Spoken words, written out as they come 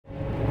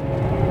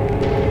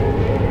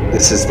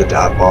This is the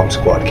Dive Bomb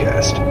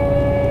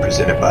Squadcast,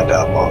 presented by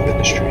Dive Bomb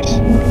Industries.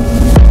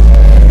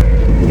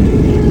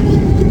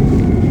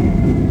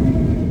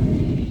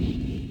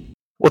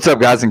 What's up,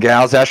 guys and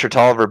gals? Asher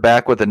Tolliver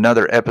back with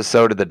another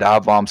episode of the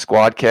Dive Bomb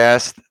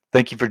Squadcast.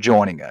 Thank you for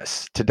joining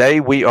us. Today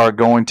we are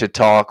going to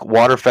talk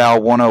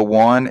Waterfowl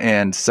 101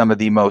 and some of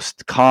the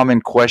most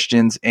common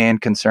questions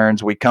and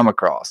concerns we come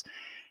across.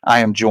 I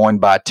am joined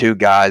by two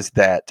guys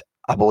that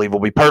I believe will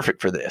be perfect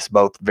for this,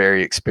 both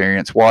very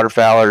experienced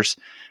waterfowlers.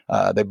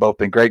 They've both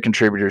been great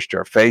contributors to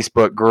our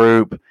Facebook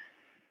group.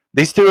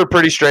 These two are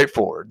pretty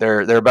straightforward.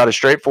 They're about as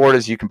straightforward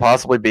as you can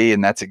possibly be,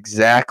 and that's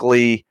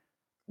exactly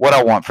what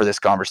I want for this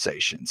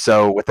conversation.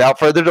 So without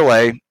further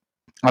delay,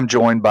 I'm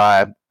joined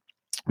by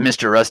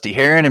Mr. Rusty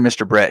Heron and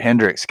Mr. Brett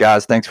Hendricks.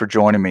 Guys, thanks for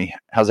joining me.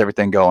 How's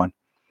everything going?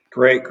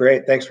 Great.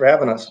 Thanks for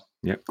having us.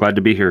 Yeah, glad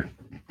to be here.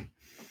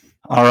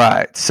 All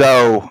right.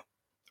 So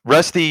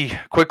Rusty,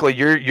 quickly,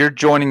 you're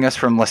joining us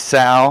from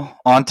LaSalle,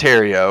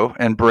 Ontario,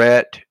 and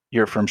Brett,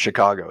 you're from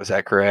Chicago. Is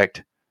that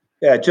correct?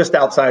 Yeah, just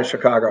outside of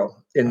Chicago,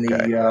 in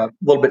the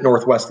little bit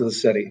northwest of the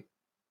city.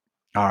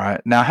 All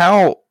right. Now,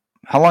 how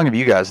long have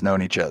you guys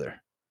known each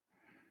other?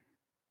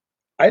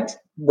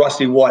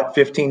 Rusty,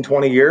 15,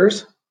 20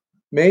 years,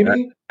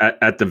 maybe?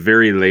 At the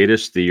very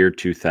latest, the year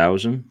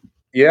 2000.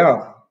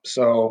 Yeah,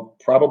 so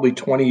probably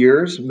 20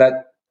 years.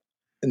 Met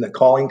in the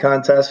calling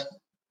contest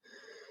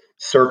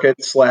circuit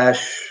 / kind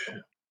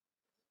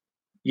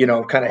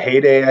of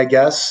heyday, I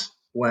guess,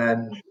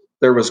 when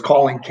there was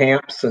calling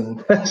camps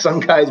and some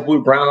guys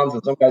blew browns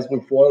and some guys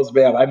blew foils. But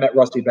yeah, I met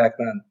Rusty back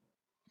then.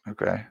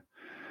 Okay.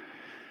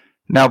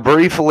 Now,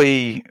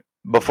 briefly,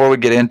 before we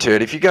get into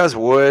it, if you guys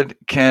would,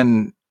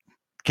 can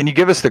you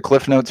give us the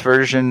Cliff Notes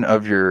version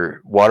of your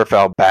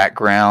waterfowl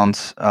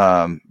backgrounds?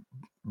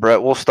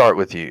 Brett, we'll start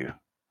with you.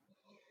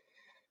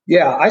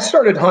 Yeah, I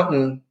started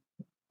hunting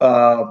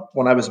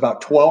when I was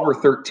about 12 or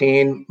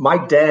 13. My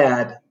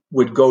dad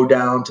would go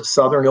down to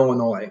Southern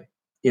Illinois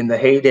in the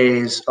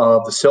heydays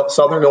of the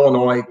Southern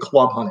Illinois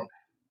club hunting,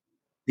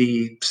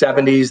 the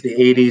 70s, the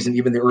 80s, and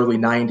even the early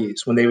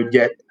 90s, when they would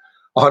get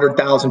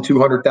 100,000,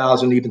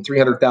 200,000, even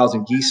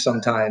 300,000 geese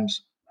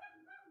sometimes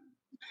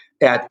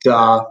down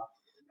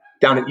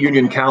at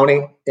Union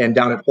County and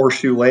down at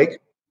Horseshoe Lake.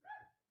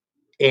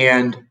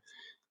 And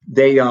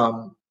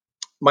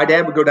my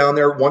dad would go down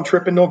there one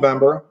trip in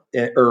November,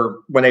 or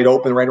when they'd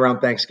open right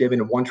around Thanksgiving,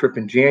 and one trip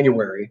in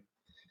January.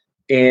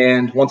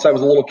 And once I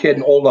was a little kid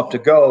and old enough to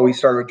go, he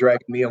started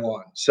dragging me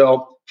along.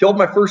 So killed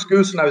my first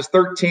goose when I was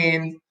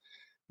 13,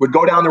 would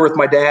go down there with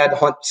my dad,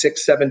 hunt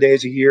 6-7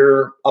 days a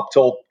year up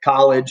till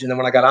college. And then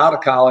when I got out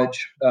of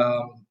college,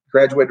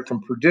 graduated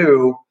from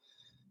Purdue,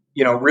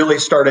 really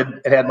started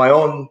and had my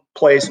own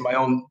place and my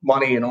own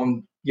money and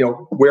own,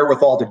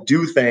 wherewithal to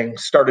do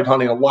things, started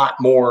hunting a lot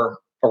more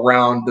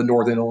around the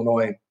Northern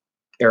Illinois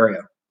area.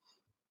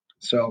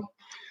 So,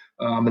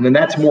 and then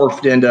that's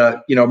morphed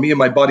into, me and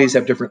my buddies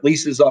have different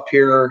leases up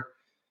here,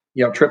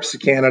 trips to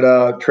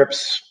Canada,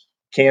 trips,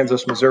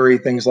 Kansas, Missouri,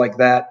 things like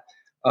that.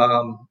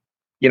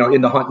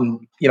 Into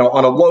hunting,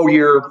 on a low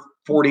year,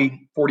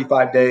 40,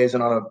 45 days,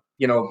 and on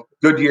a,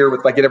 good year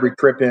with I get every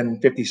trip in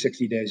 50,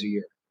 60 days a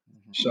year.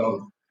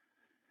 So.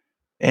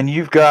 And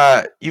you've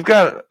got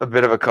a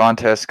bit of a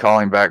contest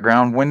calling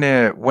background. When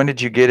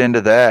did you get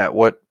into that?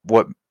 What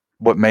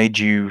made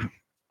you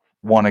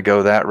want to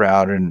go that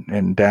route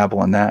and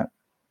dabble in that?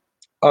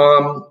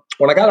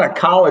 When I got out of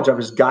college, I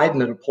was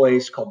guiding at a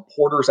place called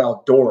Porter's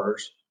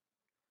Outdoors,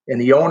 and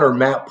the owner,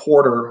 Matt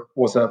Porter,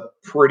 was a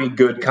pretty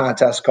good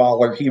contest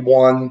caller. He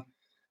won.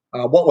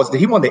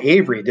 He won the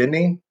Avery, didn't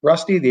he,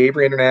 Rusty? The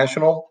Avery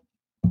International,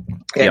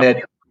 and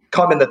had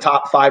come in the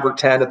top 5 or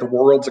 10 at the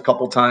Worlds a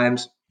couple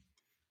times.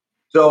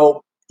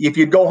 So if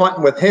you'd go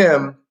hunting with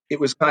him, it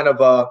was kind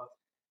of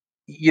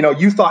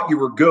you thought you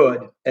were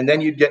good, and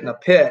then you'd get in a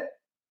pit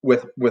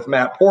with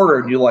Matt Porter,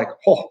 and you're like,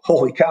 oh,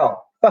 holy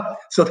cow.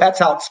 So that's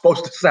how it's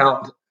supposed to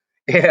sound.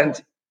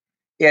 And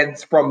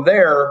from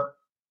there,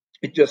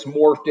 it just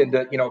morphed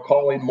into,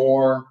 calling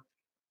more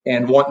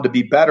and wanting to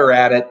be better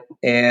at it.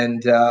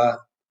 And,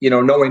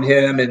 knowing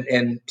him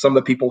and some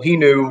of the people he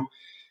knew,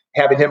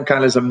 having him kind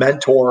of as a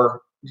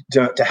mentor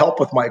to help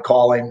with my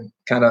calling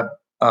kind of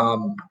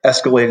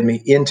escalated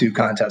me into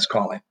contest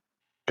calling.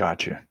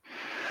 Gotcha.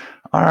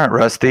 All right,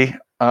 Rusty.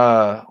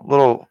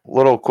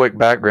 Little quick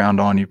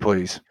background on you,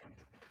 please.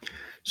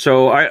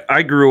 So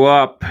I grew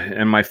up,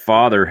 and my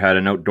father had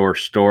an outdoor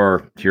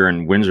store here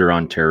in Windsor,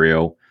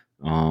 Ontario,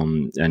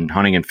 and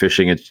hunting and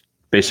fishing. It's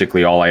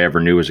basically all I ever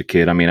knew as a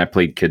kid. I mean, I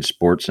played kids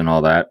sports and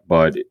all that,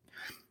 but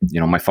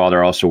my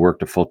father also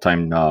worked a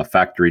full-time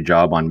factory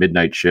job on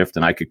midnight shift,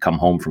 and I could come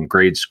home from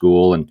grade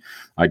school and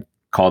I'd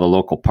call the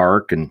local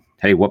park and,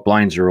 hey, what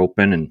blinds are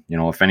open? And,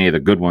 if any of the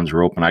good ones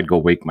were open, I'd go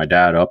wake my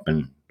dad up,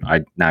 and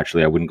I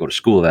wouldn't go to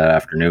school that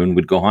afternoon.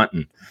 We'd go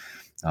hunting.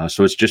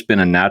 So it's just been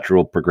a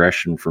natural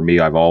progression for me.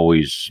 I've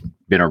always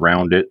been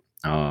around it.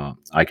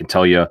 I can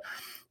tell you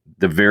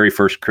the very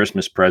first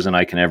Christmas present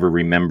I can ever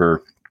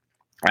remember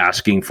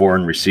asking for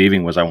and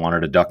receiving was I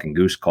wanted a duck and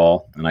goose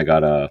call, and I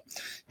got a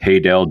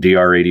Haydell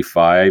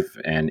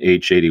DR85 and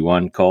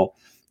H81 call.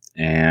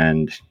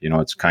 And,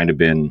 it's kind of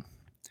been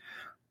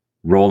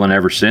rolling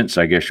ever since,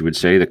 I guess you would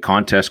say. The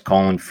contest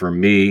calling for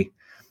me,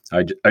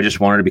 I just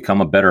wanted to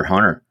become a better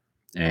hunter.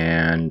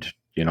 And,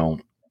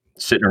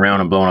 sitting around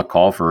and blowing a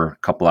call for a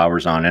couple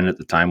hours on end at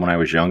the time when I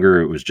was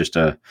younger, it was just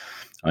a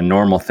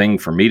normal thing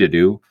for me to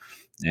do.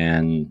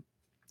 And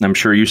I'm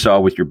sure you saw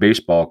with your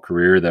baseball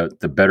career that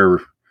the better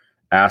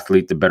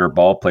athlete, the better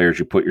ball players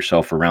you put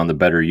yourself around, the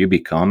better you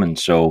become. And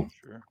so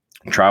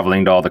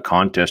traveling to all the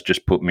contests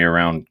just put me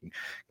around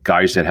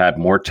guys that had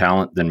more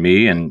talent than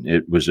me. And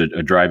it was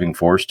a driving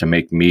force to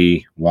make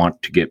me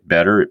want to get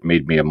better. It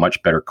made me a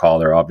much better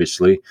caller,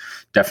 obviously.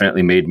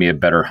 Definitely made me a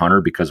better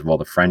hunter because of all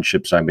the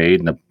friendships I made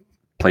and the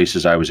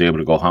places I was able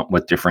to go hunt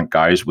with different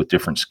guys with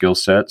different skill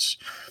sets.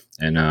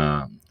 And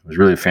it was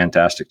really a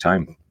fantastic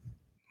time.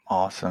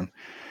 Awesome.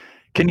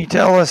 Can you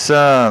tell us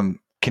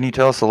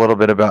a little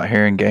bit about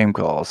Hearing Game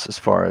Calls as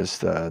far as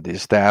the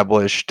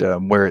established,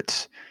 where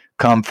it's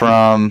come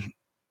from,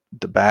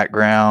 the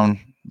background,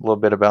 a little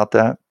bit about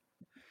that?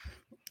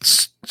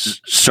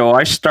 So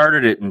I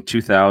started it in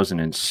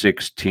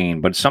 2016,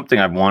 but it's something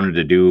I've wanted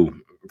to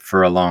do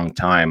for a long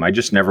time. I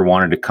just never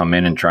wanted to come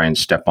in and try and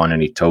step on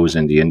any toes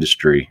in the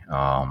industry.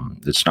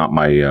 It's not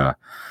my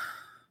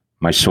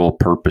sole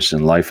purpose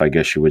in life, I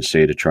guess you would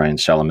say, to try and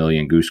sell a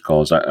million goose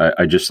calls.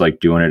 I just like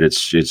doing it.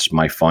 It's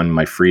my fun,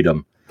 my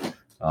freedom.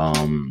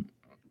 And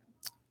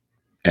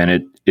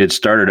it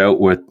started out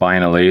with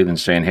buying a lathe and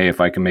saying, hey,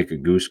 if I can make a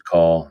goose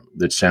call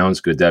that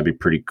sounds good, that'd be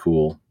pretty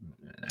cool.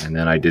 And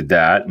then I did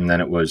that. And then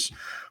it was,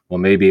 well,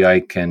 maybe I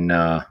can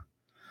have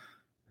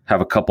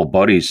a couple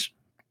buddies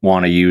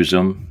want to use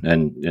them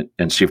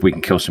and see if we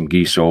can kill some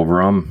geese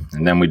over them.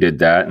 And then we did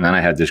that. And then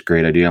I had this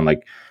great idea. I'm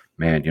like,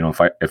 man,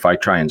 if I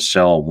try and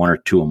sell one or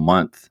two a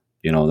month,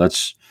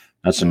 that's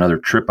another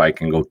trip I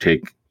can go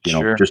take,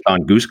 Sure. Just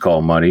on goose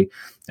call money.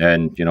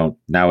 And,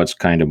 now it's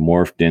kind of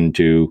morphed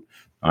into,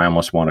 I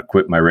almost want to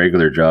quit my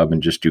regular job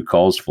and just do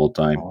calls full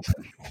time.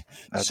 Awesome.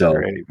 That's So,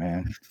 great,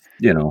 man.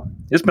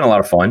 It's been a lot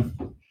of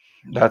fun.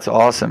 That's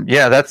awesome.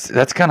 Yeah,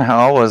 that's kind of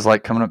how I was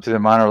like coming up through the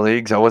minor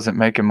leagues. I wasn't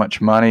making much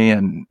money,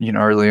 and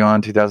early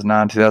on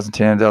 2009,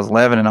 2010,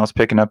 2011, and I was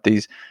picking up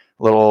these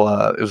little.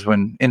 It was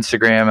when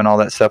Instagram and all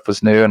that stuff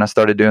was new, and I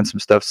started doing some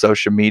stuff,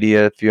 social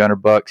media, a few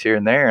 $100 here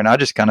and there, and I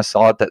just kind of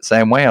saw it that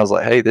same way. I was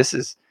like, hey, this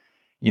is,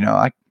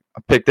 I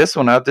picked this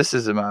one up. This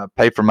is my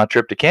pay for my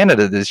trip to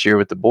Canada this year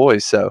with the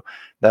boys. So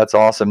that's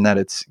awesome that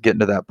it's getting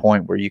to that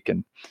point where you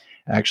can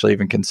actually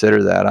even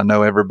consider that. I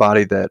know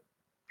everybody that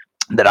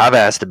I've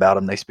asked about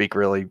them, they speak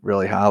really,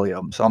 really highly of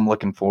them. So I'm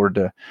looking forward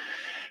to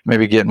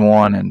maybe getting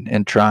one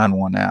and trying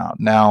one out.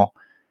 Now,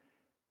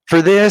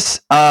 for this,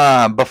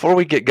 before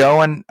we get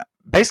going,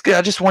 basically,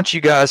 I just want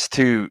you guys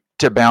to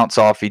bounce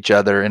off each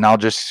other, and I'll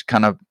just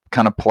kind of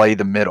play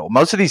the middle.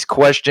 Most of these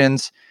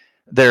questions,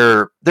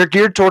 they're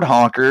geared toward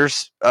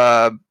honkers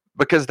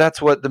because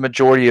that's what the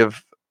majority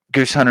of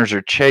goose hunters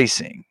are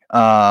chasing.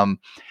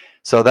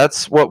 So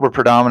that's what we're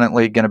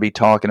predominantly going to be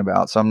talking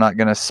about. So I'm not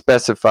going to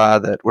specify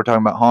that we're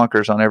talking about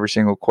honkers on every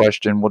single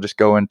question. We'll just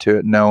go into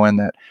it knowing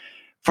that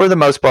for the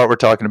most part, we're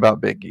talking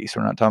about big geese.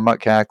 We're not talking about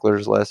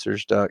cacklers,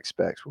 lessers, ducks,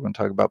 specks. We're going to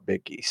talk about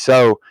big geese.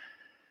 So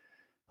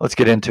let's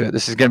get into it.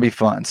 This is going to be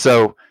fun.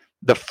 So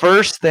the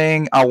first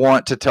thing I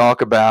want to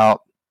talk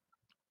about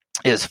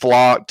is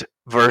flocked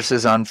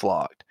versus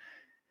unflocked.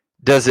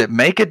 Does it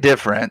make a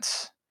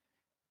difference?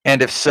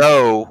 And if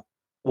so,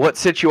 what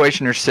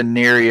situation or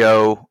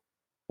scenario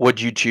would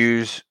you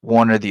choose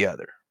one or the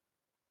other?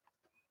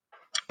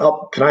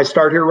 Oh, can I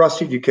start here,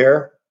 Rusty? Do you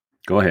care?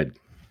 Go ahead.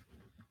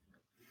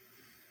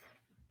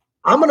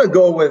 I'm going to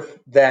go with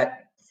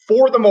that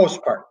for the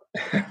most part.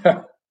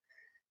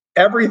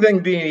 Everything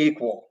being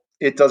equal,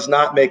 it does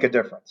not make a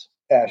difference,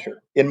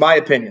 Asher, in my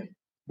opinion,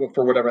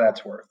 for whatever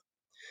that's worth.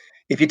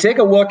 If you take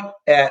a look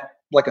at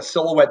like a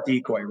silhouette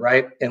decoy,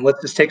 right? And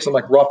let's just take some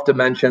like rough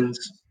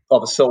dimensions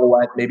of a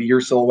silhouette, maybe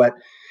your silhouette.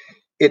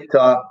 It's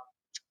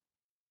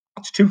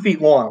 2 feet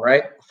long,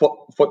 right?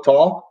 Foot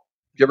tall,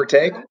 give or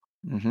take.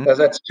 Mm-hmm.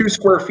 That's 2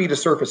 square feet of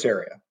surface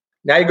area.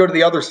 Now you go to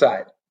the other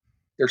side.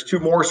 There's 2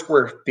 more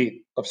square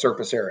feet of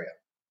surface area.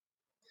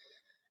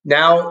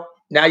 Now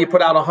you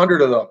put out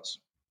 100 of those.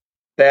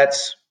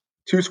 That's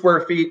 2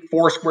 square feet,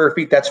 4 square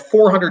feet. That's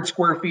 400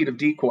 square feet of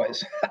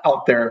decoys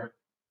out there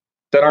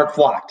that aren't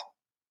flocked.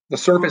 The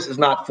surface is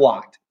not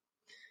flocked.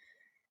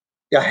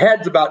 The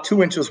head's about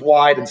 2 inches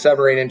wide and 7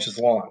 or 8 inches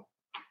long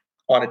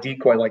on a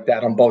decoy like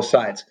that on both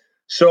sides.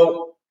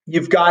 So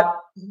you've got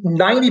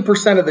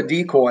 90% of the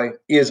decoy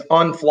is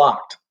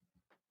unflocked.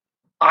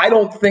 I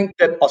don't think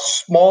that a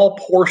small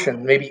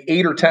portion, maybe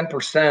 8 or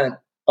 10%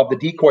 of the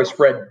decoy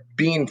spread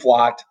being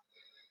flocked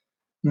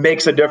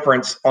makes a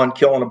difference on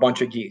killing a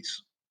bunch of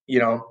geese.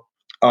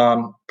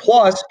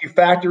 Plus, you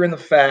factor in the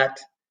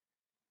fact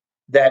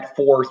that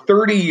for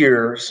 30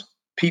 years,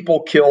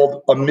 people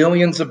killed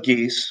millions of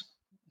geese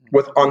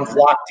with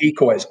unflocked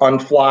decoys,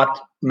 unflocked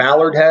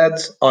mallard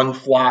heads,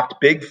 unflocked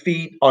big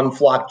feet,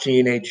 unflocked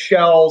G&H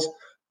shells,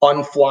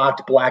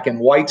 unflocked black and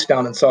whites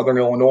down in Southern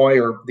Illinois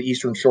or the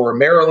Eastern Shore of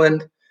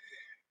Maryland.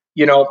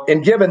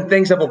 And given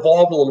things have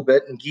evolved a little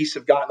bit and geese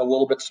have gotten a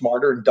little bit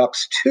smarter and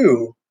ducks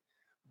too,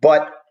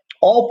 but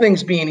all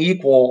things being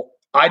equal,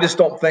 I just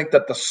don't think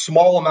that the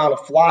small amount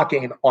of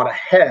flocking on a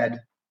head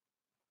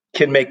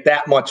can make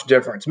that much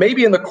difference.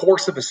 Maybe in the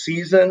course of a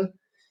season,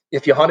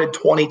 if you hunted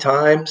 20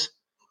 times,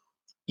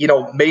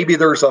 maybe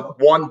there's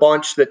one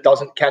bunch that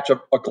doesn't catch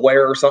a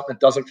glare or something that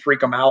doesn't freak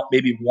them out.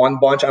 Maybe one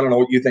bunch. I don't know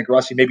what you think,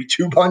 Rusty. Maybe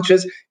two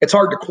bunches. It's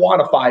hard to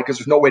quantify because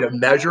there's no way to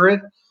measure it.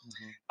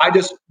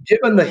 Mm-hmm.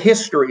 Given the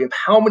history of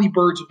how many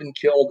birds have been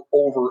killed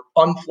over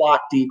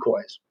unflocked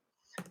decoys,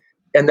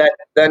 and that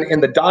then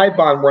in the dive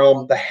bomb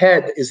realm, the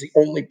head is the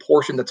only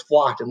portion that's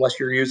flocked unless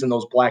you're using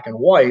those black and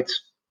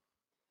whites.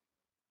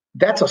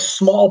 That's a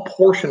small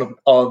portion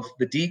of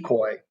the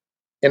decoy.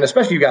 And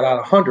especially you got out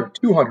 100,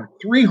 200,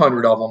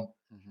 300 of them.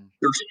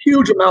 There's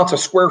huge amounts of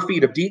square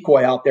feet of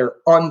decoy out there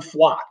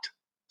unflocked.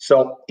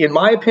 So in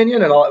my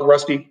opinion, and I'll let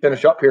Rusty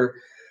finish up here,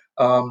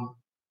 I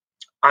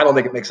don't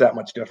think it makes that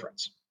much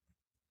difference.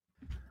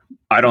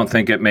 I don't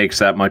think it makes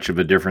that much of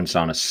a difference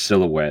on a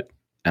silhouette.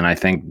 And I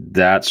think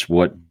that's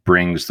what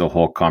brings the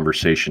whole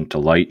conversation to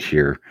light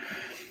here.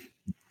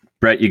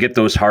 Brett, you get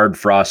those hard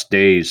frost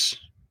days.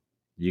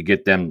 You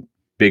get them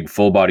big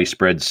full body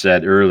spreads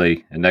set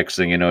early. And next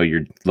thing you know,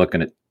 you're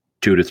looking at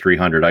 200 to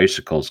 300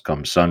 icicles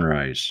come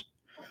sunrise.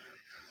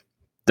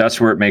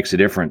 That's where it makes a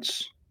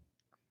difference.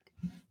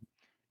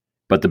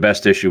 But the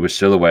best issue with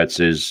silhouettes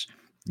is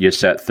you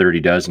set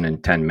 30 dozen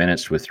in 10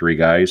 minutes with 3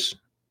 guys,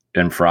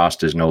 and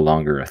frost is no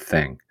longer a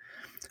thing.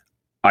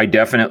 I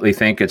definitely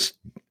think it's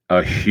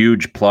a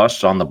huge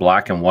plus on the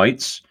black and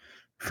whites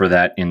for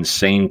that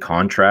insane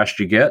contrast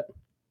you get.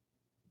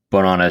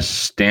 But on a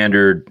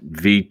standard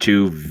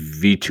V2,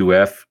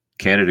 V2F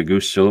Canada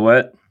Goose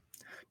silhouette,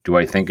 do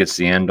I think it's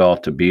the end all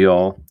to be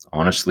all?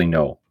 Honestly,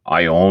 no.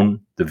 I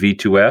own the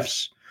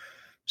V2Fs.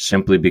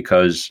 Simply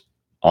because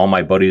all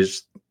my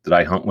buddies that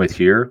I hunt with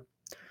here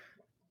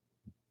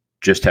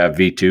just have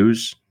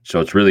V2s.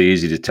 So it's really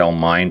easy to tell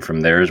mine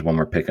from theirs when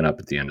we're picking up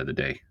at the end of the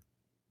day.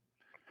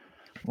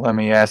 Let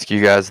me ask you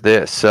guys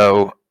this.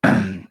 So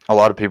a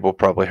lot of people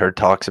probably heard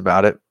talks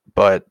about it,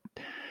 but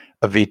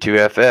a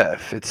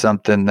V2FF, it's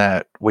something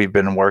that we've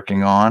been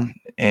working on,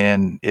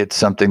 and it's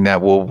something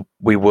that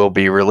we will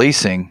be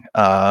releasing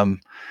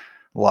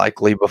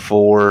likely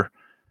before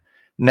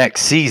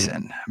next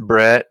season.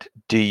 Brett,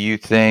 do you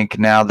think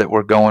now that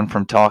we're going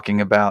from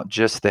talking about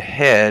just the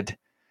head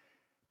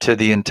to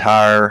the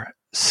entire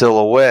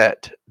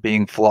silhouette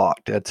being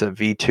flocked, that's a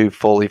V2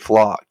 fully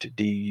flocked,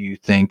 do you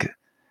think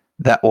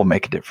that will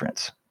make a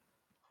difference?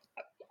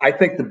 I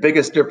think the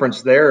biggest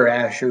difference there,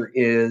 Asher,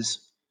 is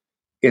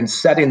in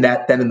setting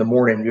that then in the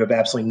morning, you have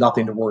absolutely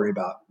nothing to worry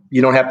about.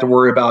 You don't have to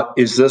worry about,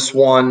 is this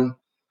one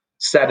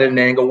set at an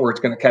angle where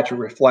it's going to catch a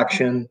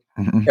reflection?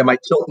 Mm-hmm.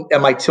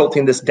 Am I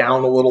tilting this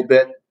down a little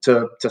bit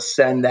to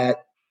send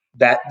that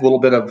little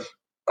bit of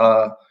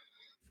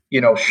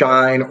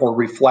shine or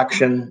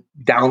reflection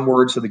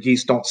downward so the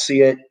geese don't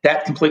see it?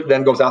 That completely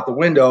then goes out the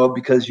window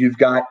because you've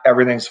got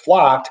everything's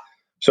flocked.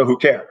 So who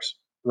cares,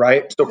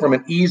 right? So from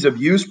an ease of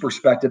use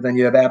perspective, then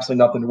you have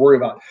absolutely nothing to worry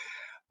about.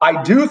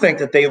 I do think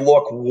that they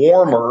look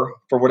warmer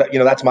for what,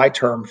 that's my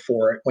term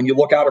for it. When you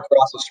look out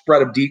across a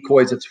spread of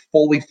decoys, it's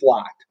fully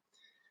flocked.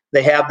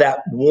 They have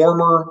that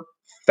warmer,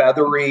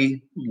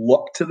 feathery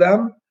look to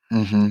them.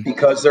 Mm-hmm.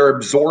 Because they're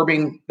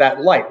absorbing that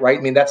light, right?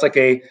 I mean, that's like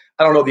I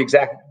don't know the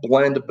exact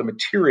blend of the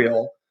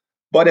material,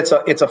 but it's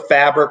a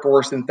fabric or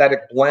a synthetic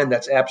blend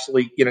that's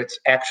absolutely, it's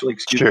actually,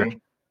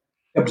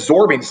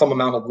 absorbing some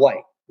amount of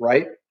light,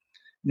 right?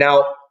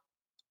 Now,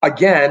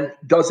 again,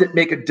 does it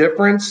make a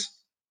difference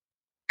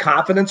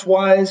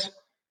confidence-wise?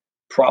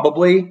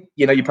 Probably.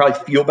 You probably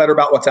feel better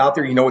about what's out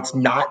there. It's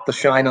not the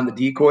shine on the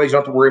decoys. You don't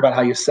have to worry about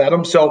how you set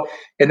them. So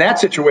in that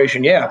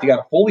situation, yeah, if you got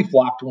a fully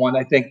flocked one,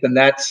 I think then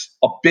that's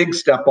a big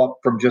step up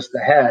from just the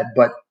head.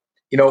 But,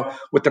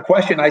 with the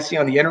question I see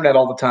on the internet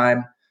all the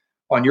time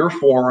on your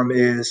forum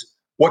is,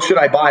 what should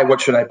I buy? What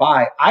should I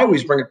buy? I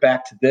always bring it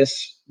back to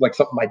this, like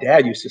something my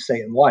dad used to say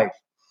in life.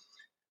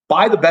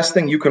 Buy the best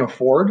thing you can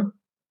afford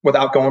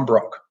without going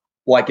broke.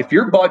 Like if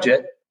your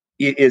budget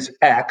is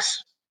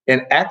X,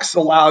 and X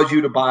allows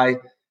you to buy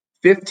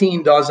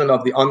 15 dozen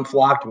of the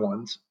unflocked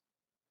ones,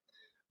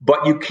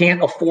 but you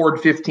can't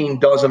afford 15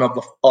 dozen of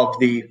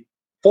the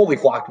fully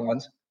flocked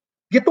ones,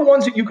 get the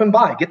ones that you can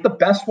buy. Get the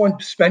best one.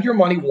 Spend your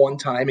money one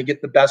time and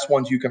get the best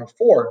ones you can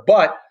afford.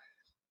 But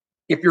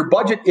if your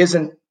budget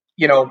isn't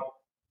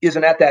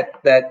at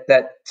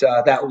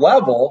that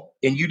level,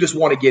 and you just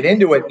want to get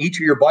into it, each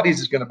of your buddies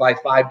is going to buy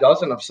 5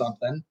 dozen of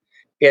something,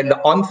 and the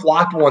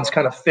unflocked ones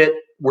kind of fit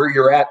where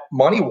you're at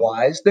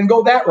money-wise, then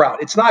go that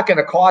route. It's not going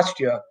to cost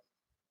you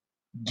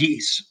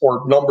geese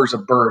or numbers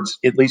of birds,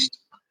 at least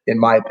in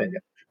my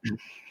opinion.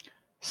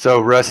 So,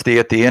 Rusty,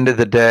 at the end of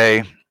the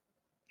day,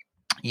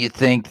 you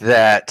think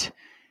that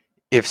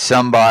if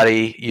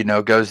somebody,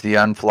 goes the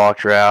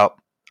unflocked route,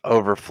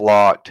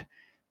 overflocked,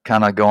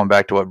 kind of going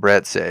back to what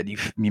Brett said, you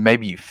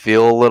maybe you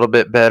feel a little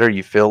bit better,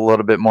 you feel a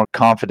little bit more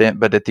confident,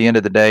 but at the end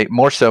of the day,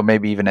 more so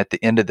maybe even at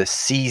the end of the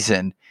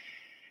season,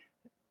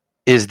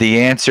 is the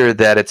answer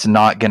that it's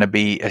not going to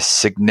be a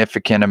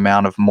significant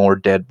amount of more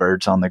dead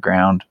birds on the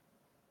ground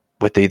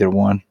with either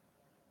one?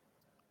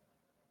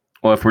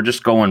 Well, if we're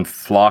just going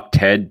flocked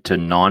head to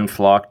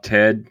non-flocked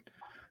head,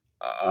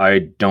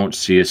 I don't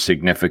see a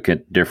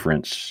significant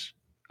difference.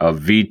 A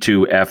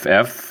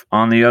V2FF,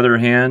 on the other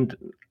hand,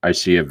 I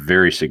see a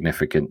very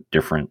significant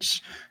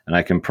difference. And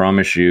I can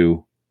promise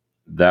you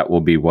that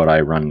will be what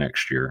I run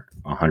next year,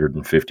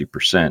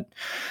 150%.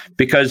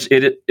 Because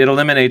it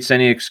eliminates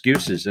any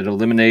excuses. It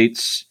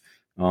eliminates,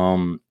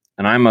 and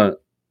I'm a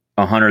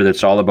hunter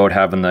that's all about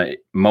having the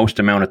most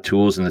amount of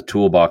tools in the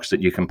toolbox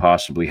that you can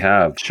possibly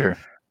have. Sure.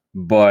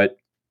 But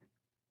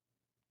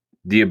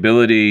the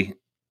ability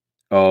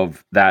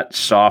of that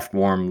soft,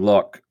 warm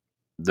look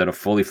that a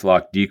fully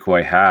flocked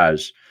decoy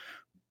has,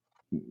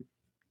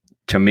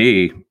 to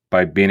me,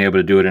 by being able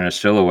to do it in a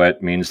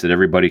silhouette, means that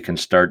everybody can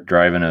start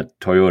driving a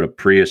Toyota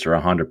Prius or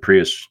a Honda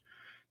Prius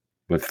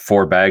with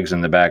 4 bags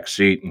in the back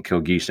seat and kill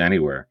geese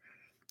anywhere.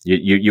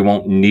 You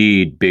won't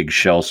need big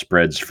shell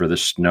spreads for the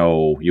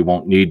snow. You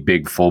won't need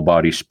big full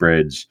body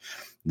spreads.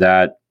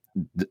 That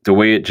the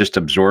way it just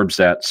absorbs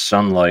that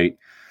sunlight,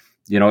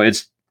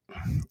 it's,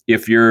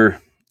 if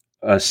you're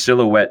a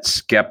silhouette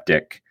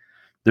skeptic,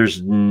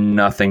 there's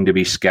nothing to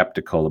be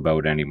skeptical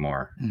about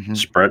anymore. Mm-hmm.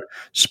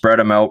 Spread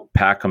them out,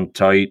 pack them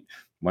tight.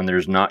 When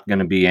there's not going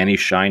to be any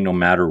shine, no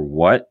matter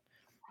what,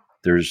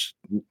 there's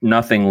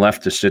nothing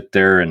left to sit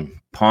there and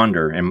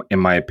ponder, in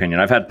my opinion.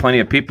 I've had plenty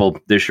of people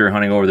this year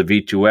hunting over the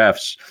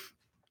V2Fs,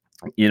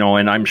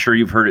 and I'm sure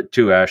you've heard it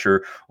too,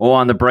 Asher. Oh,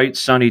 on the bright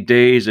sunny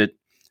days, I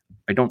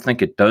don't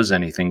think it does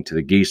anything to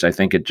the geese. I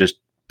think it just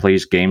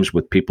plays games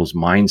with people's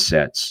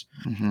mindsets.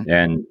 Mm-hmm.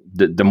 And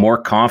the more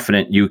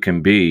confident you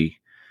can be,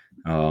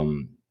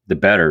 the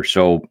better.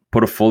 So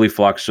put a fully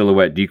flocked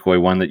silhouette decoy,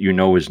 one that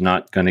is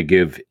not going to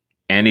give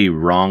any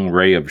wrong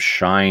ray of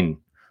shine,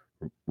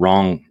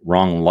 wrong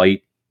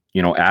light,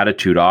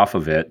 attitude off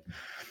of it.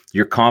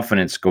 Your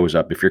confidence goes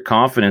up. If your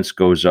confidence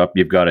goes up,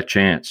 you've got a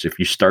chance. If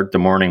you start the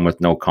morning with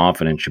no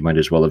confidence, you might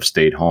as well have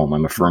stayed home.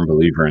 I'm a firm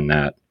believer in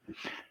that.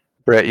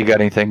 Brett, you got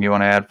anything you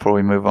want to add before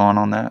we move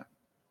on that?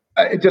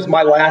 Just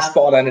my last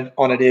thought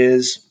on it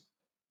is,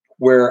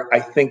 where I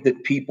think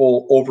that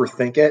people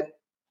overthink it,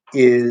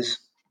 is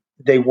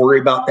they worry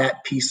about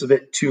that piece of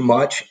it too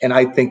much. And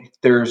I think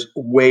there's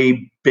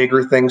way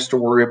bigger things to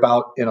worry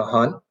about in a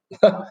hunt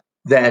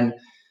than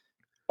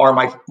are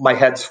my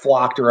heads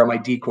flocked or are my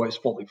decoys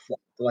fully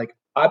flocked. Like,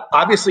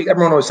 obviously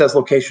everyone always says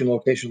location.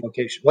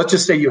 Let's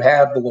just say you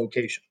have the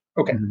location.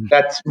 Okay. Mm-hmm.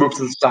 That's moved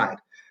to the side.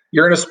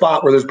 You're in a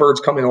spot where there's birds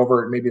coming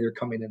over and maybe they're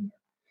coming in there.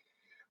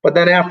 But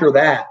then after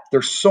that,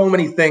 there's so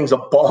many things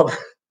above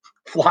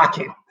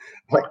flocking.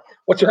 Like,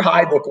 what's your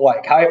hide look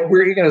like?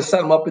 Where are you going to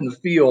set them up in the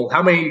field?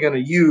 How many are you going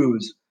to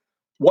use?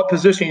 What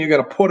position are you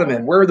going to put them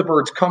in? Where are the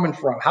birds coming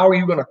from? How are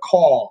you going to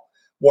call?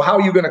 Well, how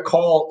are you going to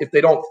call if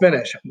they don't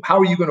finish? How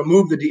are you going to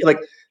move like,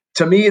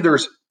 to me,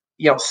 there's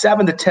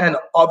 7 to 10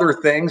 other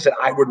things that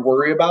I would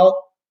worry about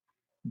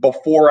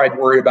before I'd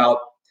worry about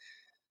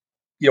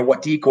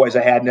what decoys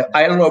I had. And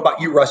I don't know about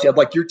you, Rusty. I'd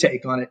like your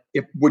take on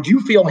it. Would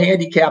you feel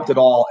handicapped at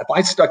all if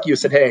I stuck you and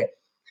said, hey,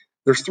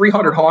 there's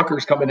 300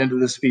 honkers coming into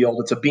this field.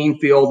 It's a bean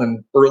field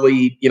in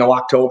early,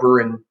 October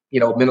in,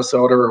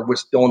 Minnesota or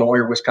Illinois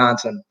or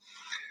Wisconsin.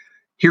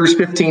 Here's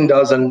 15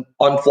 dozen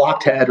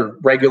unflocked head or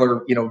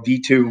regular,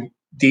 V2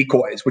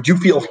 decoys. Would you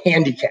feel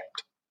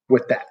handicapped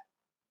with that?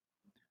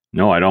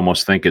 No, I'd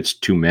almost think it's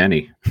too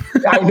many.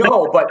 I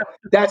know, but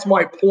that's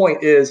my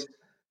point is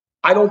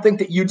I don't think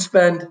that you'd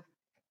spend,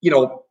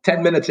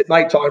 10 minutes at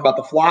night talking about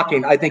the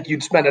flocking. I think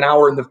you'd spend an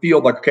hour in the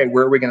field like, okay,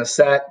 where are we going to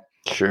set?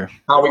 Sure.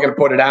 How are we going to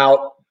put it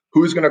out?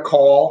 Who's going to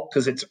call?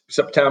 Because it's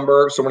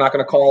September, so we're not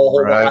going to call a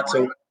whole lot.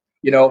 So,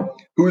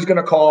 who's going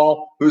to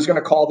call? Who's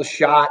going to call the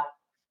shot?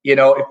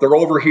 If they're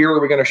over here, are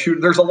we going to shoot?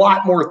 There's a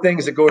lot more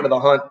things that go into the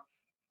hunt.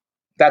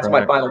 That's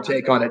my final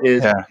take on it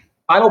is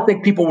I don't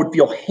think people would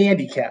feel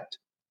handicapped,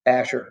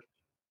 Asher,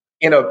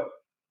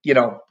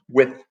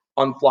 with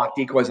unflocked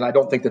decoys, and I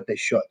don't think that they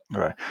should.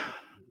 Right.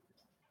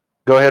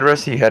 Go ahead,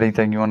 Rusty. You had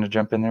anything you want to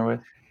jump in there with?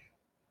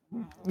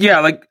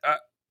 Yeah,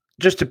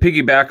 just to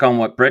piggyback on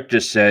what Brett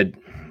just said,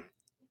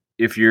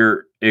 if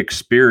you're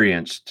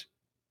experienced,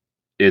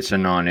 it's a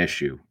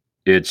non-issue.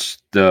 It's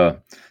the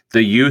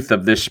youth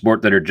of this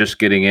sport that are just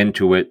getting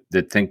into it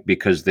that think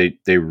because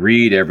they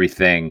read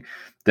everything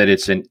that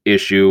it's an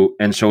issue.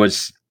 And so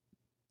it's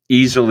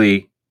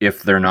easily,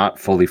 if they're not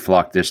fully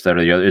flocked, this, that,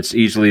 or the other, it's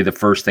easily the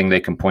first thing they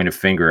can point a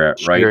finger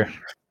at, right? Sure.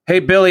 Hey,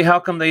 Billy, how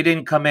come they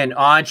didn't come in?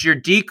 Oh, it's your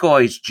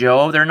decoys,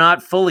 Joe. They're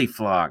not fully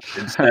flocked.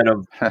 Instead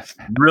of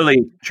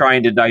really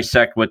trying to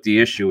dissect what the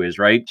issue is,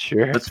 right?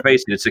 Sure. Let's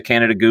face it, it's a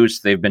Canada goose.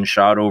 They've been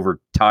shot over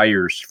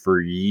tires for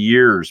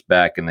years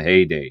back in the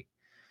heyday.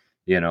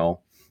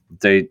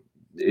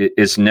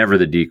 It's never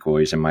the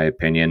decoys, in my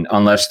opinion,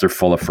 unless they're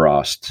full of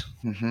frost.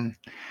 Mm-hmm.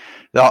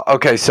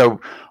 Okay, so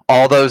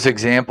all those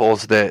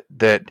examples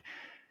that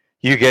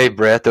you gave,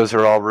 Brett. Those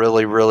are all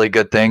really, really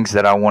good things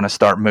that I want to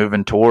start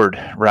moving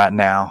toward right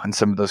now. And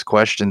some of those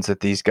questions that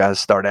these guys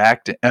start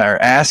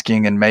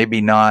asking and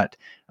maybe not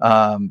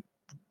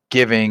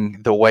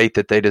giving the weight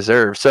that they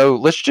deserve. So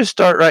let's just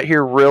start right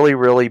here, really,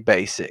 really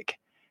basic.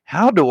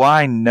 How do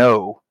I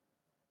know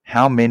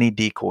how many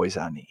decoys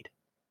I need?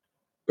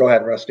 Go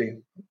ahead, Rusty.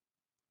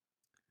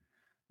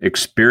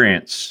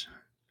 Experience.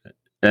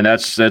 And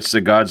that's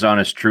the God's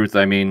honest truth.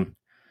 I mean,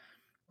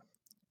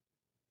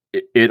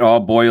 it all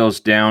boils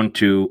down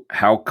to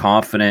how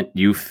confident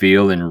you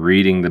feel in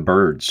reading the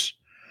birds.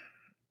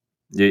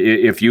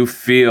 If you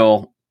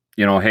feel,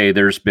 hey,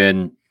 there's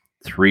been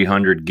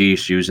 300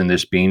 geese using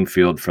this bean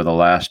field for the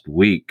last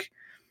week,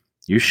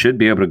 you should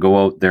be able to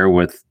go out there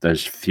with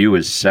as few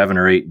as 7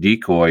 or 8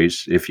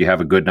 decoys if you have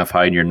a good enough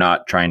hide and you're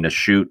not trying to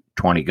shoot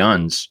 20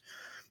 guns,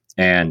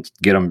 and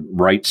get them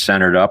right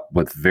centered up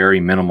with very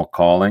minimal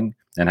calling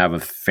and have a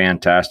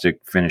fantastic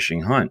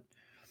finishing hunt.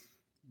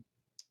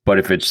 But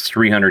if it's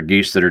 300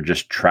 geese that are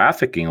just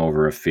trafficking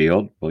over a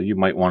field, well, you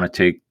might want to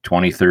take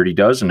 20, 30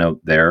 dozen out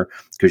there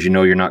because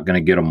you're not going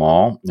to get them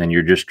all. And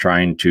you're just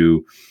trying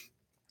to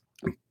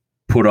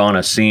put on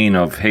a scene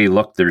of, hey,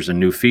 look, there's a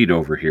new feed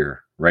over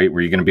here, right?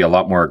 Where you're going to be a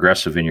lot more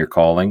aggressive in your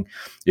calling.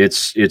 It's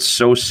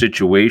so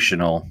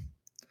situational.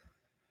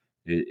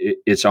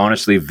 It's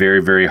honestly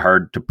very, very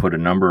hard to put a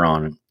number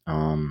on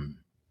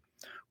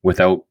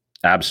without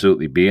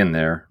absolutely being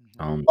there.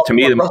 To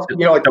me, I was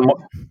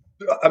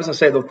going to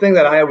say, the thing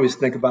that I always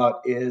think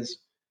about is,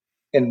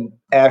 in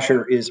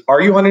Asher, is,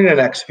 are you hunting an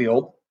X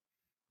field? ?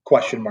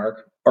 Or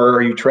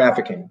are you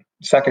trafficking?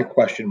 Second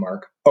question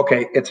mark.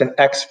 Okay, it's an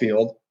X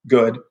field.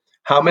 Good.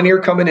 How many are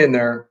coming in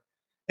there,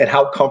 and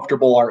how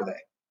comfortable are they?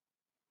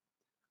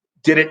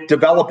 Did it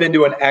develop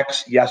into an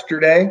X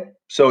yesterday?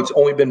 So it's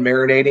only been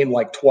marinating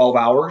like 12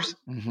 hours.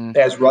 Mm-hmm.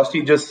 As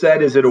Rusty just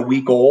said, is it a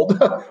week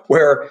old?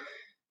 Where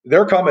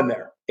they're coming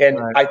there. And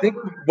right. I think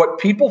what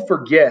people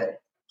forget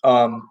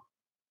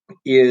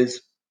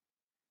is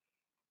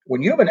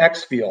when you have an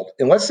X field,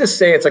 and let's just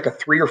say it's like a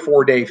 3 or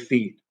 4 day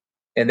feed,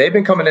 and they've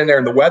been coming in there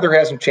and the weather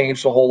hasn't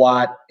changed a whole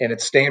lot and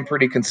it's staying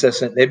pretty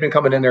consistent. They've been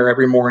coming in there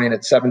every morning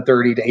at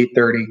 7:30 to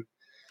 8:30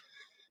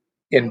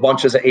 in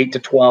bunches of 8 to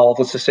 12.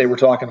 Let's just say we're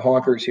talking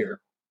honkers here.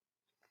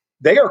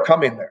 They are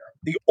coming there.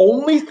 The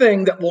only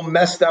thing that will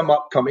mess them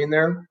up coming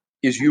there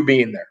is you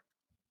being there.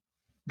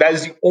 That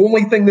is the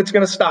only thing that's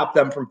going to stop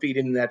them from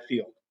feeding in that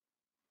field.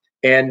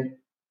 And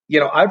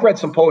I've read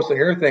some posts and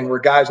everything where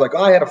guys like,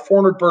 oh, I had a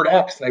 400 bird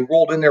X and I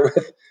rolled in there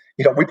with,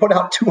 we put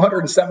out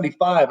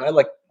 275. And I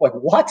like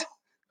what?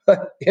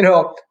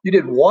 You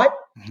did what?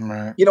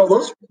 Right.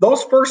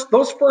 Those first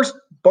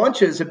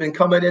bunches have been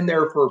coming in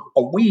there for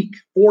a week,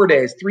 4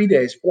 days, 3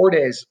 days, 4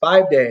 days,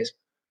 5 days.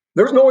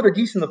 There's no other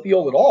geese in the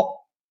field at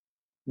all.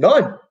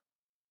 None.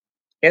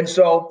 And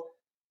so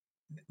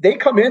they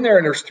come in there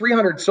and there's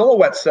 300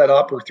 silhouettes set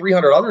up or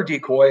 300 other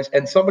decoys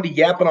and somebody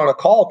yapping on a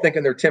call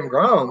thinking they're Tim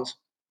Grounds.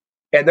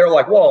 And they're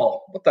like,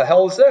 whoa, what the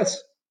hell is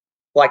this?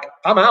 Like,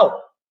 I'm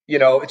out.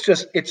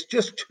 It's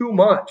just too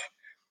much.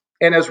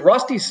 And as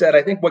Rusty said,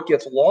 I think what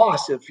gets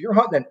lost, if you're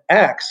hunting an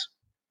X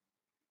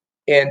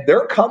and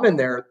they're coming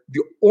there,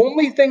 the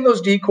only thing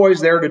those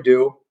decoys there to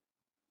do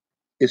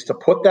is to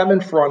put them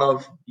in front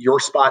of your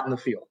spot in the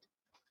field.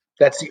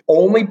 That's the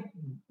only,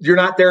 you're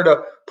not there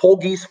to pull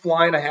geese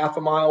flying a half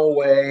a mile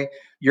away.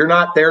 You're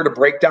not there to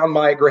break down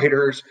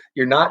migrators.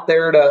 You're not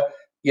there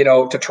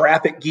to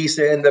traffic geese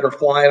in that are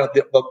flying at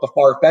the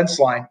far fence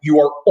line. You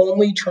are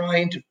only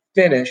trying to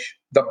finish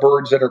the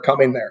birds that are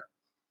coming there.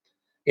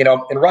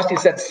 And Rusty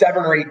said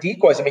 7 or 8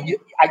 decoys. I mean,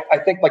 I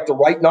think like the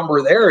right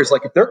number there is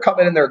like, if they're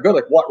coming in there good,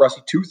 like what,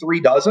 Rusty, 2, 3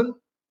 dozen?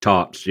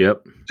 Tops,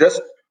 yep.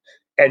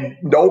 And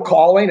no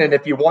calling. And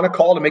if you want to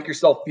call to make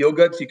yourself feel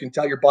good so you can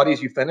tell your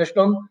buddies you finished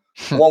them,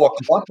 blow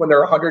a cluck when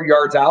they're 100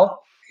 yards out,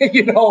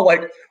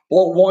 like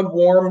blow one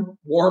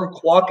warm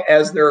cluck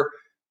as they're,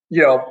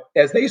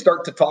 as they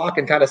start to talk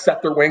and kind of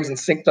set their wings and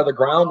sink to the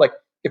ground. Like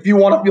if you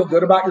want to feel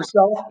good about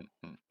yourself,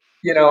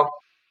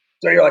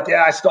 so you're like,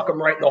 yeah, I stuck them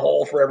right in the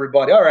hole for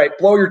everybody. All right,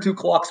 blow your 2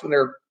 clucks when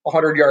they're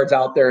 100 yards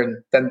out there, and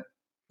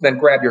then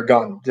grab your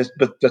gun. Just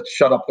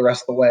shut up the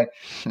rest of the way.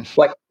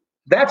 Like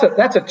that's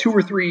a 2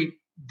 or 3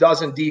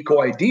 dozen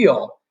decoy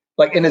deal.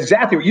 Like, and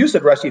exactly what you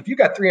said, Rusty, if you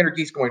got 300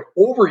 geese going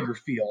over your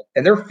field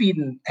and they're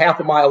feeding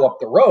half a mile up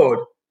the road,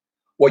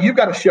 well, you've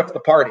got to shift the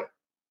party.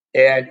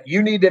 And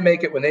you need to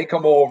make it when they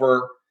come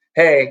over,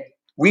 hey,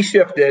 we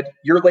shifted,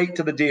 you're late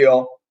to the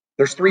deal.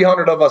 There's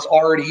 300 of us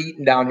already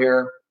eating down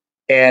here,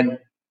 and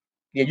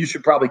you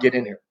should probably get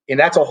in here. And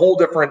that's a whole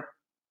different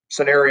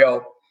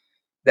scenario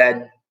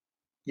than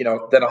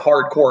a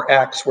hardcore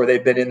X where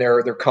they've been in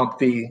there, they're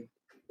comfy,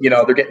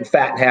 they're getting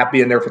fat and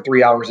happy in there for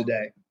 3 hours a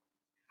day.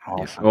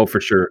 Awesome. Oh,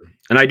 for sure.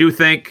 And I do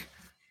think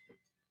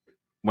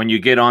when you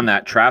get on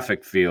that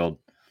traffic field,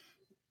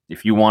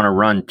 if you want to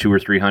run 200 or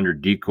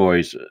 300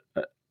 decoys,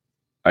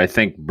 I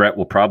think Brett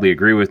will probably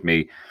agree with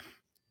me,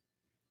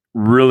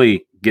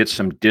 really get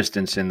some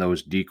distance in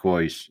those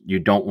decoys. You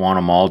don't want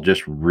them all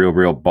just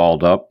real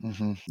balled up.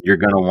 Mm-hmm. You're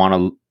going to want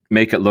to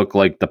make it look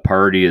like the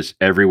party is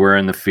everywhere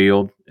in the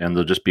field and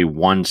there'll just be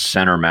one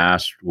center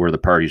mass where the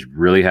party's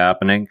really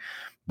happening.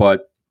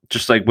 But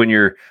just like when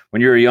you're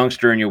a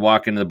youngster and you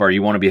walk into the bar,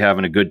 you want to be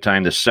having a good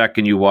time the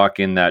second you walk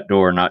in that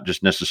door, not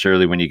just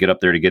necessarily when you get up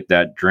there to get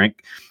that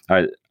drink.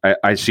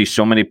 I see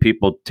so many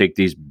people take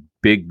these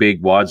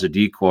big wads of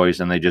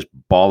decoys and they just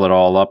ball it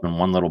all up in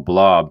one little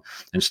blob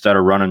instead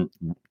of running.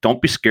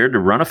 Don't be scared to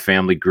run a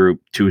family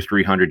group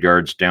 200-300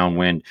 yards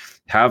downwind.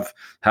 Have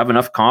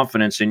enough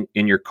confidence in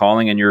your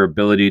calling and your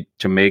ability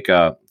to make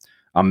a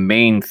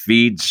main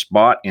feed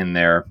spot in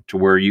there to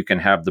where you can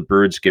have the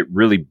birds get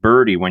really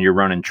birdie when you're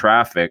running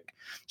traffic.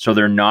 So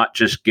they're not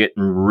just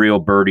getting real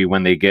birdie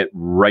when they get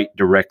right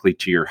directly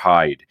to your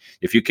hide.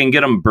 If you can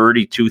get them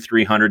birdie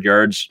 200-300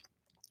 yards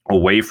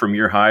away from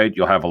your hide,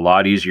 you'll have a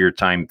lot easier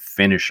time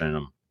finishing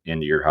them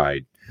into your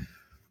hide.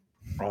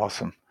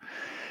 Awesome.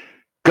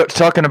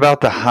 Talking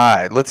about the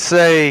hide, let's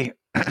say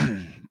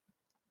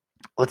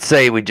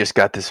we just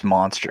got this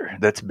monster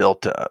that's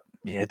built up.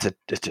 It's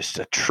just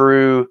a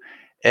true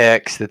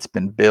X that's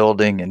been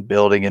building and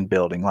building and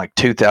building, like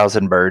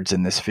 2,000 birds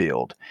in this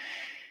field.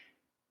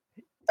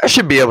 I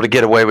should be able to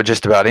get away with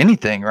just about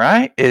anything,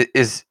 right?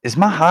 Is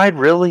my hide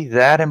really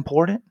that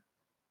important?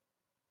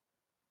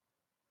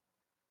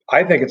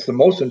 I think it's the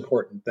most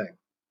important thing,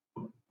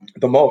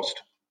 the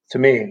most to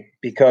me,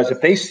 because if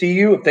they see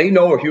you, if they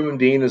know a human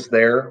being is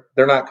there,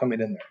 they're not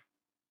coming in there.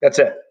 That's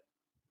it.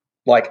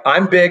 Like,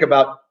 I'm big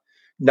about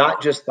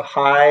not just the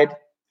hide.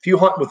 If you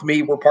hunt with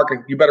me, we're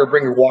parking. You better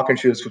bring your walking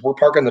shoes because we're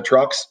parking the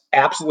trucks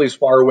absolutely as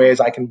far away as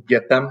I can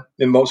get them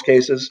in most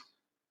cases.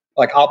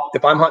 Like,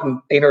 if I'm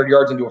hunting 800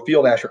 yards into a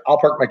field, Asher, I'll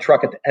park my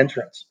truck at the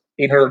entrance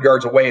 800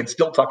 yards away and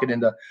still tuck it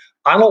into.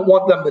 I don't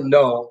want them to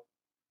know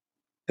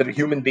that a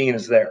human being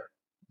is there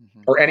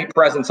or any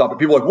presence of it.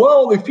 People are like,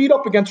 well, they feed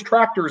up against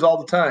tractors all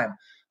the time.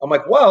 I'm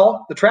like,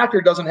 well, the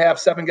tractor doesn't have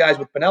 7 guys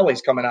with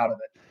Benellis coming out of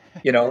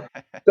it, you know?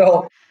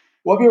 So,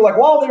 well, people are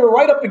like, well, they were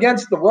right up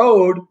against the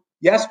road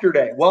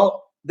yesterday.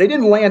 Well, they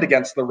didn't land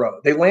against the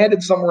road. They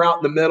landed somewhere out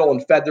in the middle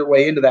and fed their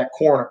way into that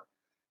corner,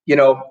 you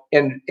know,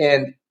 and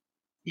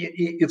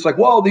it's like,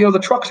 well, you know, the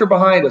trucks are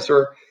behind us,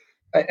 or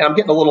I'm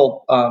getting a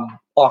little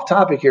off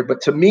topic here,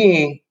 but to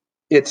me,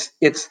 it's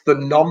the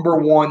number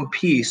one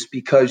piece,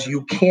 because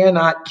you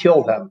cannot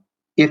kill them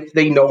if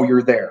they know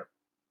you're there.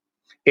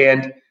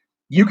 And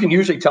you can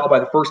usually tell by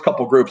the first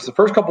couple groups. The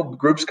first couple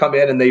groups come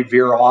in and they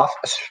veer off,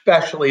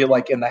 especially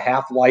like in the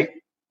half light,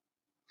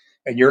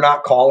 and you're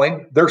not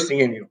calling, they're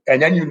seeing you.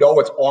 And then you know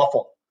it's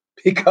awful,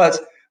 because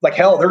like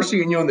hell, they're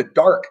seeing you in the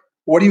dark.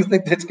 What do you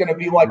think it's going to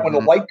be like when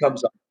the light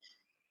comes up?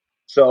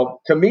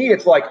 So to me,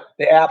 it's like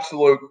the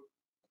absolute,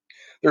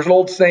 there's an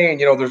old saying,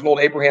 you know, there's an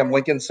old Abraham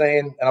Lincoln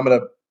saying, and I'm going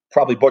to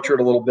probably butcher it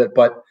a little bit,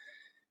 but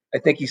I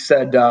think he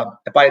said,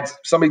 if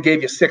somebody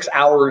gave you 6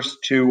 hours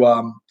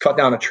to cut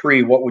down a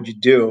tree, what would you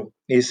do?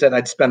 He said,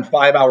 I'd spend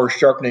 5 hours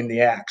sharpening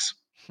the axe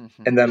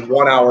and then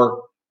 1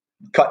 hour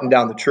cutting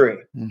down the tree.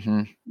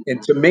 Mm-hmm.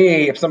 And to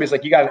me, if somebody's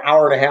like, you got an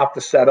hour and a half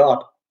to set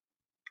up,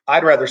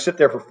 I'd rather sit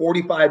there for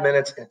 45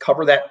 minutes and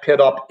cover that pit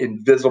up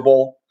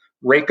invisible,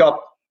 rake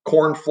up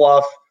corn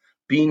fluff,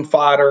 bean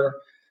fodder.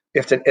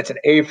 If it's an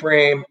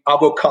A-frame, I'll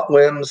go cut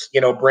limbs,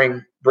 you know,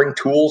 bring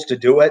tools to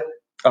do it.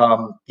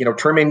 You know,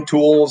 trimming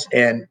tools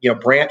and, you know,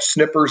 branch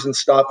snippers and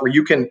stuff, where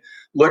you can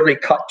literally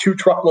cut 2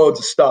 truckloads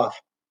of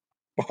stuff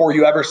before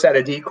you ever set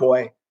a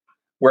decoy,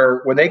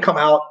 where when they come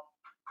out,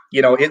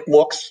 you know, it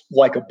looks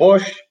like a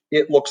bush,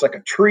 it looks like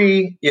a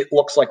tree, it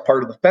looks like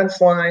part of the fence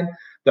line,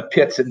 the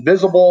pit's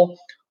invisible,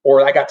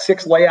 or I got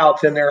 6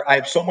 layouts in there. I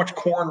have so much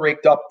corn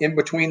raked up in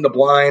between the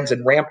blinds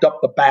and ramped up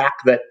the back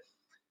that,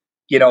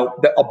 you know,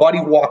 that a buddy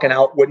walking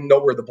out wouldn't know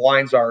where the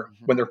blinds are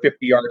when they're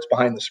 50 yards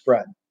behind the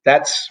spread.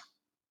 That's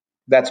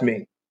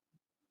me.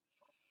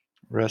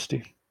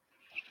 Rusty.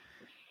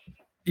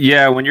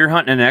 Yeah, when you're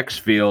hunting an X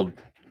field,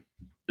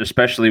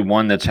 especially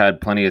one that's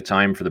had plenty of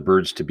time for the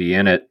birds to be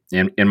in it,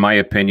 in my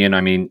opinion, I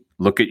mean,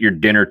 look at your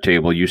dinner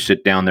table. You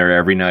sit down there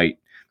every night.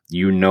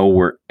 You know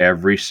where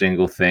every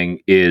single thing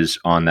is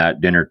on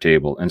that dinner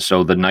table. And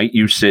so the night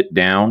you sit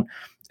down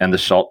and the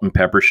salt and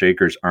pepper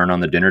shakers aren't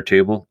on the dinner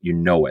table, you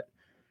know it.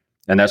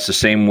 And that's the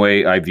same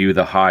way I view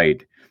the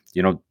hide.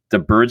 You know, the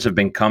birds have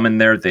been coming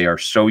there. They are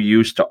so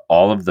used to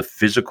all of the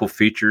physical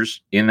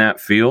features in that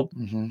field.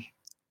 Mm-hmm.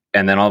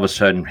 And then all of a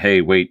sudden,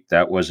 hey, wait,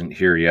 that wasn't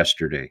here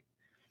yesterday.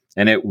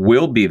 And it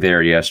will be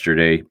there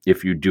yesterday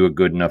if you do a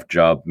good enough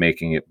job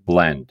making it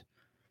blend.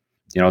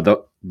 You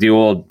know, the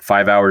old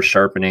 5 hours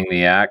sharpening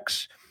the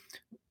axe,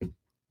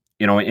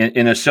 you know,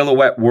 in a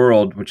silhouette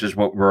world, which is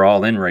what we're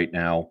all in right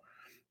now,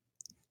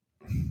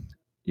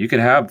 you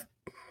could have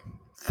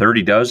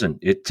 30 dozen.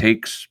 It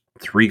takes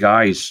 3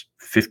 guys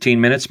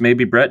 15 minutes,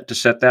 maybe, Brett, to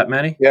set that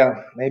many?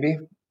 Yeah, maybe.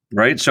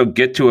 Right? So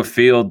get to a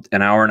field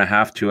an hour and a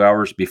half, 2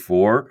 hours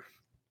before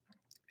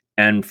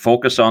and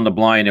focus on the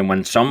blind. And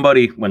when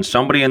somebody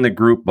in the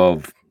group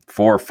of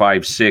 4,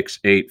 5, 6,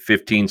 8,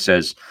 15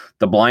 says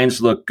the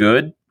blinds look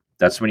good,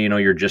 that's when you know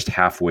you're just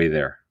halfway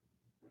there.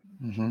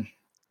 Mm-hmm.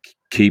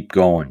 Keep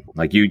going.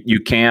 Like you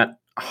can't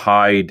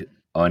hide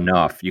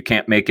enough. You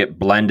can't make it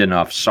blend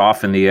enough,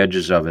 soften the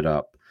edges of it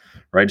up,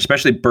 right?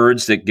 Especially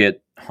birds that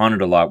get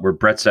hunted a lot, where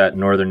Brett's at in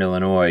Northern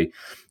Illinois.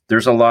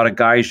 There's a lot of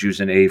guys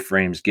using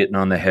A-frames, getting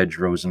on the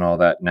hedgerows and all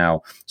that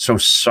now. So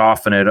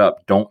soften it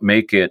up. Don't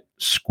make it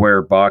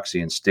square,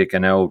 boxy, and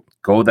sticking out.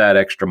 Go that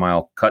extra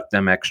mile. Cut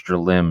them extra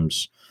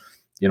limbs.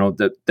 You know,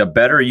 the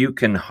better you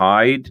can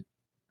hide,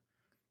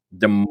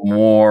 the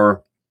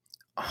more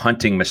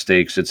hunting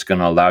mistakes it's going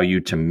to allow you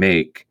to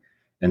make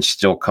and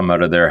still come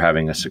out of there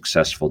having a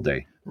successful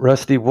day.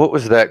 Rusty, what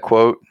was that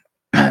quote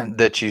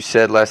that you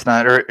said last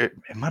night? Or it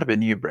might have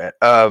been you, Brett.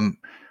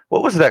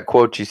 What was that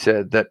quote you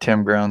said, that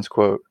Tim Grounds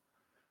quote?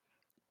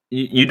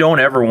 You don't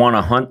ever want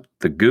to hunt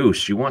the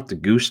goose. You want the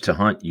goose to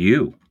hunt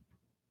you.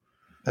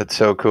 That's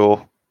so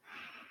cool.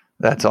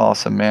 That's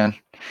awesome, man.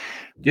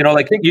 You know,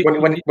 like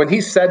when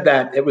he said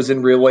that, it was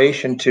in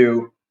relation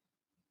to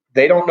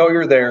they don't know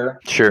you're there.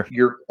 Sure.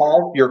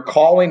 Your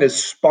calling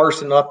is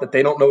sparse enough that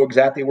they don't know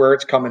exactly where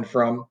it's coming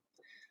from.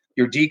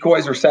 Your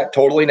decoys are set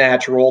totally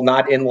natural,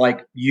 not in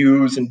like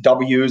U's and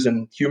W's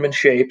and human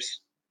shapes.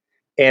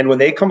 And when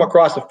they come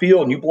across the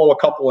field and you blow a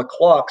couple of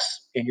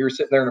clucks and you're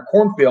sitting there in a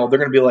cornfield, they're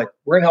going to be like,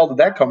 where in the hell did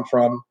that come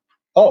from?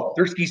 Oh,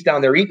 there's geese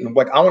down there eating.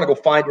 Like, I want to go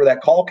find where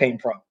that call came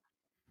from.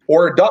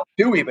 Or a duck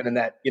too, even in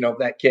that,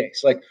 that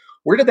case. Like,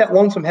 where did that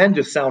lonesome hen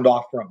just sound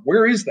off from?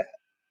 Where is that?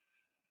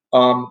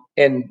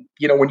 And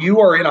when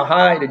you are in a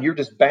hide and you're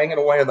just banging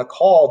away on the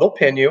call, they'll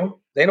pin you.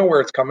 They know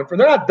where it's coming from.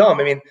 They're not dumb.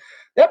 I mean,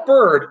 that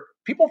bird,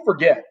 people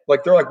forget.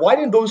 Like, they're like, why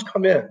didn't those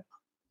come in?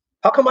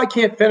 How come I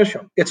can't finish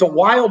them? It's a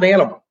wild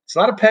animal. It's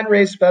not a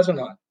pen-raised pheasant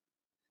hunt.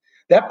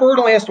 That bird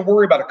only has to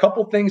worry about a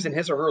couple things in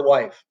his or her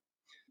life.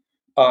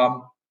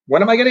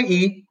 When am I going to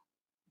eat?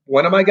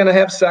 When am I going to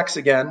have sex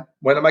again?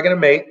 When am I going to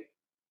mate?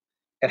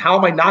 And how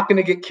am I not going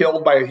to get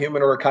killed by a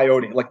human or a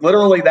coyote? Like,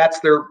 literally, that's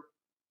their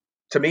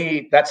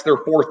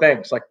four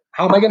things. Like,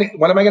 when am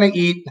I going to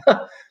eat?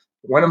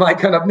 When am I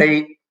going to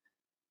mate?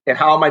 And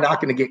how am I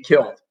not going to get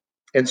killed?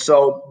 And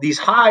so these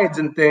hides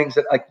and things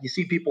that, like, you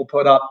see people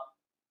put up,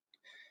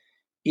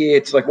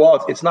 it's like,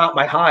 well, it's not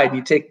my hide.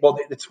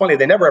 It's funny.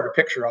 They never have a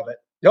picture of it.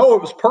 No,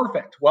 it was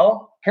perfect.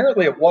 Well,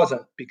 apparently it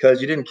wasn't,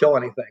 because you didn't kill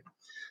anything.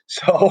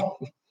 So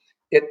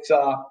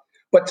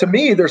but to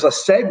me, there's a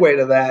segue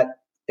to that.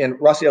 And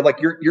Rusty, I'd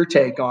like your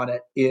take on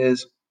it.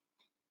 Is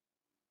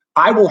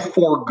I will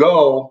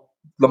forego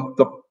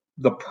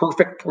the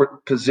perfect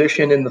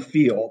position in the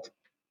field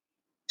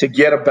to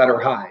get a better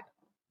hide.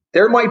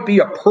 There might be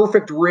a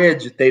perfect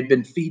ridge that they've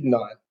been feeding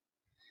on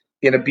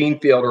in a bean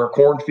field or a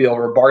cornfield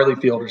or a barley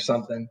field or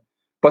something,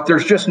 but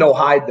there's just no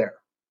hide there.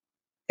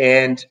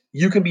 And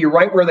you can be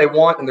right where they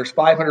want, and there's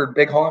 500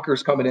 big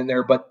honkers coming in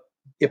there, but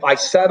if I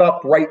set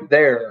up right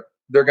there,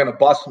 they're going to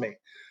bust me.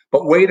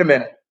 But wait a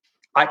minute,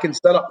 I can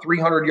set up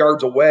 300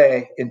 yards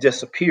away and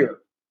disappear.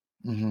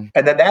 Mm-hmm.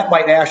 And then that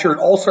might, Asher, it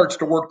all starts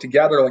to work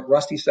together, like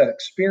Rusty said,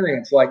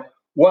 experience. Like,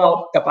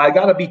 well, if I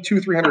got to be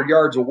 200-300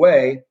 yards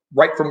away,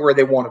 right from where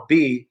they want to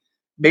be,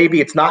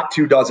 maybe it's not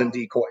 24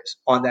 decoys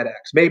on that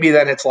X. Maybe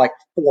then it's like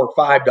 4 or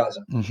 5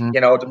 dozen. Mm-hmm.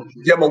 To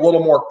give them a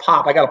little more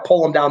pop, I got to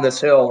pull them down this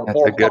hill or That's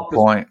pull a good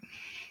point.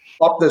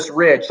 Up this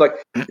ridge. Like,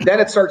 then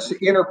it starts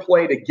to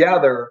interplay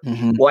together.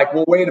 Mm-hmm. Like,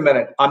 well, wait a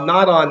minute. I'm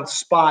not on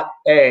spot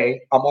A.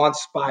 I'm on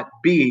spot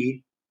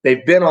B.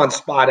 They've been on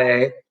spot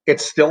A.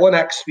 It's still an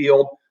X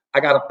field. I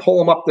got to pull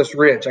them up this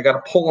ridge. I got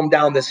to pull them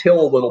down this hill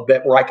a little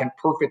bit where I can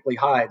perfectly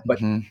hide. But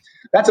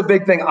that's a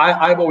big thing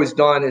I've always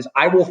done is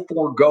I will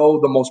forego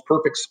the most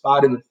perfect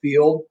spot in the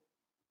field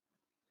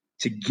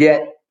to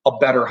get a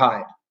better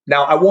hide.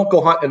 Now, I won't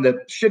go hunt in the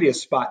shittiest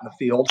spot in the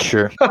field.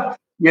 Sure.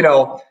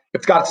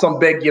 It's got some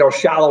big,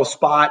 shallow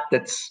spot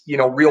that's,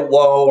 real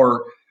low,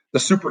 or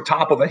the super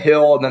top of a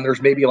hill. And then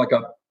there's maybe like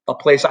a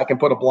place I can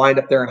put a blind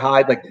up there and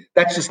hide. Like,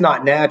 that's just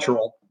not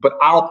natural. But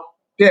I'll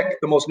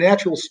pick the most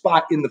natural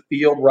spot in the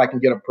field where I can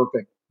get a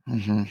perfect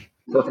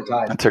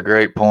hide. That's a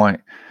great point.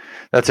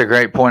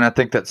 I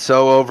think that's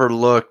so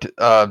overlooked.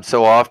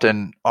 So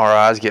often our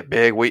eyes get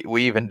big.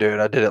 We even do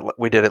it.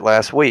 We did it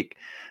last week,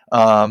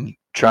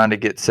 trying to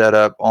get set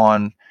up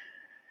on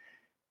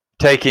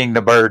taking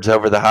the birds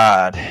over the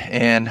hide.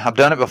 And I've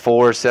done it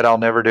before, said I'll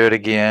never do it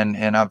again.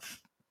 And I've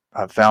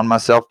found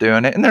myself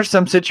doing it. And there's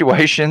some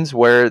situations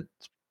where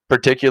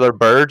particular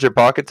birds or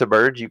pockets of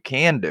birds, you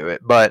can do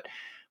it, but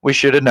we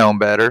should have known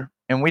better,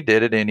 and we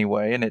did it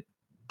anyway, and it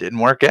didn't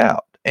work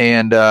out.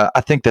 And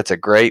I think that's a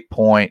great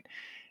point,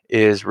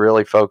 is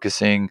really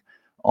focusing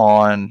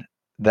on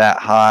that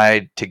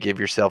hide to give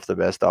yourself the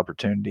best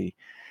opportunity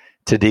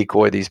to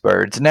decoy these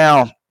birds.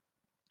 Now,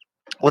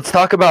 let's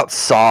talk about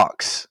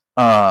socks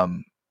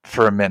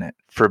for a minute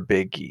for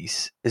big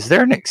geese. Is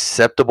there an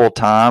acceptable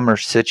time or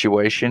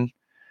situation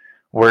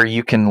where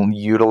you can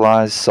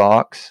utilize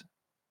socks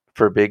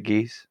for big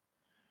geese?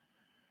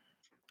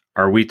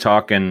 Are we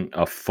talking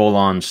a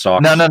full-on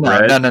sock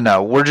spread?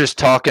 No. We're just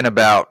talking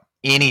about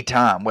any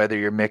time, whether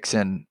you're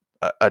mixing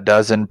a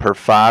dozen per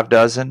 5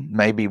 dozen,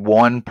 maybe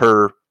one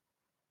per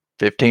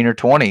 15 or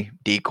 20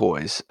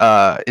 decoys.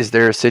 Is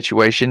there a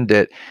situation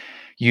that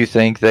you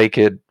think they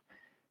could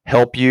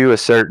help you, a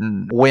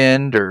certain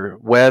wind or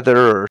weather,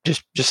 or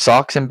just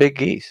socks and big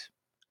geese?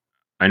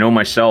 I know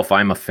myself,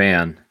 I'm a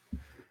fan,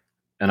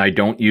 and I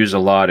don't use a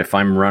lot. If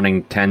I'm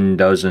running 10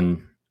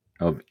 dozen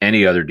of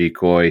any other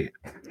decoy,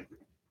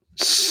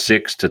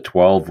 6 to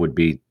 12 would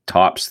be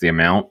tops the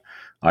amount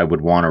I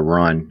would want to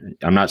run.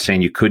 I'm not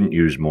saying you couldn't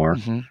use more.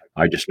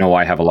 I just know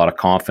I have a lot of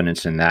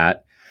confidence in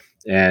that.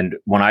 And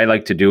when I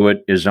like to do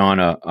it is on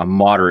a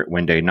moderate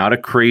wind day, not a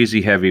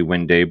crazy heavy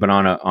wind day, but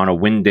on a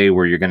wind day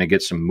where you're going to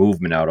get some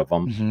movement out of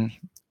them.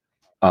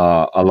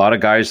 A lot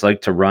of guys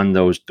like to run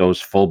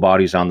those full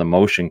bodies on the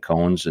motion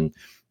cones, and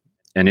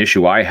an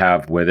issue I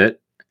have with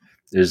it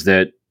is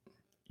that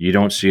you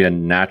don't see a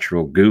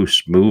natural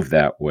goose move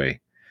that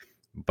way.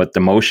 But the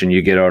motion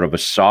you get out of a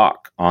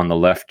sock on the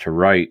left to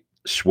right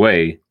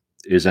sway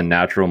is a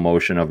natural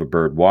motion of a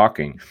bird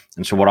walking.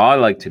 And so what I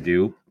like to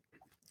do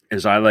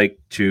is I like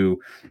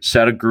to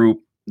set a group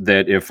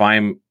that if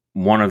I'm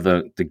one of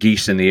the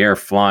geese in the air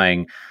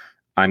flying,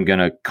 I'm going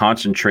to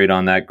concentrate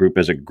on that group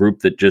as a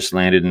group that just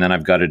landed. And then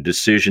I've got a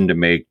decision to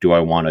make. Do I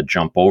want to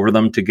jump over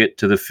them to get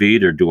to the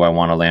feed, or do I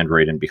want to land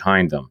right in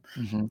behind them?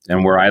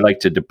 And where I like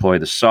to deploy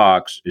the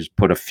socks is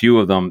put a few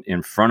of them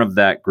in front of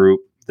that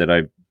group that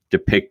I've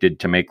depicted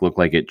to make look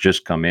like it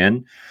just come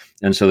in.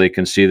 And so they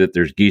can see that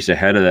there's geese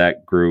ahead of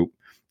that group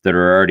that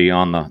are already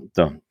on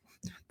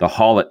the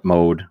haul-it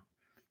mode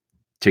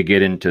to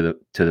get into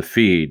the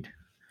feed.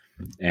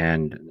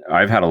 And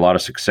I've had a lot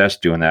of success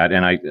doing that.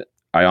 And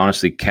I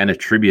honestly can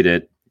attribute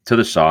it to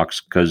the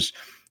socks, because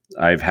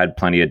I've had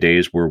plenty of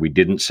days where we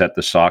didn't set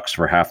the socks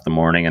for half the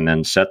morning and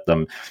then set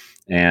them.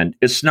 And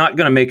it's not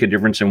going to make a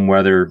difference in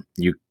whether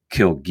you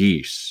kill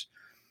geese,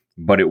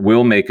 but it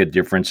will make a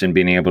difference in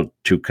being able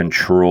to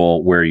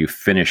control where you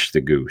finish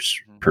the goose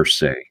per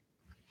se.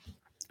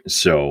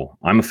 So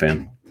I'm a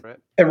fan.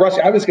 And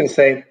Rusty, I was going to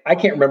say, I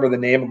can't remember the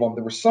name of them.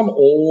 There was some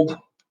old,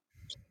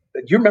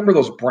 do you remember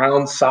those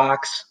brown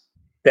socks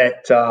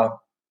that,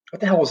 what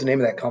the hell was the name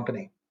of that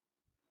company?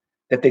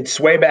 That they'd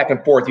sway back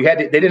and forth. They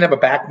didn't have a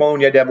backbone.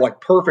 You had to have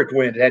like perfect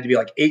wind. It had to be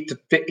like 8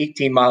 to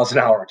 18 miles an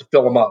hour to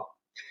fill them up.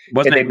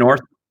 Wasn't it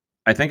North?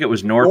 I think it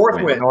was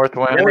Northwind.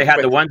 Northwind. And they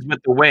had the ones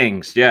with the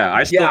wings. Yeah,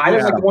 I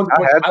didn't like the ones.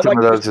 I had some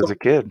of those as a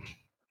kid.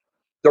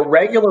 The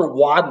regular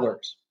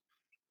waddlers,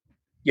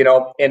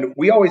 and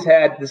we always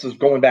had, this is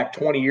going back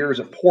 20 years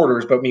of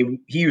Porter's, but I mean,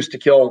 we used to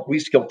kill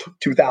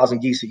 2,000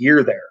 geese a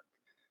year there,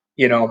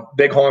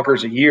 big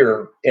honkers a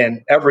year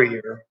and every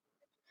year.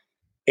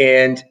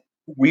 And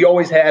we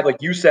always had, like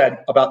you said,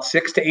 about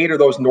 6 to 8 of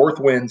those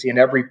Northwinds in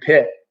every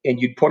pit,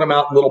 and you'd put them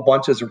out in little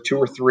bunches or 2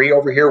 or 3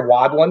 over here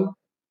waddling.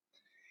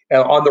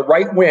 And on the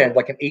right wind,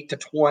 like an 8 to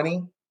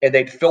 20, and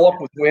they'd fill up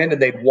with wind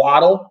and they'd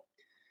waddle.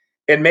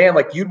 And man,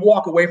 like you'd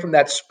walk away from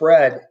that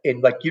spread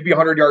and like you'd be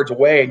 100 yards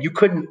away, and you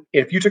couldn't,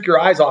 if you took your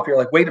eyes off, you're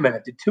like, wait a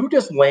minute, did 2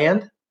 just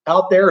land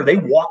out there? Are they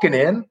walking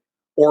in,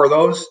 or are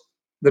those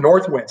the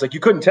Northwinds? Like you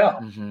couldn't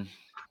tell.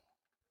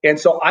 And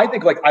so I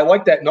think, like, I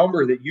like that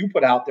number that you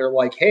put out there,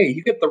 like, hey,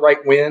 you get the right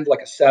wind,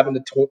 like a 7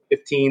 to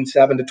 15,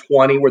 7 to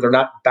 20, where they're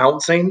not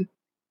bouncing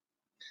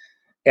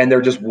and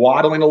they're just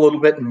waddling a little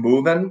bit and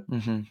moving,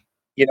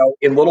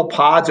 in little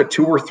pods of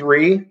 2 or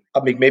 3, I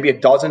mean, maybe a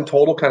dozen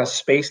total, kind of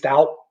spaced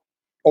out,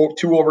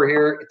 2 over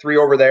here, 3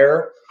 over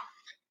there.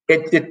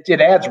 It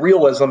adds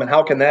realism, and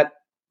how can that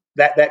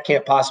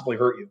can't possibly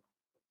hurt you?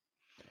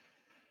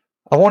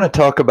 I want to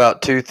talk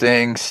about 2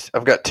 things.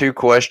 I've got 2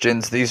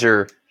 questions. These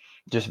are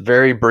just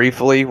very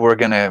briefly. We're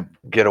going to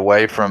get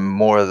away from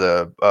more of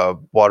the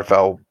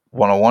Waterfowl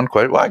 101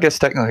 question. Well, I guess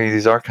technically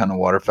these are kind of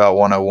Waterfowl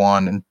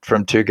 101, and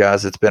from 2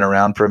 guys that's been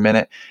around for a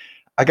minute.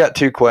 I got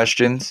 2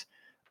 questions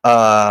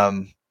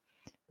that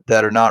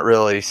are not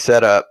really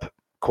set up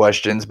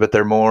questions, but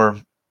they're more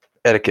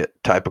etiquette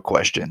type of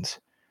questions.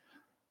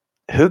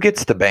 Who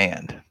gets the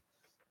band?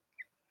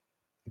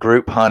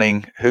 Group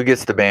hunting, who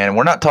gets the band? And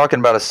we're not talking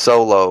about a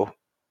solo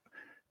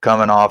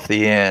coming off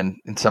the end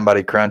and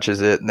somebody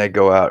crunches it and they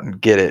go out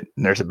and get it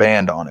and there's a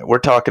band on it. We're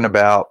talking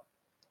about,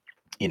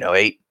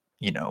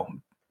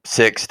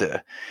 6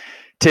 to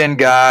 10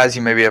 guys.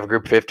 You maybe have a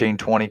group of 15,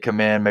 20 come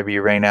in. Maybe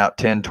you rain out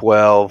 10,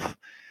 12.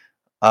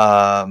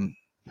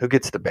 Who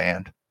gets the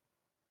band?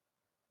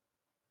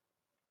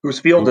 Whose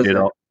field is it?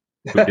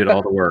 Who did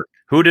all the work?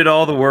 Who did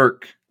all the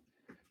work?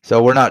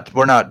 So we're not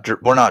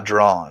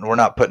drawn. We're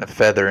not putting a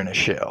feather in a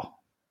shell.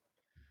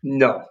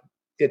 No.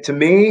 To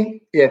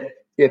me, if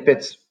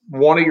it's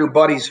one of your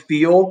buddy's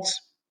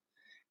fields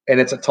and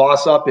it's a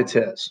toss-up, it's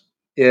his.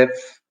 If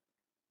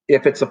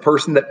it's a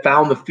person that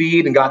found the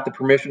feed and got the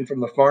permission from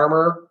the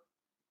farmer,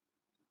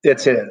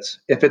 it's his.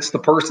 If it's the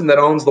person that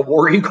owns the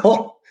War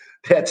Eagle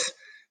that's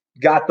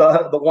got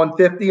the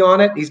 150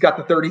 on it, he's got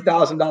the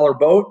 $30,000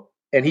 boat,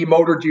 and he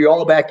motored you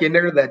all back in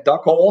there to that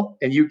duck hole,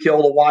 and you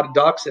killed a wad of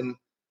ducks, and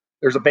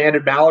there's a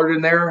banded mallard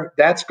in there,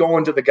 that's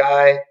going to the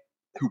guy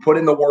who put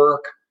in the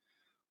work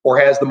or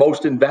has the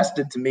most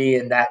invested, to me,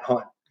 in that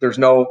hunt. There's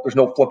no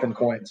flipping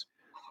coins.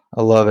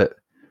 I love it.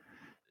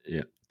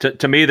 Yeah.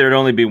 To me, there'd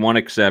only be one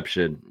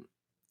exception.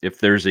 If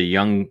there's a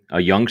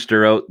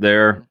youngster out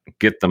there,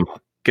 get them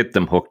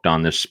hooked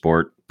on this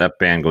sport. that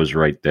band goes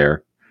right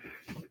there.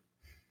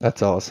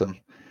 That's awesome.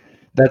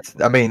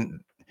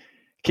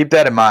 Keep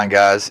that in mind,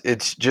 guys.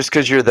 It's just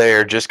because you're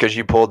there, just because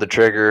you pulled the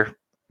trigger,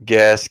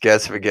 guest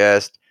of a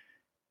guest,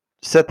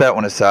 set that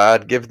one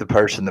aside. Give the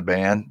person the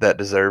band that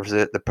deserves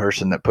it, the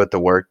person that put the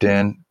work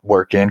in.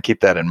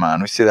 Keep that in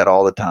mind. We see that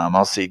all the time.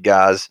 I'll see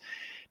guys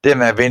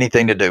didn't have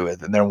anything to do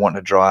with it, and they're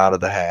wanting to draw out of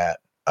the hat.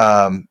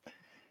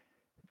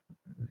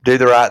 Do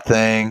the right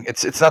thing.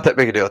 It's not that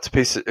big a deal. It's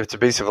a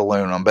piece of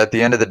aluminum, but at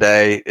the end of the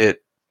day,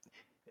 it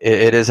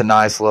is a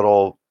nice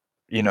little,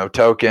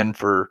 token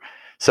for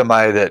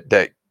somebody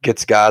that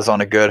gets guys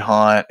on a good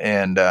hunt,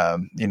 and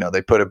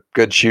they put a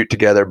good shoot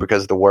together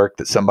because of the work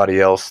that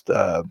somebody else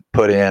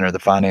put in, or the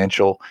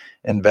financial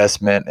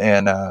investment,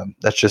 and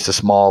that's just a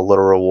small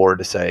little reward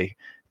to say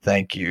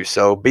thank you.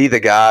 So be the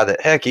guy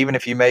that, heck, even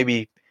if you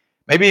maybe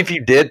if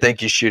you did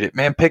think you shoot it,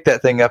 man, pick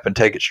that thing up and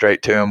take it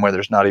straight to him where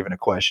there's not even a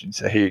question.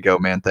 Say, here you go,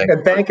 man.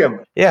 Thank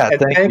him. Yeah,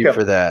 thank you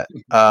for that.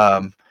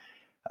 I'd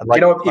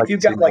like, if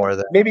you've got more of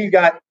that. Maybe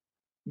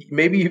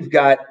you've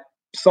got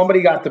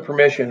somebody got the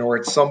permission, or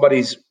it's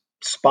somebody's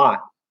spot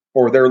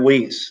or their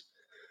lease,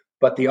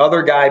 but the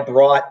other guy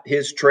brought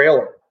his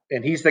trailer,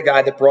 and he's the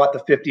guy that brought the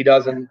 50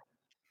 dozen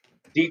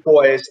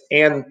decoys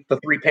and the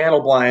 3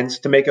 panel blinds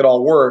to make it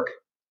all work.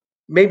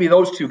 Maybe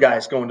those 2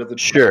 guys go into the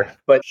sure.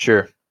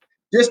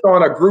 Just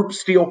on a group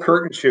steel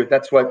curtain shoot,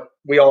 that's what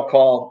we all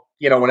call,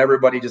 when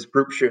everybody just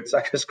group shoots.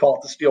 I just call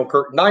it the steel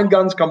curtain. 9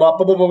 guns come up,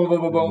 boom, boom, boom,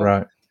 boom, boom, boom.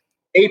 Right.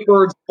 8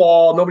 birds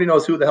fall. Nobody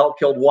knows who the hell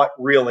killed what,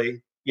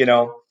 really,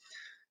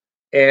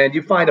 And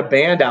you find a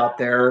band out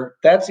there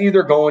that's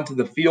either going to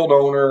the field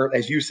owner,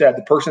 as you said,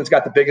 the person that's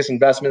got the biggest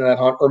investment in that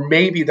hunt, or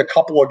maybe the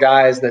couple of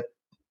guys that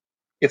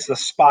it's the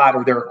spot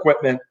or their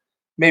equipment.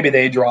 Maybe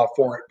they draw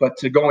for it, but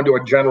to go into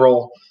a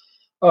general,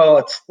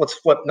 let's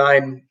flip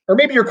 9, or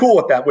maybe you're cool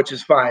with that, which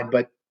is fine.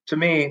 But to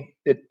me,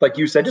 it, like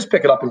you said, just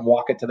pick it up and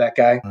walk it to that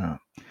guy.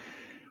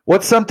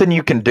 What's something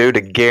you can do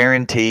to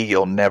guarantee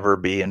you'll never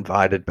be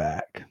invited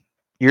back?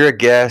 You're a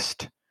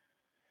guest.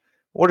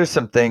 What are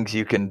some things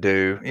you can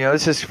do?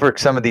 This is for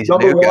some of these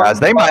new guys.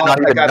 They might not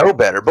even know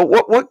better. But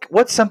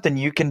what's something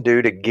you can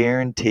do to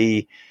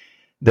guarantee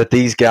that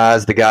these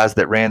guys, the guys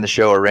that ran the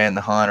show or ran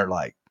the hunt, are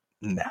like,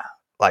 nah,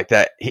 like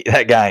that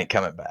guy ain't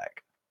coming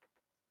back?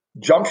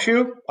 Jump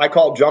shoot. I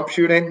call jump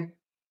shooting,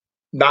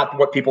 not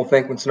what people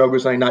think when snow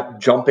goose hunting, not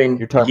jumping.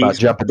 You're talking about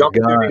jumping the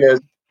gun. Shooting is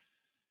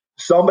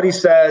somebody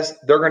says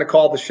they're going to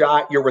call the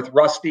shot. You're with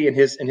Rusty and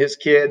his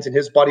kids and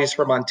his buddies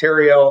from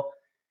Ontario.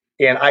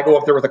 And I go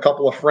up there with a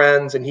couple of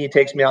friends, and he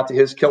takes me out to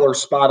his killer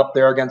spot up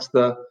there against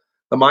the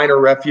minor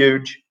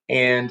refuge.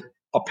 And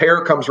a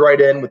pair comes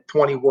right in with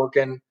 20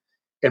 working,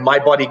 and my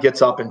buddy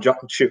gets up and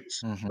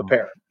shoots the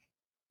pair.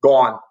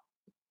 Gone.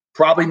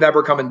 Probably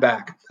never coming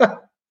back.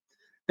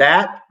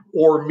 That,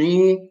 or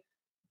me,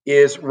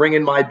 is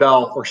ringing my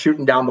bell or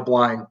shooting down the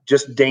blind.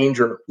 Just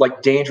danger,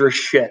 like dangerous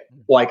shit.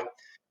 Like,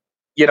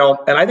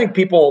 and I think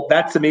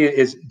that to me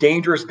is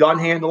dangerous gun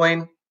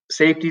handling.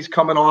 Safety's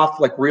coming off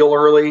like real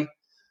early.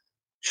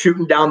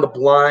 Shooting down the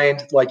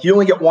blind, like you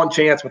only get one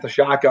chance with a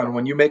shotgun.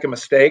 When you make a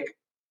mistake,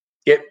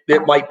 it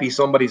might be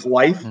somebody's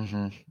life.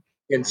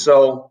 And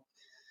so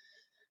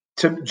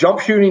jump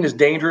shooting is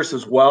dangerous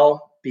as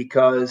well,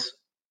 because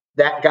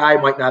that guy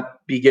might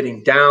not be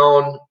getting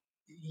down.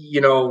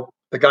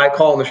 The guy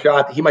calling the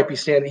shot, he might be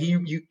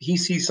standing, he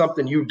sees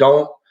something you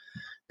don't.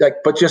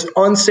 But just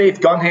unsafe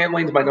gun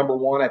handling is my number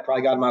 1. I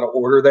probably got him out of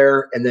order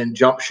there. And then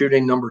jump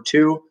shooting, number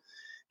 2.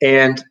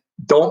 And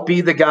don't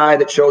be the guy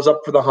that shows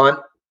up for the hunt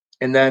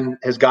and then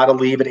has got to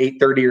leave at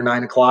 8:30 or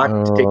 9 o'clock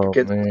to take your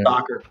kids to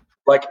soccer.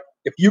 Like,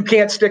 if you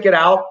can't stick it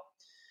out,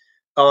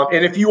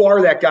 and if you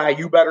are that guy,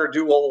 you better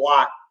do a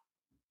lot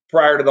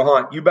prior to the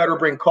hunt. You better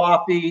bring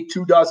coffee,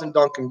 2 dozen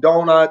Dunkin'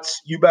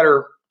 Donuts. You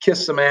better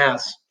kiss some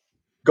ass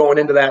going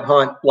into that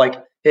hunt.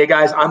 Like, hey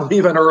guys, I'm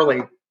leaving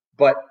early,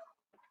 but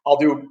I'll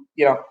do,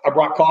 I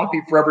brought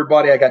coffee for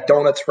everybody. I got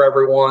donuts for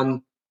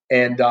everyone,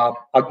 and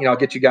I'll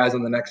get you guys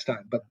on the next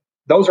time. But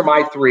those are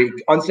my 3: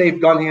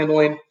 unsafe gun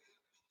handling,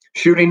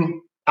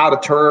 shooting out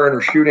of turn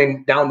or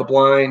shooting down the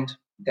blind,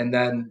 and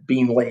then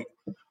being late.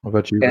 What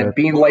about you? And Brett?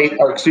 Being late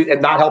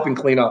and not helping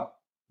clean up.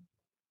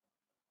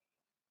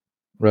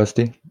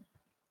 Rusty?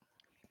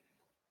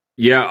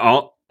 Yeah,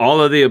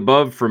 all of the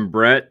above from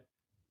Brett.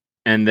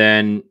 And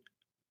then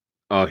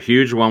a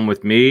huge one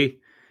with me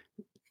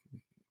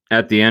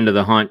at the end of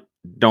the hunt.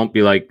 Don't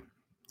be like,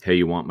 hey,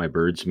 you want my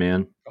birds,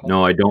 man?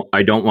 No, I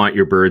don't want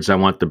your birds. I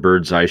want the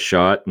birds I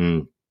shot,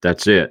 and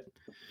that's it.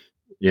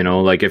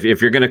 Like if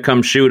you're going to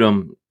come shoot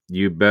them,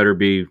 you better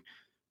be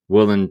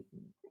willing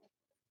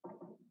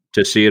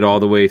to see it all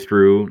the way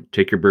through,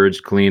 take your birds,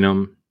 clean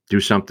them, do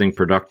something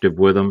productive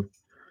with them.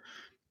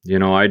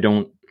 I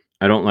don't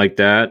like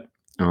that.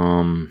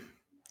 But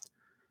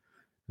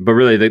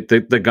really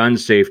the gun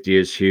safety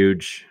is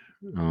huge.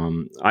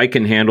 I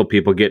can handle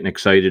people getting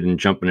excited and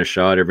jumping a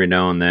shot every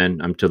now and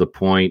then. I'm to the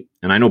point,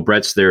 and I know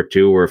Brett's there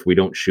too, where if we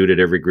don't shoot at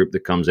every group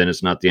that comes in,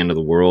 it's not the end of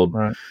the world.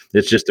 Right.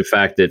 It's just the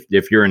fact that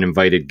if you're an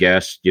invited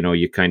guest,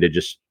 you kind of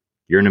just,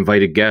 You're an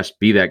invited guest.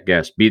 Be that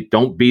guest.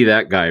 Don't be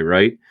that guy,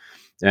 right?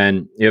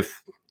 And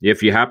if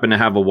you happen to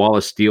have a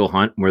Wallace Steel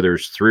hunt where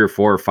there's 3 or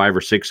 4 or 5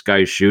 or 6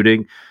 guys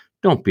shooting,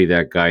 don't be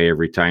that guy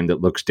every time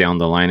that looks down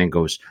the line and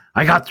goes,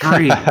 "I got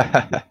 3."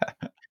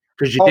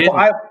 Because you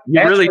didn't.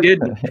 You really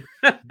didn't.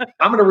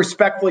 I'm going to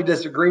respectfully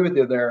disagree with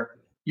you there.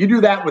 You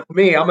do that with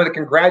me, I'm going to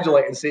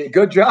congratulate and say,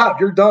 "Good job,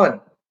 you're done."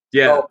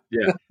 Yeah,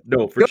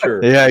 no, for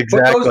sure. Yeah,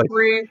 exactly. Put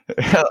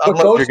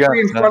those three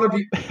in front of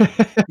you.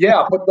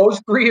 Yeah, put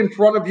those 3 in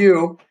front of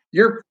you.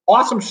 You're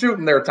awesome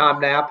shooting there, Tom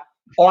Knapp.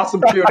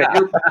 Awesome shooting.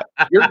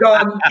 You're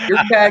done. You're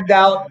tagged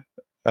out.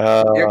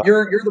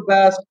 You're the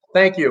best.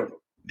 Thank you.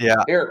 Yeah,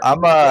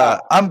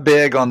 I'm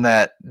big on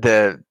that.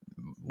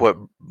 What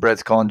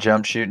Brett's calling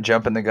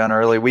jumping the gun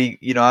early.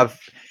 I've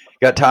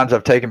got times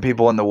I've taken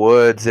people in the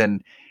woods,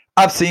 and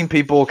I've seen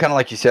people kind of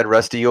like you said,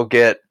 Rusty.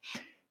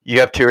 You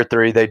have 2 or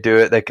 3, they do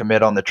it, they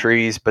commit on the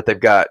trees, but they've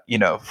got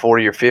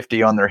 40 or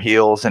 50 on their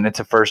heels, and it's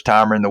a first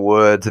timer in the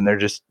woods, and they're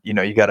just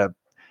you got a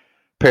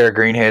pair of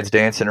greenheads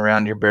dancing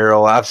around your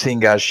barrel. I've seen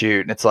guys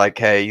shoot, and it's like,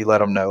 hey, you let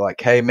them know,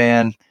 like, hey,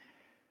 man.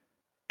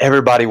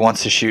 Everybody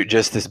wants to shoot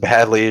just as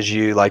badly as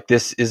you. Like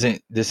this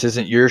isn't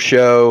your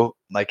show.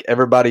 Like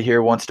everybody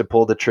here wants to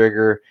pull the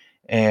trigger,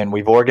 and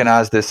we've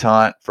organized this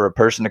hunt for a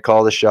person to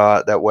call the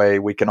shot. That way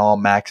we can all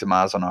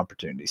maximize on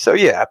opportunity. So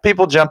yeah,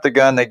 people jump the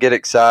gun, they get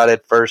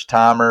excited, first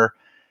timer.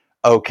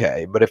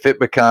 Okay. But if it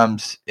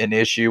becomes an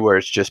issue where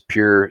it's just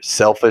pure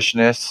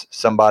selfishness,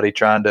 somebody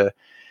trying to,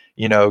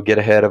 get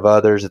ahead of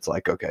others, it's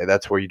like, okay,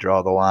 that's where you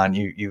draw the line.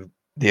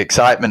 The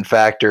excitement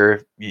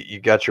factor,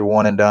 you got your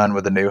one and done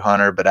with a new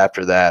hunter, but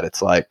after that,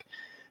 it's like,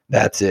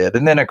 that's it.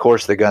 And then, of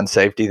course, the gun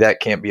safety, that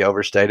can't be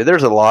overstated.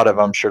 There's a lot of,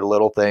 I'm sure,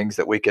 little things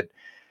that we could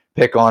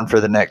pick on for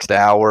the next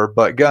hour,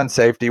 but gun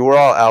safety, we're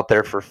all out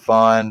there for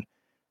fun,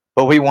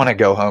 but we want to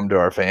go home to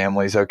our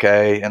families,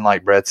 okay? And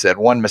like Brett said,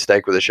 one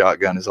mistake with a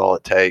shotgun is all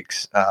it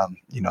takes,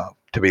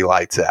 to be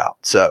lights out.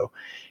 So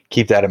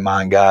keep that in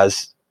mind,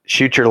 guys.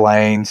 Shoot your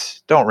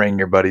lanes. Don't ring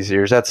your buddy's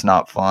ears. That's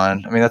not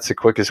fun. I mean, that's the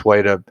quickest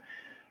way to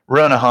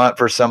run a hunt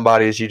for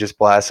somebody is you just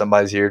blast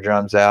somebody's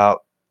eardrums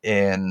out.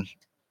 And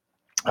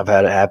I've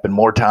had it happen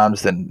more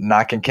times than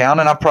I can count.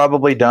 And I've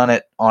probably done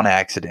it on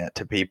accident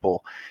to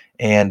people.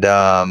 And,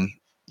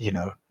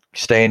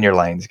 stay in your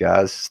lanes,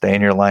 guys. Stay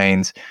in your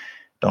lanes.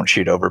 Don't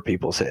shoot over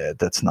people's head.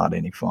 That's not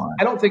any fun.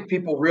 I don't think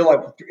people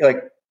realize,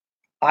 like,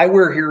 I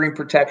wear hearing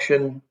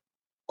protection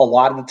a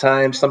lot of the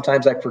time.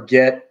 Sometimes I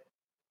forget.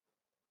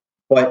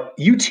 But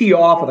you tee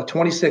off with a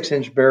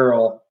 26-inch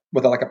barrel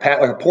with like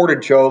a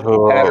ported choke,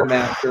 a pattern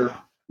master,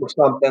 or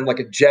something like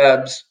a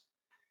Jebs,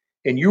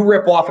 and you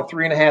rip off a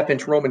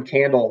 3.5-inch Roman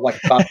candle,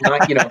 like about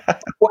 1.5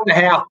 foot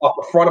off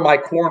the front of my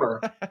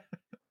corner.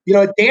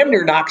 It damn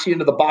near knocks you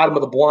into the bottom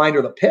of the blind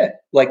or the pit.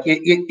 Like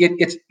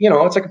it's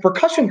it's like a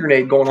percussion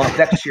grenade going off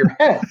next to your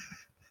head.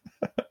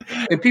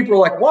 And people are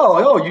like,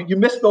 "Whoa, you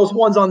missed those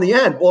ones on the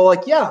end." Well,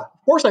 like, yeah,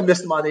 of course I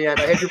missed them on the end.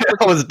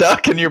 I was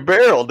ducking your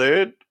barrel,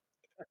 dude.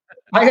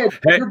 I had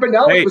Andrew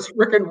Benelli was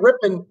freaking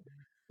ripping,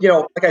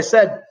 like I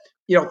said,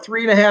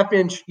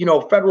 3.5-inch,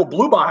 Federal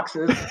blue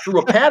boxes through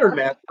a pattern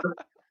master,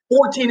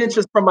 14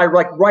 inches from my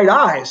right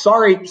eye.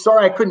 Sorry,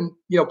 I couldn't,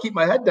 keep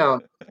my head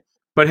down.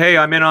 But hey,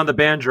 I'm in on the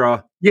band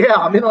draw. Yeah,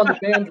 I'm in on the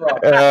band draw.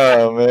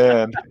 Oh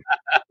man,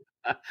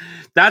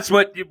 that's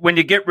when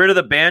you get rid of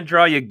the band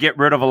draw, you get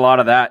rid of a lot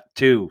of that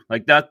too.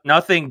 Like that,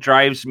 nothing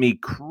drives me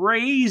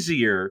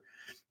crazier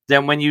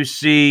than when you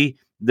see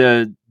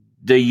the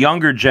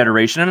younger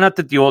generation, and not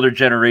that the older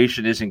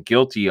generation isn't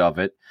guilty of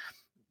it,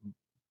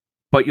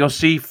 but you'll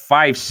see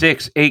 5,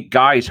 6, 8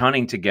 guys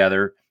hunting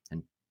together,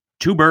 and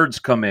 2 birds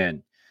come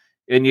in,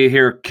 and you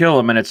hear kill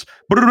them, and it's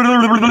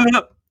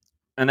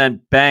and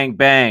then bang,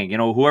 bang.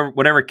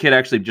 Whatever kid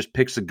actually just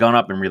picks the gun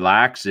up and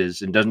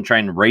relaxes and doesn't try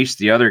and race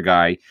the other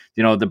guy.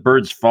 The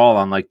birds fall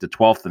on like the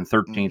 12th and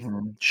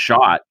 13th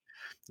shot,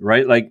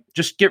 right? Like,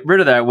 just get rid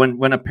of that.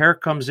 When a pair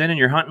comes in and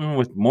you're hunting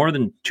with more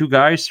than 2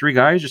 guys, 3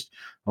 guys, just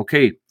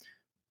okay.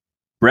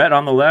 Brett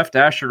on the left,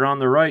 Asher on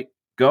the right,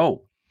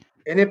 go.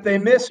 And if they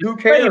miss, who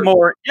cares?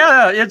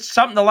 Yeah, it's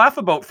something to laugh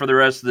about for the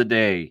rest of the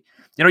day.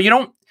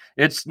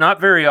 It's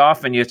not very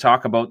often you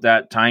talk about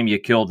that time you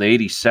killed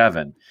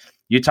 87.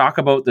 You talk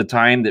about the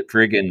time that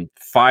friggin'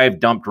 5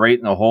 dumped right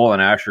in the hole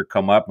and Asher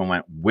come up and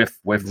went whiff,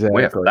 whiff,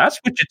 whiff. That's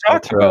what you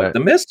talk about, right. The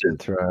misses.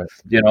 That's right.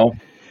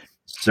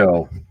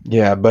 So.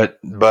 Yeah, but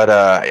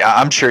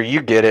I'm sure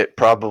you get it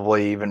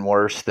probably even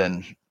worse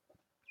than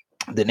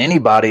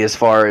anybody as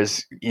far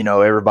as,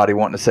 everybody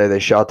wanting to say they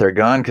shot their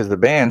gun because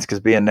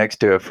being next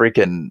to a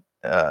freaking,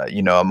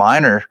 a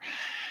minor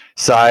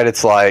side,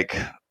 it's like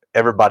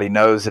everybody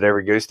knows that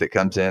every goose that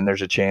comes in,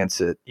 there's a chance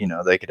that,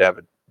 they could have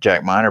a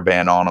Jack Miner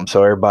band on them.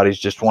 So everybody's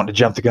just wanting to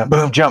jump the gun,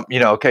 boom, jump,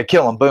 okay,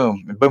 kill them,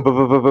 boom, boom, boom,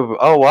 boom, boom, boom.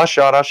 Oh, well, I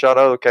shot.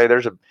 Oh, okay,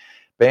 there's a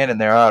band in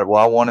there. All right,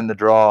 well, I won in the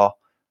draw.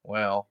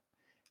 Well,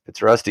 if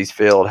it's Rusty's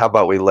field, how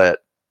about we let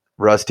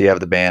Rusty have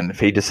the band? If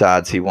he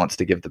decides he wants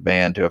to give the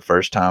band to a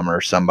first timer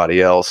or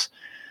somebody else,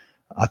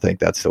 I think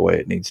that's the way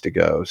it needs to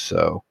go.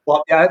 So,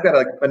 well, yeah, I've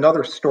got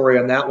another story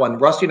on that one.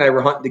 Rusty and I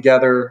were hunting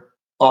together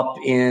up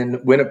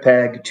in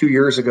Winnipeg 2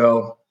 years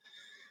ago.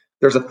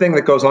 There's a thing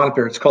that goes on up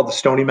there. It's called the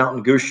Stony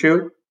Mountain Goose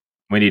Shoot.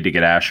 We need to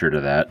get Asher to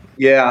that.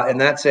 Yeah, and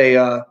that's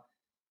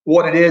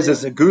what it is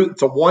it's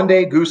a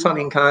one-day goose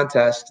hunting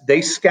contest.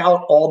 They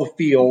scout all the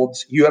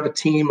fields. You have a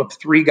team of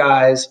 3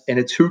 guys, and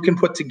it's who can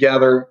put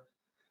together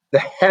the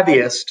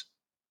heaviest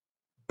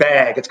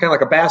bag. It's kind of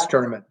like a bass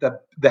tournament. The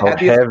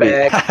heaviest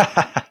bag.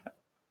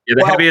 Yeah,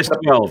 the heaviest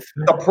 12.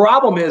 The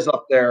problem is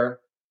up there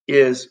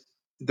is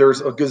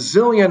there's a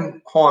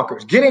gazillion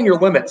honkers. Getting your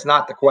limit's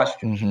not the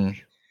question. Mm-hmm.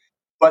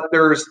 But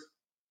there's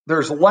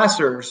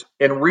lessers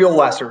and real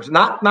lessers,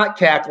 not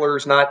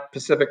cacklers, not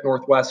Pacific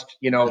Northwest,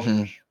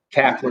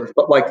 cacklers,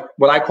 but like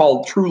what I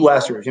call true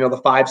lessers,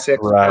 the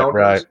 5-6 pounders,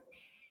 right.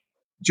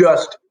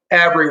 just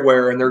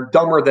everywhere, and they're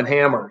dumber than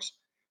hammers.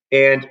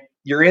 And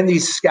you're in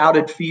these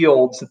scouted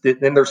fields,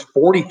 then there's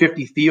 40,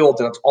 50 fields,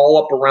 and it's all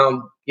up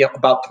around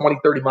about 20,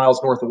 30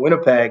 miles north of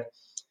Winnipeg.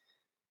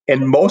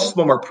 And most of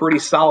them are pretty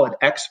solid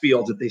X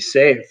fields that they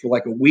save for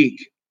like a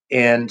week.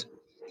 And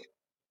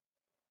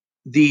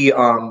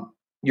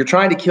you're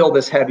trying to kill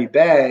this heavy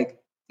bag,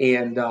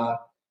 and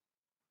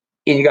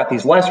you got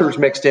these lessers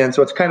mixed in.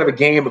 So it's kind of a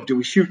game of, do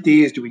we shoot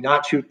these? Do we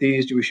not shoot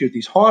these? Do we shoot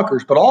these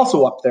honkers? But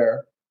also up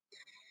there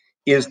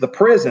is the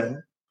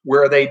prison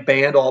where they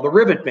banned all the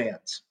rivet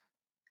bands.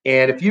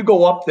 And if you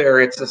go up there,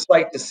 it's a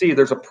sight to see.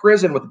 There's a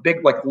prison with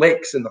big like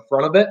lakes in the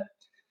front of it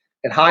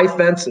and high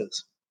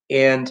fences.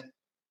 And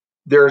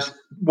there's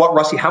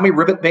Rusty, how many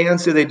rivet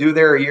bands do they do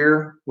there a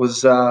year?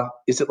 Is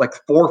it like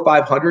 400 or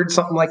 500,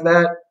 something like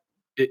that?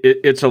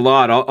 It's a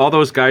lot. All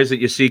those guys that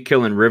you see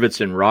killing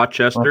rivets in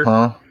Rochester,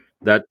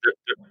 that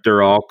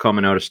they're all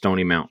coming out of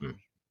Stony Mountain.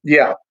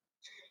 Yeah.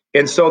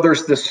 And so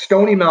there's this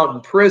Stony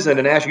Mountain prison,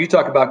 and Asher, you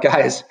talk about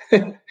guys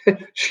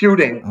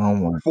shooting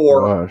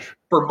for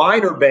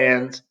minor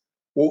bands.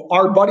 Well,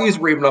 our buddies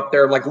were even up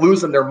there like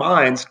losing their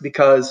minds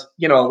because,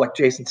 like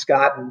Jason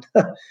Scott and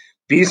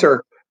these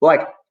are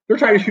like, they're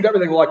trying to shoot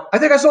everything. Like, I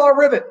think I saw a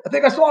rivet.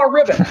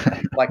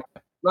 Like,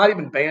 not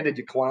even banded,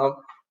 you clown.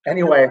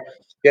 Anyway,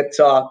 it's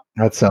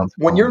that sounds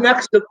when you're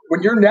next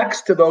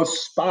to those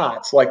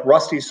spots, like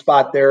Rusty's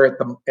spot there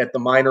at the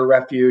minor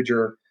refuge,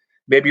 or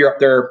maybe you're up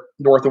there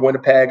north of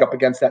Winnipeg up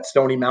against that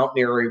Stony Mountain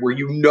area where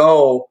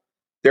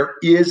there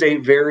is a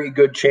very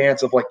good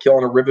chance of like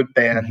killing a rivet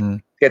band. Mm-hmm.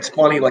 It's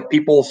funny, like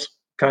people's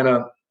kind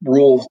of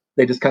rules,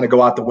 they just kind of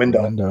go out the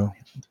window.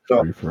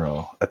 So, free for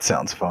all. That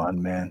sounds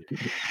fun, man.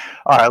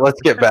 All right, let's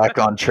get back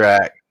on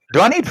track. Do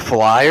I need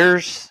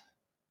flyers?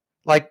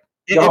 Like,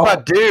 if I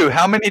do,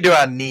 how many do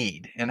I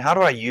need, and how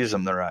do I use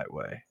them the right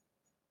way?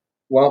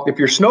 Well, if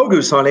you're snow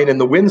goose hunting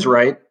and the wind's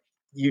right,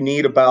 you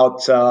need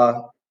about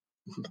 10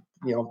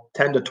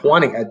 to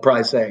 20, I'd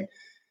probably say.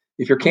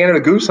 If you're Canada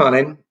goose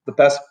hunting,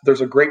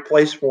 there's a great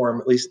place for them,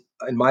 at least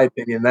in my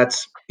opinion.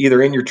 That's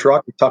either in your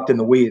truck or tucked in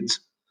the weeds.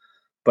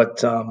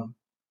 But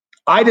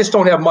I just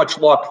don't have much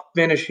luck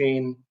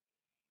finishing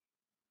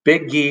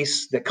big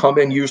geese that come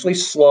in usually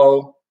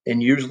slow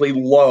and usually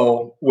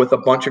low with a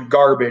bunch of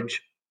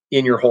garbage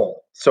in your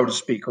hole, so to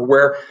speak, or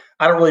where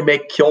I don't really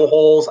make kill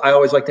holes. I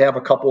always like to have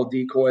a couple of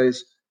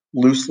decoys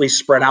loosely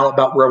spread out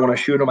about where I want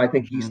to shoot them. I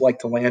think geese like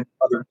to land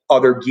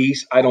other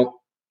geese. I'm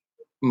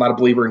not a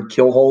believer in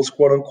kill holes,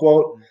 quote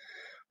unquote.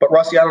 But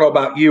Rusty, I don't know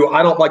about you.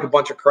 I don't like a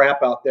bunch of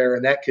crap out there,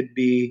 and that could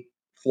be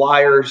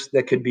flyers,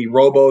 that could be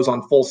robos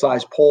on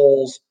full-size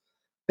poles,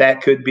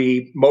 that could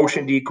be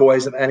motion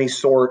decoys of any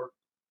sort.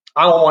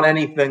 I don't want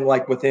anything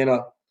like within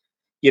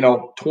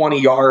 20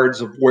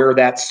 yards of where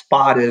that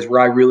spot is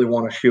where I really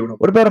want to shoot them.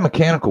 What about a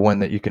mechanical one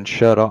that you can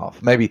shut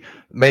off? Maybe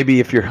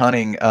if you're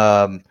hunting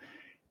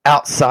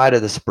outside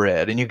of the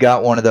spread and you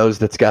got one of those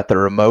that's got the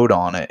remote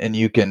on it and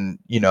you can,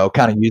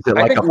 kind of use it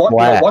like a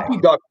flag.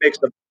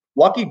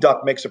 Lucky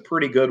Duck makes a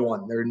pretty good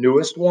one. Their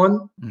newest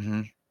one,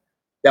 mm-hmm.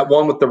 That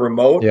one with the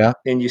remote. Yeah.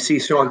 And you see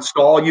Sean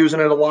Stahl using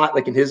it a lot,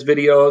 like in his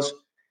videos.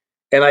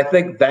 And I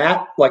think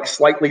that like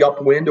slightly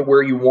upwind to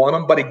where you want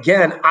them. But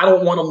again, I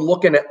don't want them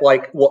looking at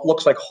like what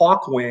looks like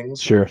hawk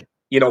wings, sure,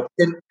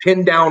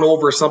 pinned down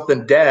over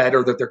something dead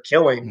or that they're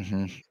killing.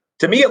 Mm-hmm.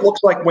 To me, it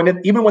looks like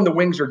even when the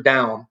wings are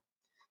down,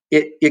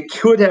 it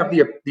could have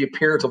the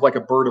appearance of like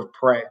a bird of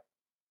prey,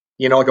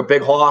 like a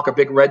big hawk, a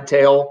big red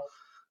tail,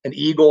 an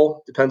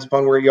eagle, depends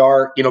upon where you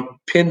are,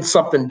 pin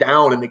something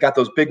down and they got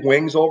those big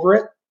wings over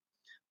it.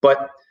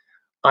 But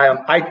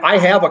I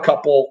have a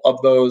couple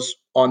of those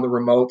on the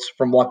remotes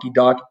from Lucky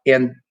Duck,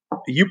 and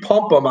you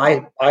pump them.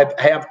 I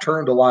have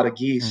turned a lot of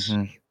geese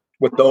mm-hmm.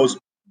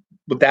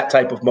 with that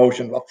type of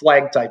motion, a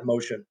flag type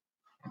motion.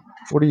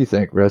 What do you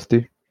think,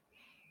 Rusty?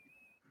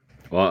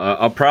 Well,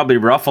 I'll probably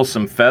ruffle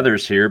some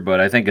feathers here, but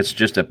I think it's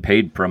just a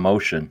paid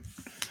promotion.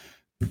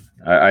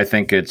 I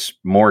think it's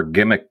more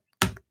gimmick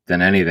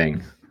than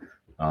anything.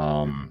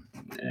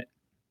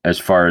 As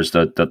far as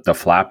the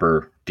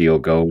flapper deal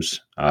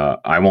goes,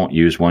 I won't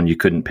use one. You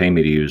couldn't pay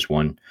me to use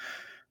one.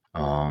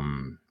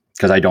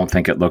 Because I don't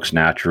think it looks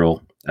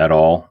natural at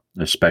all,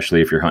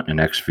 especially if you're hunting an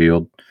X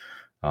field.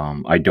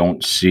 I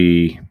don't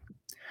see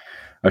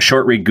a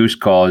short reed goose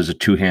call as a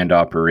two-hand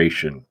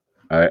operation.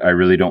 I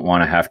really don't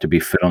want to have to be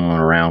fiddling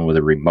around with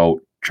a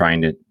remote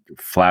trying to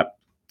flap.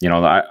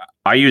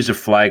 I use a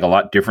flag a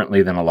lot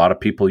differently than a lot of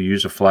people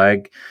use a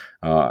flag.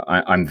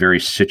 I'm very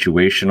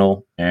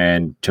situational,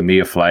 and to me,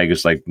 a flag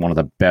is like one of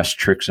the best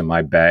tricks in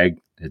my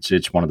bag.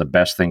 It's one of the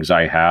best things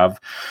I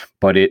have,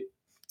 but it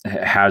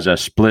has a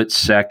split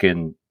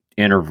second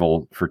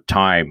interval for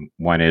time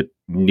when it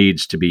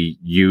needs to be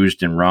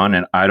used and run,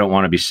 and I don't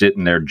want to be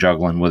sitting there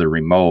juggling with a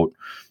remote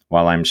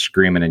while I'm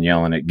screaming and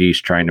yelling at geese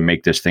trying to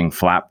make this thing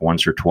flap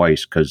once or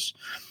twice, because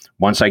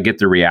once I get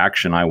the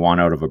reaction I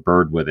want out of a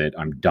bird with it,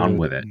 I'm done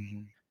with it.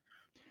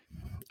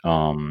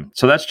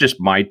 So that's just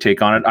my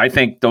take on it. I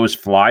think those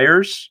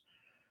flyers,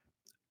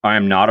 I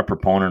am not a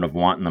proponent of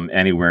wanting them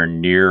anywhere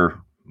near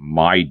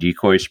my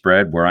decoy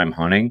spread where I'm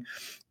hunting.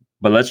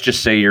 But let's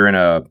just say you're in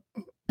a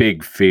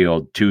big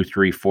field, 200,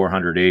 300,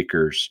 400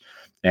 acres,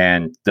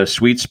 and the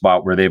sweet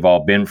spot where they've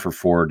all been for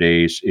 4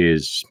 days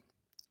is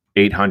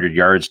 800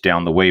 yards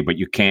down the way, but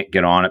you can't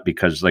get on it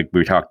because, like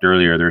we talked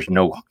earlier, there's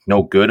no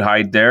good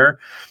hide there.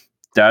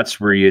 That's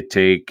where you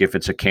take, if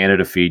it's a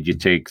Canada feed, you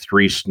take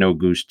 3 snow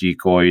goose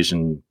decoys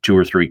and 2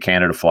 or 3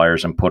 Canada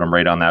flyers and put them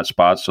right on that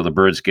spot. So the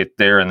birds get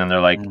there and then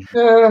they're like,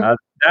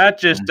 that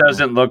just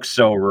doesn't look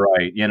so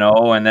right,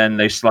 and then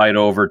they slide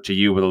over to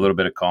you with a little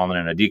bit of calling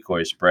and a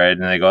decoy spread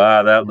and they go,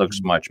 that looks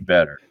much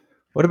better.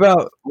 What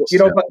about,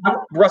 but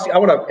Rusty, I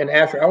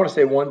want to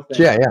say one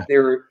thing. Yeah.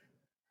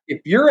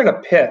 If you're in a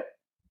pit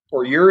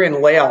or you're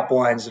in layout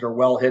blinds that are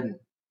well hidden,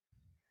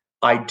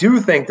 I do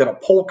think that a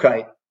pole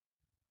kite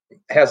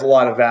has a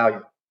lot of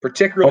value,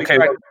 particularly. Okay,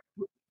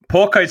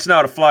 pole kite's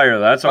not a flyer.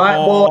 That's a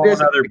whole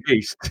other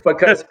beast.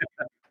 Because,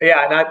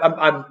 and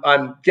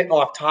I'm getting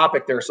off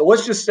topic there. So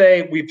let's just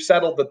say we've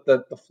settled that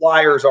the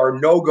flyers are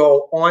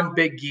no-go on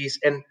big geese,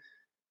 and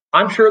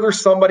I'm sure there's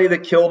somebody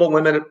that killed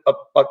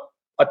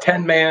a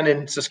 10-man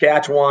in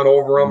Saskatchewan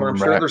over them. Or I'm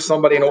sure there's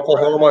somebody in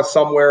Oklahoma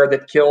somewhere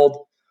that killed.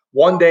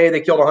 One day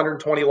they killed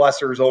 120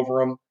 lessers over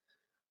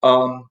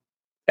them.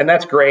 And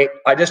that's great.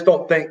 I just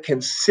don't think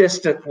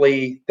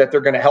consistently that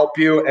they're going to help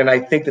you. And I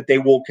think that they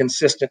will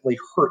consistently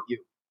hurt you.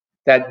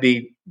 That'd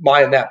be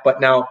my net. But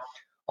now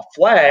a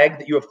flag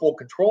that you have full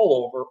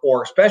control over,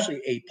 or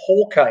especially a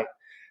pole kite.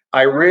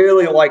 I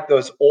really like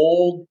those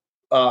old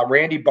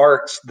Randy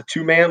Bart's, the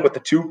 2-man with the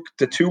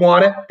two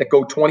on it that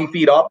go 20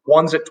 feet up.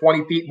 One's at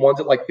 20 feet and one's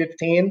at like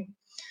 15.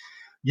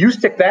 You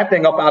stick that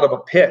thing up out of a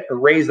pit or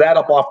raise that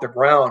up off the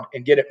ground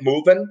and get it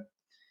moving.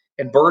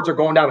 And birds are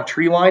going down a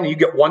tree line, and you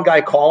get one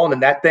guy calling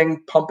and that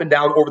thing pumping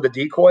down over the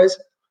decoys.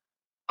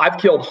 I've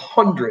killed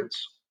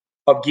hundreds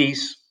of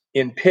geese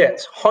in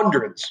pits,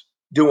 hundreds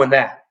doing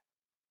that,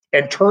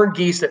 and turned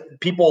geese that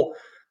people,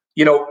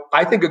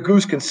 I think a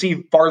goose can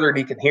see farther than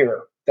he can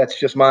hear. That's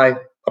just my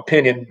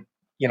opinion,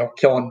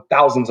 killing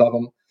thousands of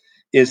them,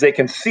 is they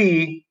can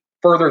see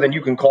further than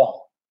you can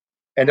call.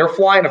 And they're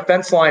flying a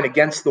fence line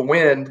against the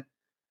wind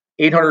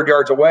 800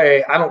 yards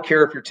away. I don't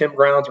care if you're Tim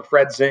Grounds or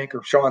Fred Zink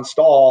or Sean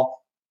Stahl.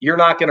 You're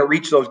not going to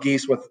reach those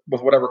geese with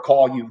whatever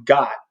call you've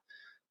got.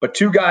 But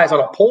 2 guys on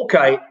a pole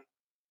kite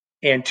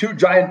and 2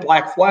 giant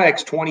black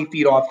flags 20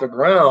 feet off the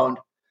ground,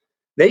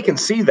 they can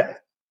see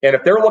that. And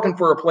if they're looking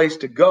for a place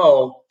to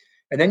go,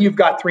 and then you've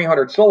got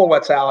 300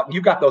 silhouettes out, and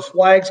you've got those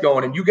flags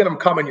going, and you get them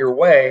coming your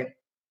way,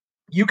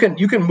 you can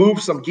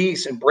move some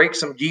geese and break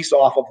some geese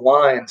off of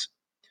lines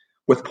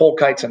with pole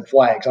kites and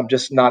flags. I'm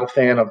just not a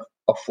fan of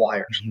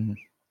flyers. Mm-hmm.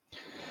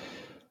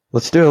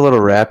 Let's do a little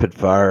rapid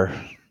fire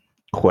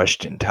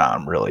question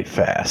time really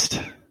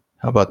fast.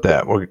 How about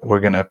that? We're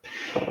gonna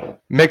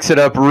mix it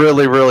up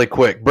really, really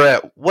quick.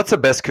 Brett, what's the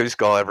best goose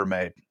call ever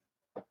made?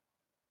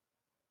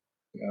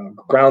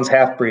 Grounds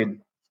half-breed,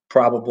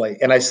 probably.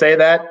 And I say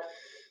that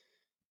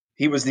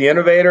he was the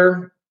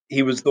innovator.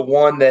 He was the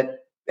one that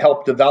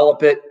helped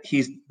develop it.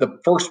 He's the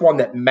first one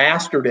that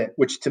mastered it,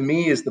 which to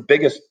me is the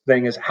biggest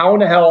thing, is how in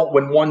the hell,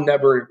 when one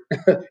never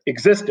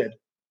existed,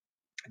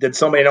 did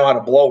somebody know how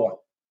to blow one?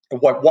 And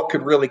what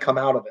could really come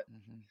out of it?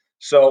 Mm-hmm.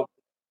 So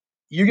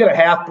you get a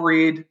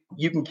half-breed,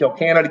 you can kill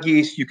Canada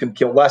geese, you can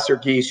kill lesser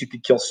geese, you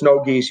can kill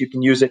snow geese, you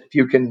can use it,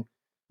 you can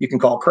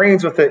call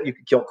cranes with it, you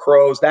can kill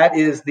crows. That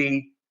is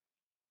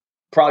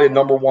probably the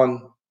number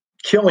one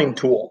killing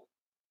tool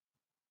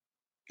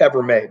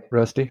ever made.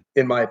 Rusty?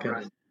 In my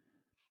opinion.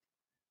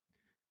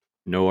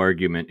 No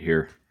argument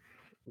here.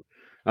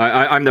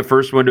 I'm the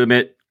first one to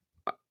admit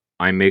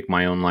I make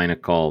my own line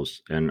of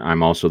calls, and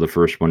I'm also the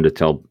first one to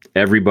tell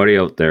everybody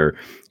out there,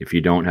 if you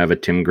don't have a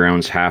Tim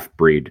Grounds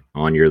half-breed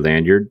on your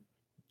lanyard,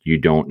 you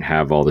don't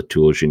have all the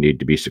tools you need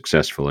to be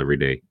successful every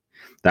day.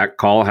 That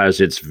call has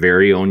its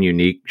very own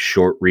unique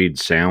short read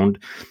sound.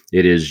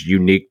 It is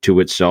unique to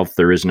itself.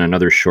 There isn't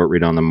another short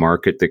read on the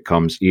market that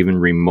comes even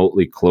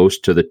remotely close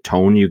to the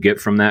tone you get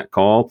from that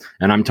call.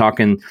 And I'm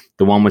talking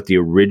the one with the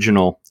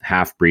original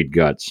half-breed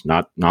guts,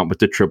 not with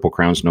the Triple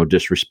Crowns. No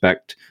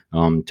disrespect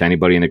to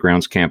anybody in the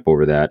grounds camp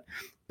over that.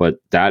 But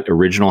that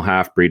original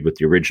half-breed with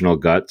the original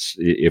guts,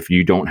 if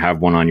you don't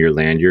have one on your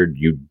lanyard,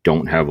 you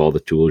don't have all the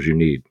tools you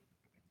need.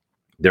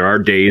 There are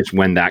days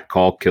when that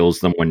call kills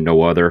them when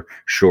no other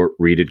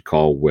short-reeded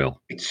call will.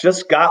 It's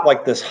just got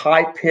like this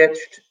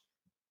high-pitched,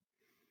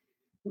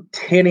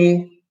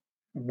 tinny,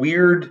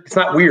 weird. It's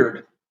not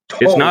weird. Tone.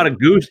 It's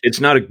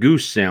not a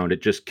goose sound.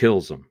 It just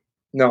kills them.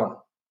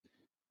 No,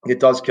 it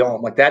does kill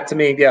them. Like that to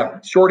me, yeah.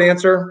 Short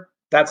answer,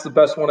 that's the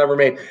best one ever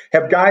made.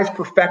 Have guys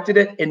perfected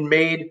it and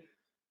made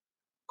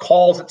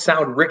calls that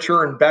sound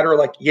richer and better?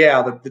 Like,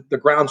 yeah, the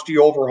Grounds G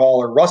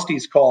overhaul or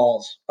Rusty's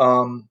calls,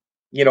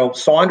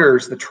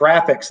 Saunders, the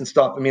traffics and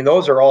stuff. I mean,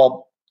 those are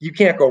all, you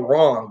can't go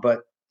wrong, but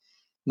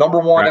number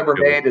one ever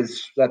made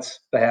that's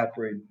the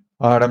half-breed.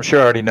 All right, I'm sure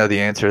I already know the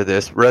answer to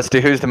this.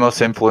 Rusty, who's the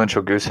most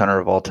influential goose hunter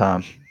of all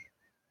time?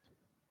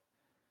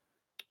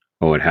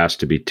 Oh, it has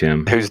to be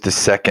Tim. Who's the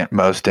second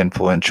most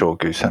influential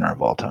goose hunter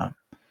of all time?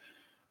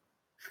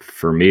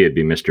 For me, it'd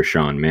be Mr.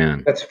 Sean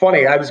Mann. That's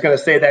funny. I was going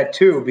to say that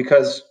too,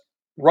 because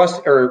Russ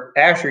or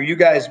Asher, you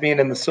guys being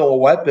in the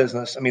silhouette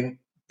business, I mean,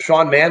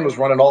 Sean Mann was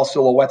running all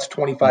silhouettes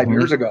 25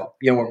 years ago,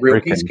 when Real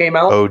Geese came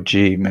out.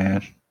 OG,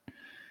 man.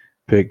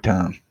 Big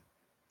time.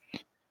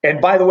 And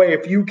by the way,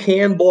 if you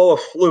can blow a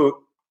flute,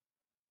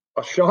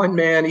 a Sean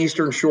Mann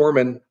Eastern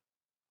Shoreman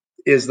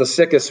is the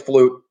sickest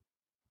flute.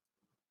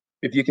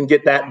 If you can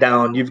get that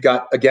down, you've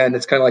got, again,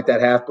 it's kind of like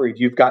that half-breed.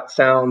 You've got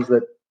sounds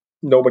that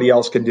nobody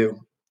else can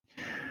do.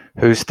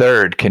 Who's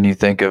third? Can you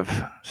think of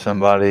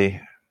somebody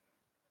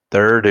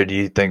third, or do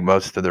you think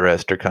most of the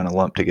rest are kind of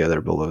lumped together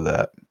below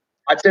that?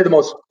 I'd say the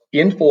most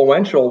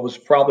influential was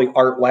probably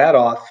Art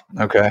Ladoff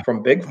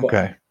from Bigfoot.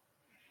 Okay.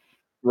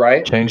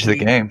 Right? Changed the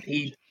game.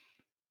 He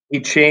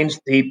changed,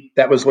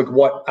 that was like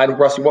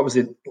Rusty, what was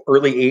it?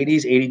 Early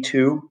 80s,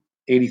 82,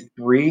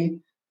 83,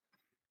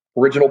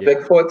 original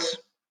Bigfoots.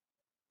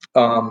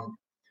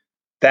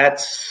 That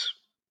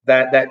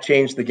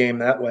changed the game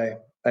that way.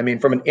 I mean,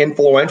 from an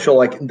influential,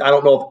 like, I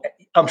don't know if,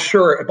 I'm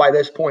sure by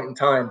this point in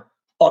time,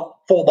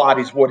 full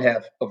bodies would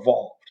have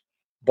evolved,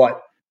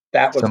 but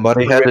that was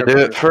somebody had to do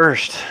it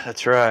first.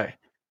 That's right.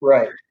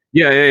 Right.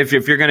 Yeah. If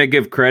you're going to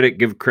give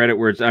credit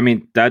where it's, I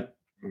mean, that,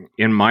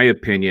 in my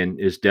opinion,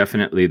 is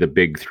definitely the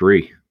big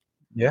three.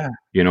 Yeah.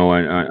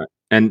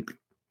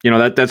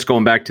 That's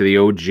going back to the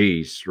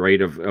OGs,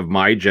 right? Of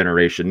my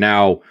generation.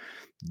 Now,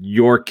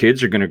 your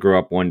kids are going to grow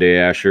up one day,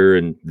 Asher,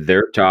 and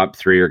their top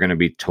three are going to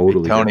be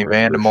totally Tony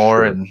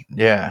Vandemore, and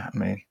I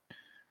mean,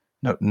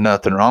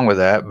 nothing wrong with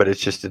that, but it's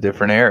just a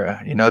different era.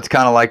 It's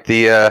kind of like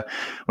the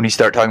when you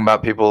start talking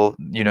about people,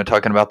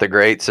 talking about the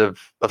greats of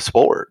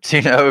sports.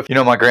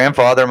 My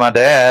grandfather, my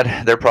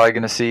dad, they're probably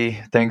going to see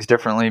things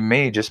differently than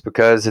me, just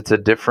because it's a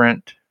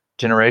different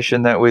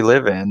generation that we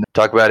live in.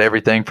 Talk about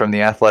everything from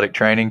the athletic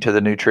training to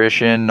the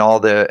nutrition,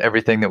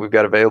 everything that we've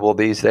got available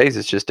these days.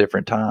 It's just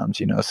different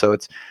times, so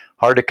it's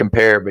hard to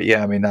compare. But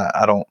yeah, I mean,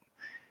 I don't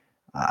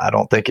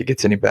think it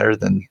gets any better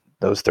than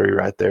those three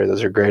right there.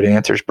 Those are great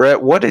answers.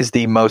 Brett, what is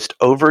the most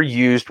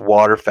overused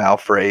waterfowl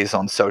phrase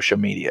on social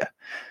media?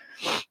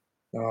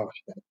 Oh,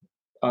 shit.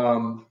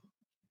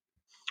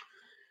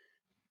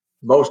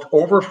 Most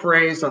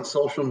overphrased on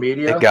social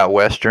media. It got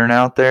Western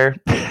out there.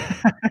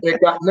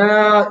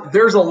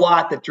 There's a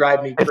lot that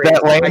drive me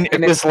crazy.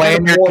 If this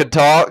lanyard could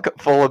talk,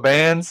 full of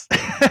bands.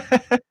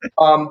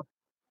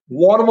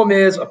 One of them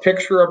is a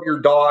picture of your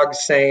dog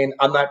saying,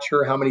 "I'm not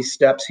sure how many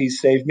steps he's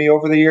saved me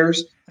over the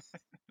years."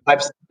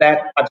 I've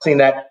seen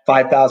that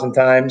 5,000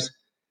 times.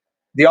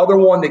 The other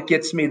one that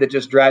gets me, that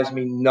just drives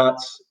me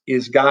nuts,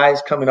 is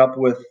guys coming up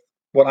with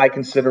what I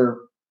consider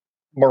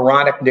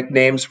moronic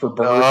nicknames for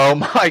birds. Oh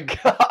my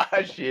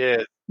gosh,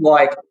 yes.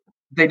 Like,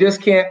 they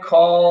just can't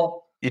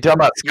call. You talking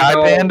about sky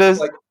pandas?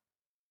 Like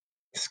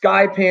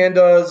sky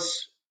pandas,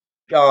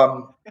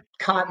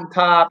 cotton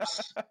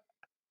tops,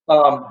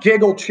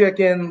 giggle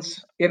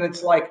chickens, and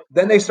it's like,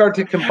 then they start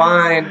to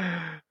combine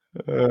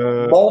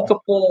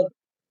multiple.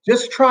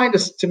 Just trying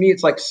to me,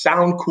 it's like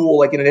sound cool,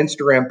 like in an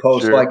Instagram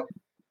post, sure. Like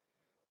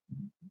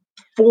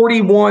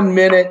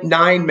 41-minute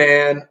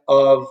 9-man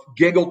of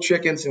giggle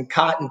chickens and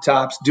cotton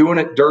tops doing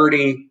it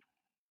dirty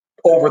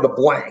over the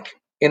blank.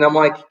 And I'm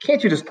like,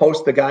 can't you just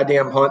post the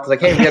goddamn hunt? It's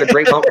like, hey, we had a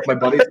great hunt with my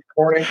buddies this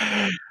morning.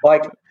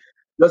 Like,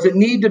 does it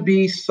need to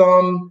be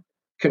some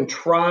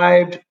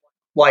contrived,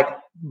 like,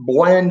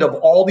 blend of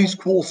all these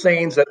cool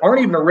sayings that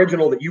aren't even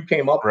original that you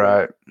came up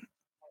with?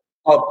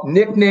 Of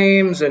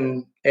nicknames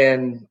and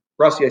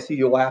Rusty, I see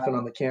you laughing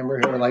on the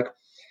camera here. Like,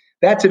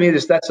 that to me,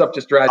 that stuff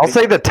just drives me. I'll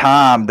say the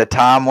time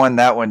one,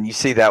 that one, you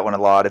see that one a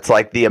lot. It's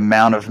like the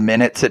amount of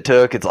minutes it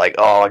took. It's like,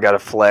 oh, I got to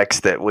flex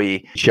that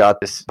we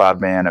shot this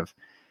 5-man of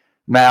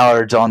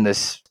mallards on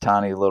this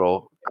tiny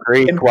little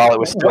creek while it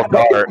was still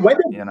dark.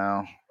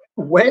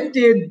 When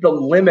did the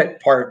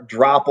limit part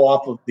drop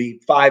off of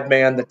the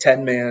 5-man, the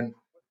 10-man?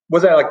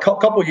 Was that like a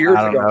couple years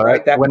ago,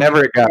 right?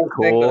 Whenever it got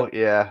cool,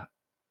 yeah.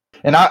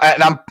 And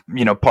I'm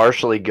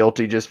partially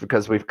guilty, just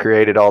because we've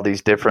created all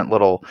these different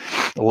little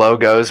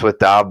logos with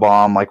Dive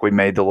Bomb. Like, we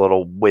made the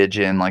little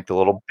widgeon, like the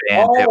little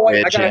bandit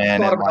widgeon,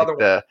 and like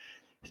the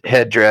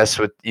headdress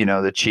with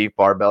the chief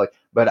barbell.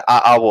 But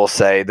I will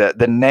say that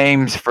the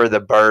names for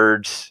the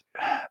birds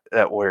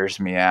that wears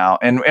me out.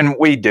 And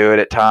we do it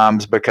at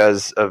times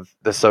because of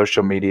the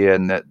social media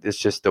and that it's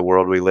just the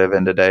world we live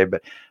in today.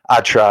 But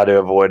I try to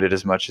avoid it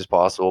as much as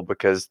possible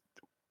because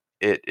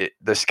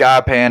the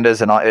sky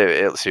pandas and all,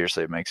 it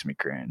seriously, it makes me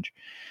cringe.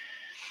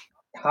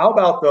 How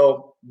about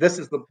though? This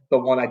is the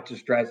one I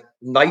just drive.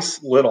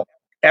 Nice little.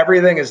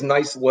 Everything is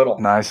nice little.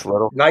 Nice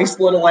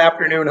little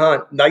afternoon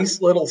hunt.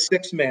 Nice little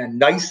 6-man.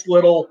 Nice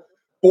little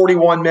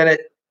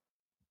 41-minute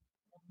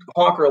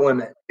honker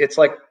limit. It's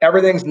like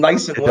everything's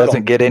nice and It little.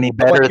 doesn't get any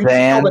better Like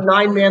than the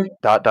 9-man.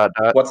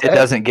 What's It that?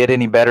 doesn't get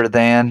any better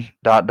than ...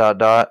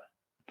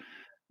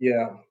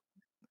 Yeah.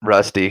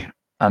 Rusty,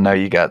 I know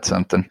you got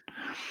something.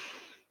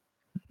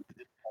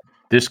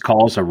 This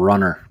call's a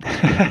runner.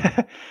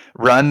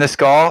 Run this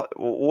call.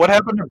 What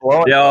happened to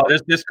blowing? Yeah,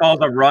 this call's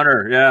a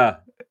runner. Yeah.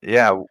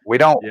 Yeah, we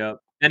don't. Yeah.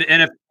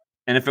 And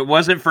if it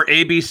wasn't for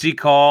ABC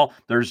call,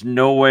 there's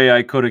no way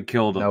I could have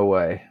killed him. No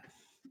way.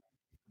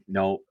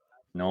 No.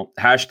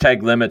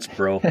 Hashtag limits,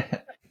 bro.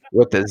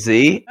 With the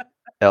Z,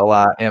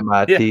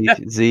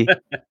 LIMITZ.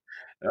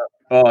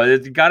 Oh,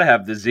 you got to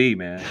have the Z,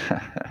 man.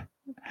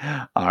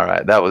 All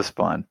right, that was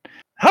fun.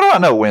 How do I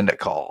know when to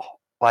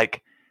call?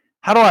 Like,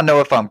 how do I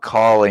know if I'm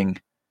calling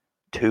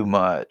too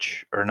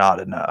much or not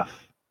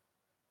enough?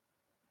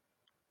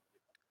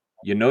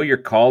 You know you're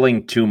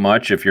calling too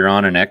much if you're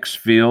on an X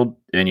field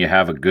and you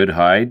have a good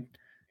hide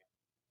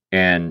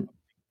and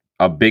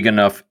a big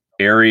enough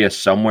area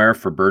somewhere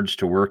for birds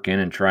to work in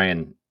and try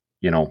and,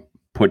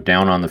 put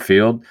down on the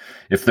field.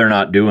 If they're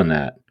not doing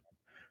that,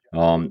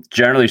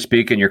 generally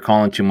speaking, you're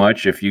calling too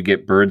much if you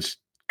get birds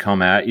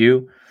come at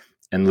you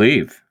and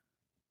leave.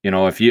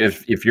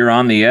 If you're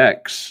on the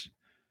X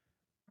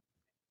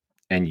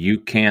and you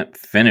can't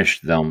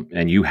finish them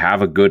and you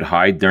have a good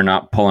hide, they're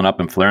not pulling up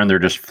and flaring, they're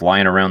just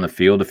flying around the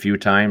field a few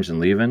times and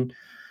leaving,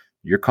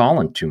 you're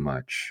calling too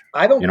much.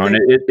 I don't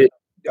think,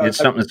 and it's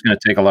something that's going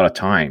to take a lot of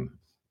time.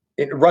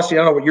 Rusty,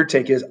 I don't know what your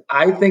take is.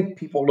 I think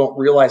people don't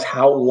realize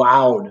how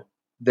loud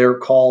their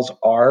calls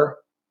are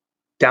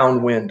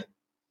downwind.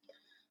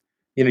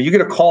 You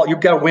get a call,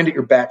 you've got a wind at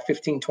your back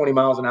 15, 20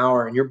 miles an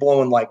hour, and you're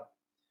blowing like,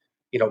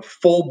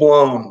 full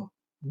blown,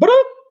 but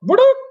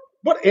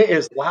it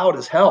is loud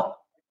as hell.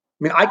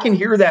 I mean, I can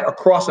hear that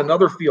across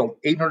another field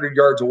 800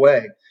 yards away.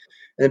 And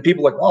then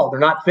people are like, oh, they're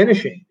not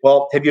finishing.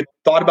 Well, have you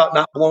thought about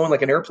not blowing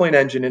like an airplane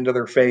engine into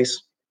their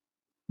face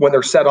when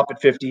they're set up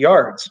at 50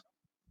 yards?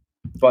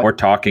 Or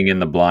talking in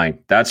the blind.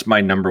 That's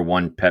my number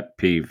one pet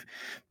peeve.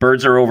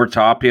 Birds are over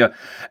top you.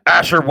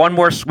 Asher, one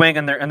more swing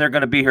and they're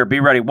going to be here.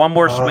 Be ready. One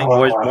more swing,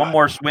 boys. One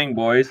more swing,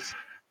 boys.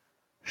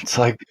 It's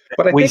like,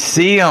 we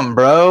see them,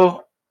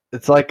 bro.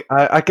 It's like,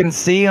 I can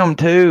see them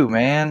too,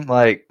 man.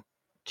 Like,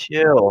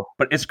 chill.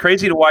 But it's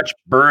crazy to watch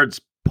birds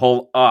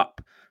pull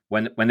up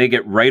when they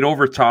get right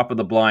over top of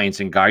the blinds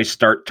and guys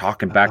start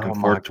talking back and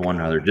forth to one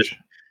another.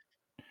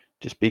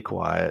 Just be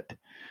quiet.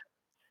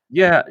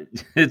 Yeah,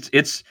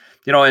 it's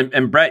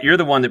and Brett, you're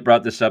the one that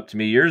brought this up to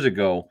me years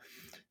ago.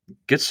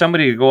 Get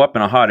somebody to go up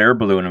in a hot air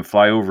balloon and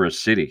fly over a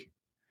city.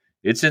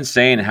 It's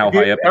insane how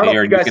high up in the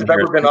air you can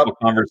hear a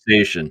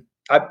conversation.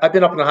 I've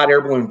been up in a hot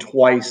air balloon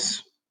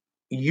twice.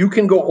 You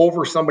can go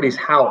over somebody's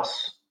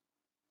house.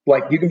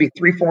 Like you can be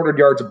 300-400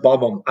 yards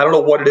above them. I don't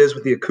know what it is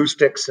with the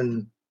acoustics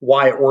and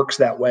why it works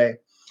that way,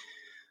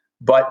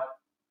 but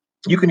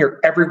you can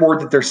hear every word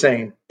that they're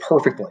saying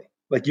perfectly.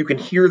 Like you can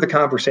hear the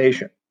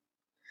conversation.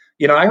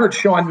 I heard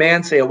Sean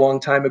Mann say a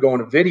long time ago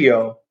in a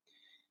video.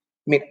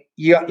 I mean,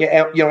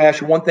 Ash,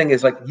 one thing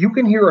is like you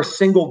can hear a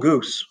single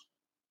goose,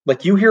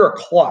 like you hear a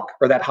cluck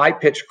or that high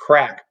pitched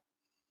crack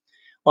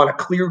on a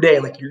clear day.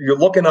 Like you're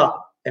looking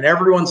up, and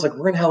everyone's like,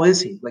 "Where in the hell is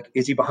he? Like,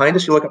 is he behind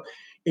us?" You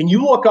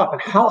look up,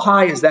 and how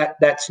high is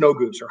that snow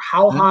goose, or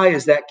how high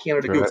is that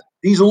Canada goose?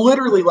 He's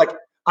literally like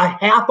a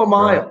half a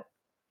mile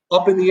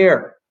up in the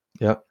air.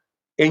 Yep.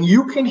 And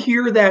you can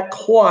hear that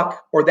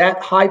cluck or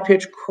that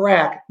high-pitched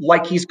crack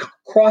like he's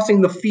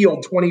crossing the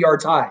field 20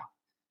 yards high.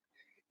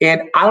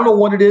 And I don't know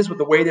what it is with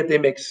the way that they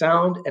make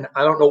sound, and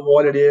I don't know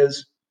what it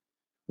is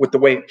with the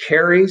way it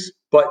carries,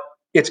 but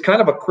it's kind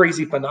of a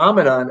crazy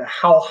phenomenon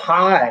how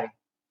high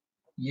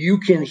you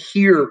can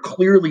hear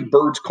clearly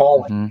birds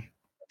calling. Mm-hmm.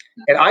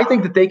 And I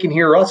think that they can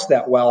hear us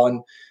that well.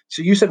 And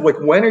so you said, like,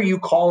 when are you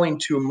calling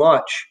too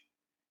much?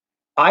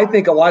 I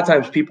think a lot of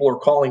times people are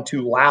calling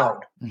too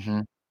loud.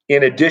 Mm-hmm.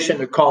 In addition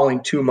to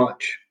calling too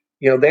much,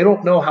 they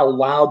don't know how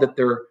loud that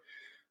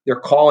they're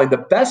calling. The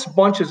best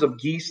bunches of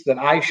geese that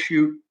I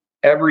shoot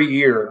every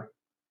year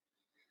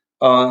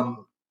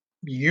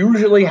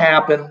usually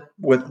happen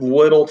with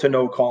little to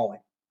no calling.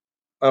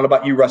 I don't know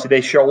about you, Rusty.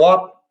 They show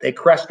up, they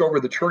crest over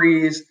the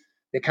trees,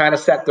 they kind of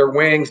set their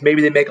wings.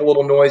 Maybe they make a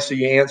little noise, so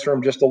you answer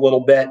them just a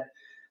little bit.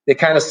 They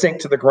kind of sink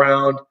to the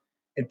ground,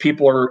 and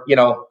people are,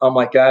 I'm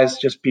like, guys,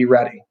 just be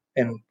ready,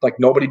 and like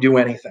nobody do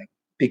anything.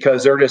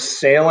 Because they're just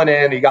sailing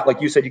in. You got, like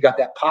you said, you got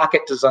that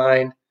pocket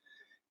designed,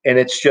 and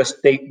it's just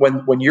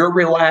when you're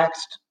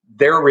relaxed,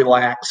 they're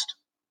relaxed,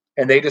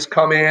 and they just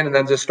come in and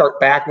then just start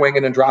back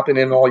winging and dropping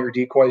in all your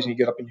decoys, and you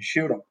get up and you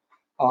shoot them.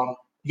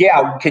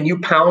 Can you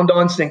pound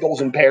on singles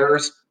and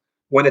pairs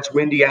when it's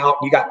windy out,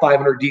 you got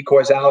 500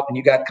 decoys out and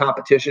you got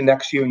competition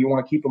next to you and you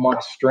want to keep them on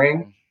a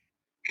string,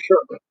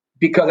 sure.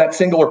 Because that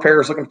singular pair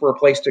is looking for a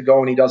place to go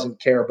and he doesn't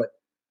care. But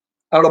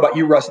I don't know about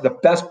you, Rusty. The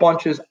best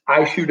bunches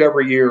I shoot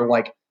every year,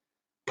 like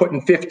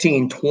putting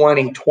 15,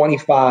 20,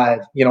 25,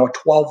 a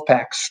 12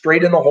 pack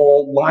straight in the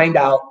hole, lined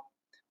out,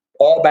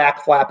 all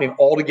back flapping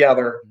all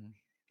together.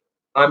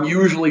 I'm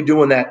usually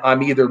doing that.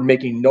 I'm either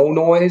making no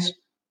noise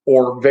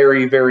or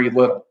very, very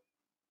little.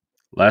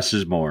 Less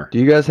is more. Do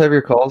you guys have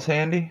your calls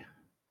handy?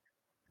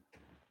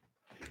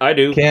 I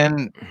do.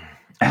 Can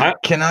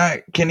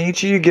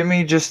each of you give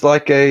me just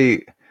like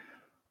a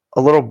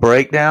little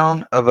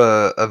breakdown of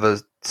a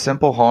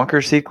simple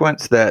honker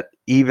sequence that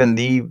even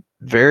the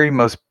very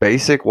most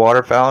basic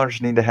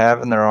waterfowlers need to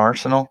have in their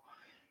arsenal?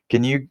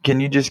 Can you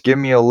just give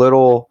me a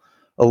little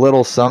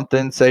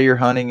something? Say you're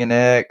hunting an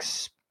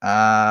X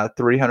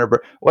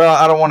 300. Well,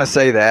 I don't want to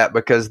say that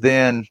because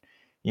then,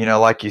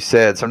 like you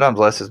said, sometimes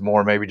less is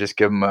more. Maybe just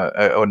give them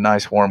a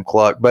nice warm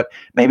cluck, but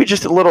maybe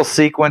just a little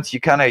sequence. You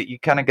kind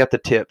of get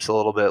the tips a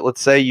little bit.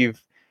 Let's say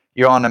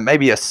you're on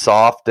maybe a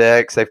soft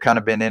X. They've kind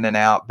of been in and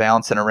out,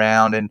 bouncing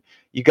around, and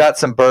you got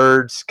some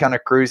birds kind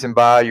of cruising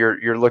by.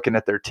 You're looking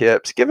at their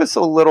tips. Give us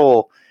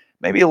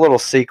maybe a little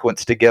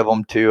sequence to give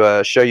them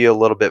to show you a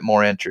little bit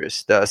more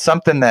interest.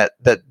 Something that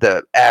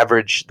the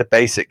average, the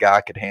basic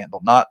guy could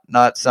handle.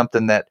 Not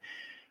something that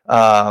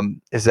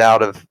is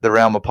out of the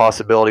realm of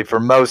possibility for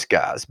most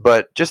guys,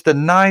 but just a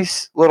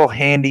nice little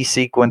handy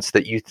sequence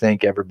that you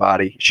think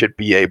everybody should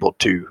be able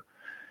to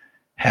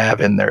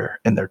have in their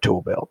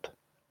tool belt.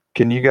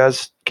 Can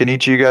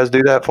each of you guys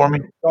do that for me?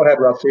 Go ahead,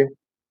 Rusty.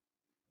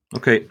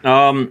 Okay.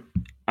 I'm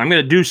going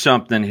to do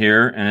something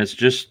here, and it's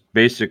just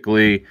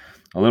basically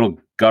a little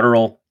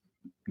guttural,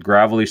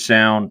 gravelly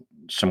sound,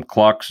 some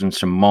clucks and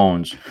some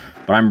moans.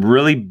 But I'm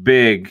really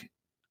big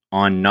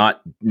on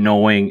not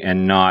knowing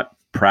and not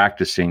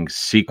practicing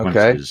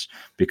sequences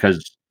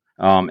because,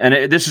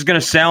 this is going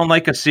to sound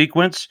like a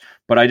sequence,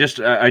 but I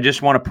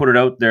just want to put it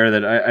out there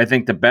that I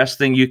think the best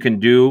thing you can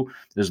do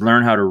is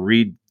learn how to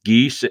read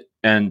geese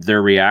and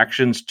their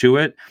reactions to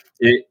it.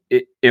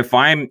 If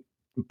I'm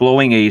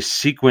blowing a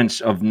sequence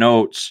of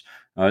notes,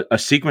 a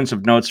sequence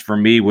of notes for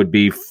me would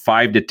be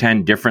 5 to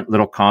 10 different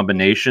little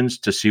combinations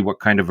to see what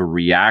kind of a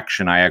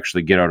reaction I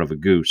actually get out of a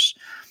goose.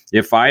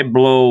 If I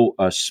blow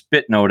a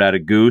spit note at a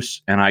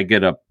goose and I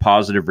get a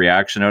positive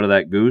reaction out of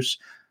that goose,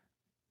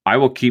 I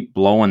will keep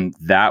blowing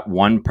that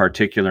one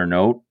particular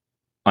note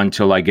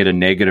until I get a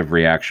negative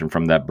reaction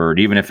from that bird,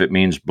 even if it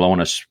means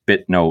blowing a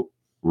spit note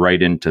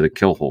right into the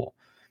kill hole.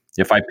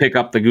 If I pick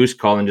up the goose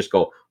call and just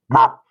go,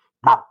 and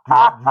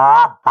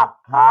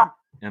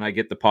I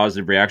get the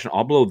positive reaction,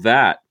 I'll blow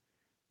that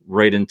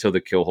right into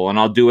the kill hole. And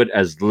I'll do it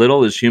as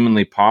little as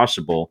humanly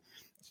possible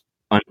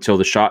until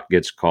the shot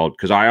gets called.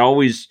 Because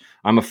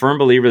I'm a firm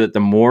believer that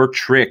the more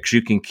tricks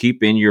you can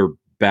keep in your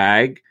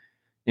bag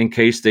in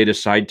case they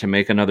decide to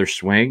make another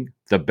swing,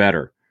 the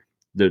better.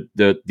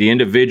 The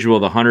individual,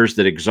 the hunters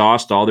that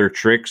exhaust all their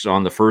tricks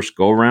on the first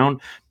go round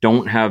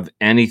don't have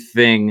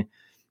anything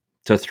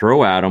to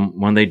throw at them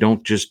when they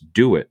don't just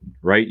do it,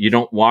 right? You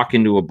don't walk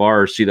into a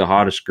bar, see the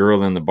hottest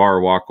girl in the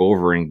bar, walk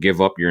over and give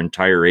up your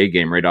entire A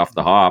game right off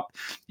the hop.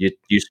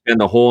 You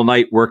spend the whole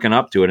night working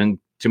up to it. And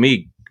to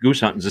me, goose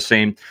hunting's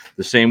the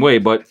same way.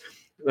 But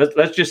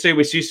let's just say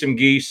we see some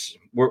geese.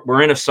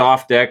 We're in a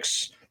soft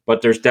X,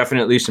 but there's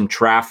definitely some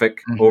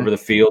traffic over the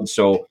field.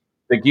 So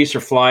the geese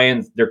are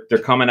flying. They're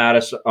coming at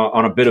us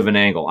on a bit of an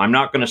angle. I'm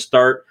not going to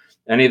start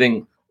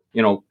anything,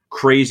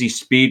 crazy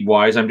speed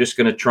wise. I'm just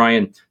going to try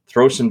and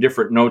throw some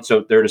different notes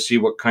out there to see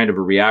what kind of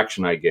a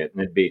reaction I get.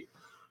 And it'd be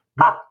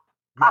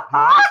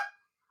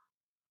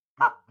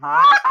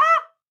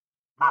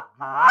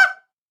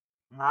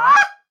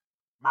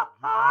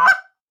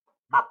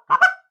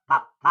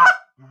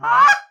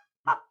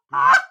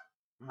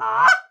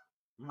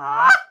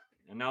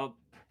and now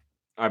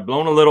I've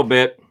blown a little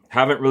bit,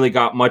 haven't really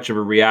got much of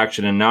a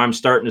reaction, and now I'm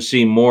starting to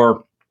see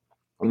more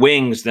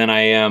wings than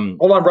I am.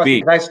 Hold on, Rusty.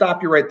 Can I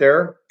stop you right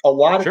there? A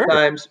lot of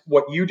times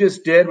what you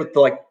just did with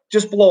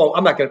just blow,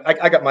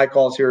 I got my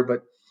calls here,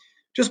 but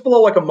just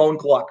blow like a moan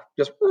cluck.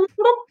 Just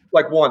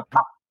like one.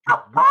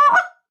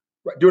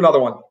 Do another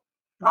one.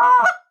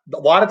 A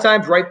lot of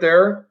times right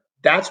there,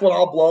 that's what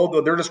I'll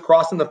blow. They're just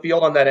crossing the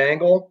field on that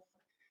angle.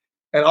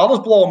 And I'll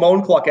just blow a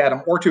moan cluck at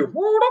them or two.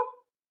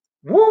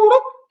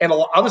 And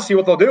I'll just see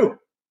what they'll do.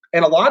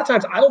 And a lot of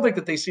times I don't think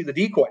that they see the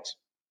decoys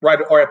right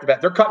or at the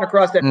bat. They're cutting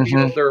across that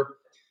field. They're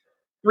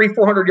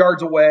 300-400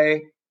 yards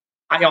away.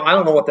 I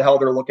don't know what the hell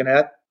they're looking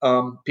at.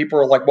 People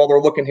are like, well, they're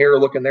looking here or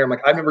looking there. I'm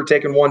like, I've never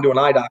taken one to an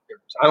eye doctor.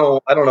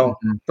 So I don't know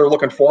if they're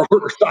looking forward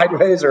or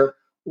sideways or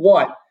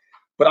what.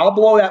 But I'll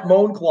blow that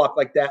moan clock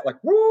like that, like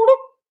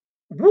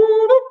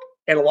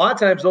and a lot of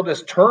times they'll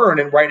just turn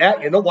and right at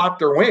you and they'll lock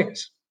their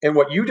wings. And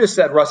what you just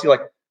said, Rusty,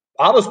 like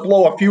I'll just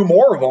blow a few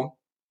more of them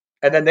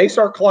and then they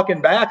start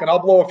clucking back and I'll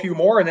blow a few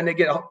more and then they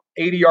get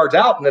 80 yards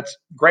out and it's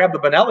grab the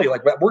Benelli.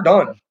 Like we're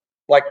done.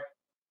 Like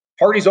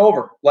party's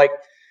over. Like,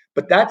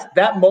 but that's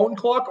that moan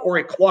clock or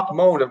a clock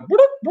moan of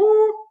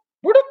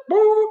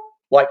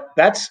like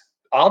that's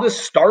I'll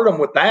just start them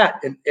with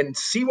that and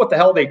see what the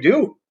hell they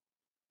do.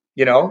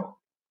 You know,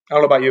 I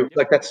don't know about you.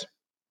 Like that's.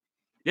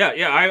 Yeah.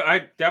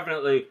 I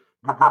definitely.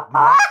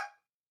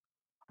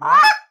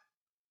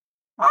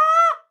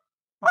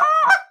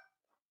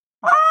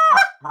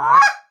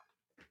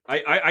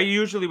 I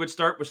usually would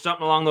start with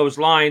something along those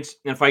lines,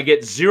 and if I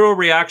get zero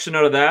reaction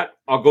out of that,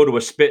 I'll go to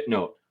a spit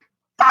note.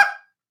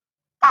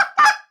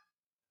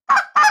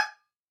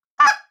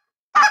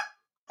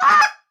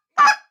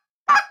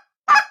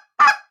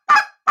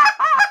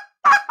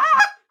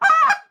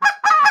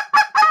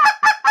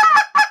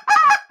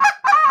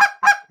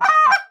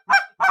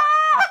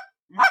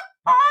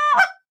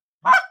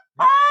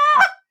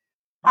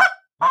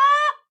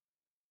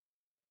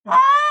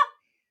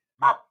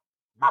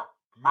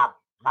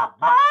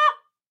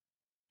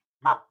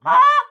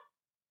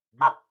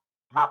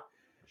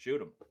 Shoot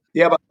them.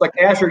 Yeah, but like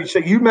Asher, so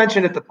you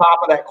mentioned at the top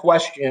of that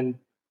question,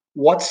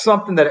 what's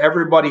something that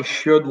everybody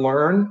should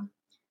learn?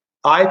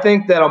 I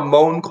think that a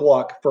moan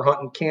cluck for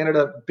hunting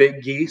Canada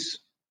big geese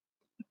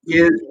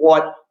is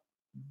what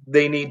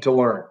they need to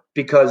learn,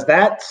 because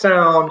that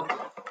sound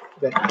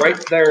that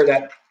right there,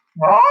 that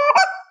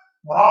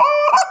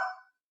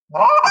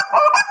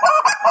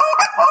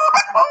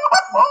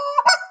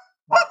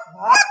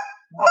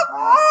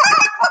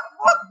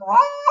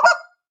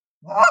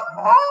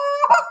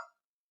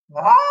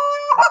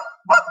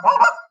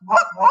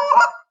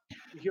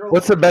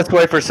What's the best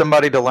way for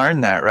somebody to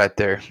learn that right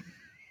there?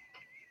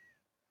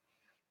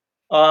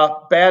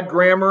 Bad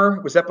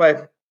Grammar, was that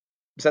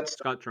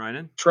Scott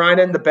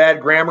Trinan, the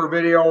Bad Grammar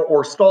video,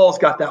 or Stahl's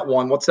got that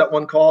one. What's that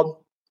one called?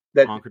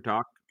 That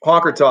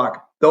Honker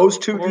Talk. Those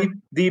two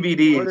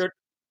DVDs.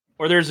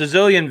 Or there's a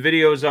zillion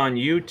videos on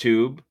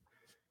YouTube.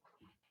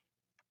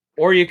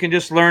 Or you can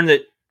just learn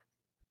that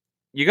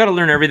you got to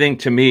learn everything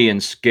to me in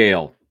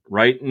scale,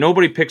 right?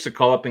 Nobody picks a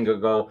call up and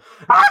go,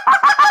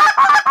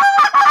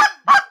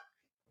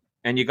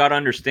 and you got to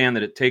understand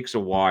that it takes a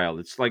while.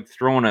 It's like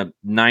throwing a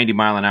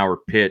 90-mile-an-hour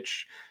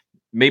pitch.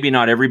 Maybe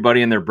not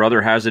everybody and their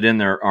brother has it in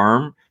their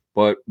arm,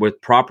 but with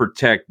proper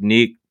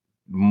technique,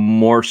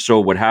 more so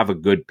would have a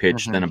good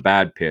pitch than a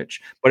bad pitch.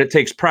 But it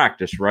takes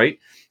practice, right?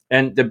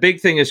 And the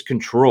big thing is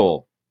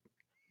control.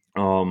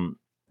 So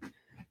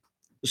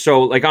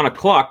like on a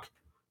cluck,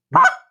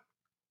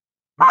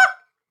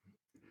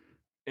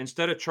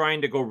 instead of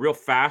trying to go real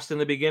fast in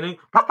the beginning,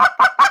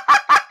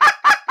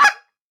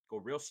 go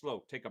real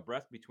slow. Take a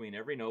breath between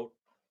every note.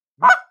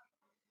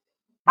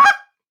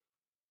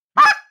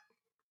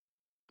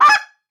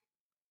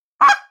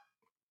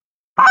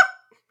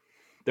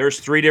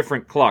 There's 3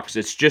 different clucks.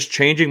 It's just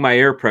changing my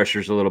air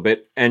pressures a little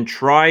bit, and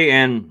try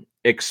and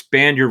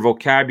expand your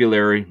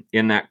vocabulary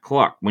in that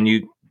cluck. When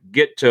you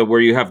get to where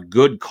you have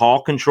good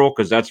call control,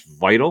 because that's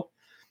vital,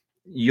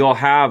 you'll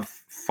have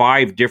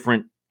 5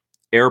 different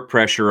air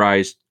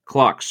pressurized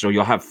clucks. So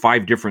you'll have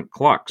 5 different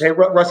clucks. Hey,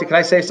 Rusty, can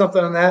I say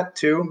something on that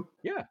too?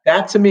 Yeah.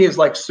 That to me is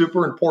like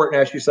super important.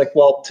 As she's like,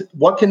 well,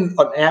 what can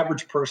an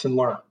average person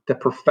learn to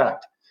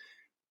perfect?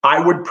 I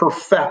would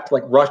perfect,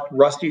 like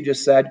Rusty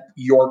just said,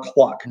 your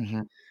cluck.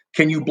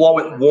 Can you blow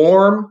it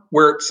warm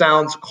where it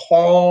sounds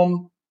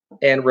calm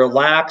and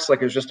relaxed,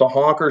 like it's just a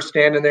honker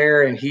standing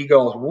there and he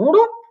goes,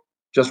 whoop,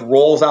 just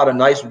rolls out a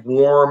nice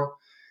warm,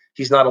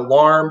 he's not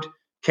alarmed.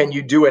 Can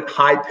you do it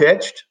high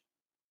pitched,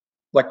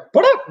 like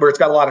where it's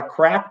got a lot of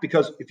crack?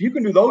 Because if you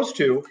can do those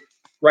two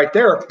right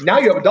there, now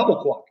you have a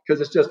double cluck,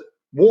 because it's just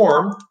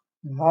warm,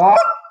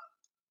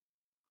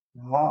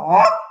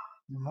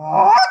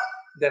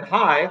 then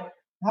high.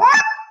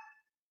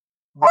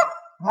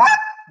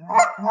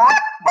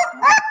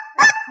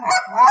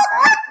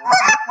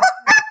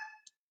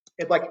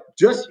 It's like,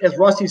 just as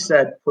Rusty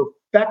said,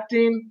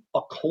 perfecting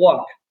a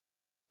cluck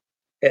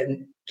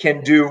and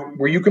can do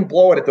where you can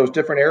blow it at those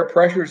different air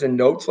pressures and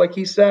notes, like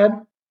he said,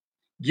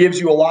 gives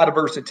you a lot of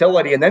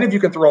versatility. And then if you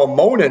can throw a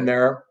moan in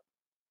there,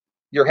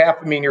 you're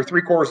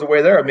 3/4 of the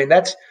way there. I mean,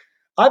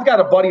 I've got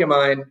a buddy of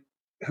mine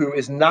who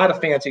is not a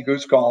fancy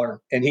goose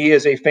caller, and he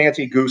is a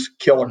fancy goose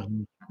killer.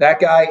 That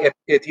guy,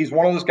 if he's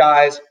one of those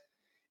guys,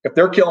 if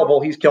they're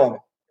killable, he's killing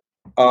them.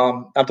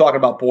 I'm talking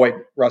about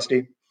Boyd,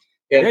 Rusty.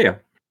 And yeah.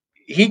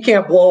 He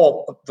can't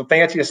blow the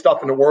fanciest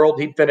stuff in the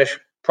world.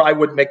 Probably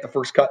wouldn't make the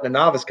first cut in the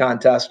novice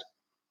contest.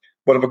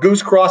 But if a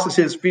goose crosses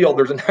his field,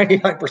 there's a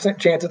 99%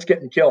 chance it's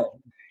getting killed.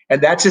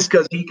 And that's just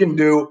because he can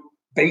do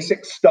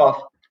basic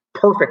stuff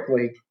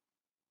perfectly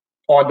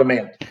on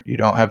demand. You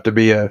don't have to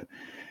be a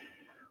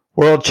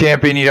world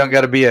champion. You don't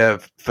got to be a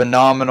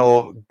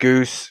phenomenal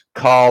goose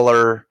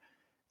caller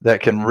that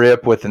can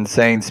rip with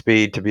insane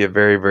speed to be a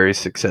very, very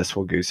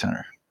successful goose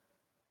hunter.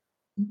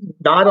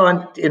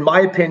 In my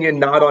opinion,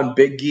 not on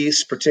big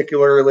geese,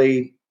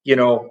 particularly.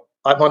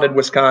 I've hunted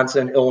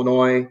Wisconsin,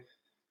 Illinois,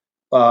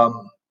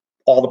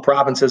 all the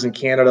provinces in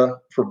Canada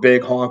for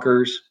big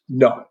honkers.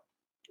 No.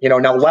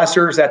 Now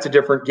lessers, that's a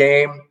different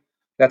game.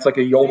 That's like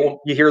a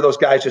yodel. You hear those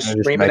guys just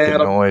screaming at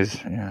them.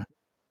 Noise, yeah.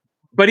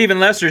 But even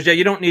lessers,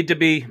 you don't need to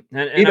be.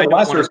 Even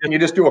lessers, can you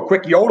just do a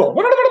quick yodel?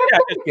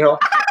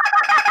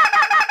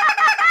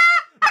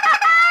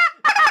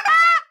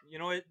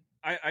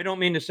 I don't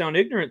mean to sound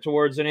ignorant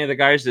towards any of the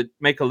guys that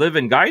make a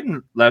living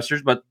guiding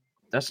lessers, but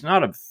that's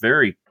not a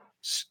very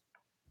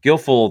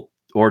skillful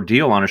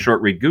ordeal on a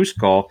short reed goose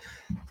call.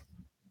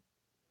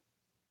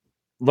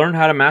 Learn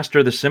how to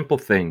master the simple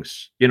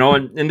things.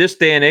 In this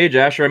day and age,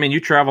 Asher, I mean, you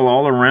travel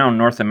all around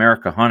North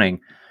America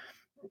hunting.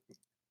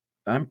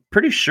 I'm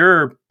pretty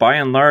sure, by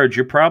and large,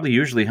 you're probably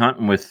usually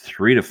hunting with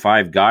 3 to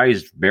 5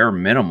 guys, bare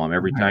minimum,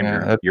 every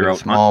time you're out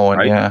small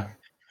hunting, one, right?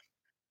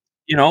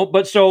 yeah.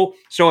 But so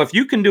if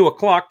you can do a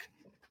cluck,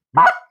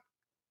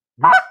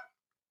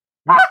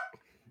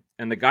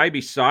 and the guy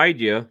beside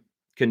you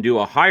can do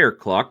a higher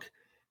cluck,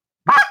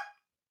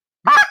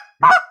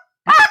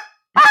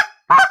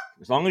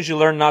 as long as you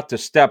learn not to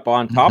step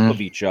on top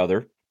of each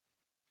other,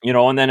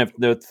 and then if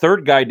the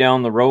third guy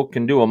down the road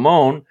can do a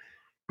moan,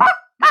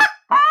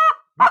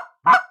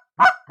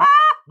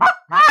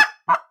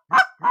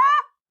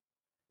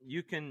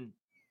 you can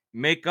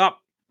make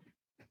up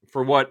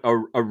for what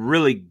a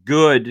really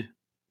good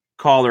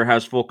caller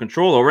has full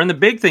control over. And the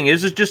big thing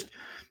is just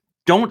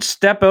don't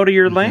step out of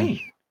your lane.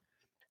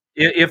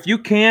 If you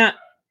can't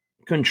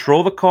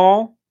control the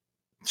call,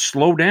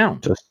 slow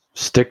down. Just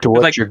stick to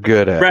what you're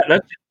good at.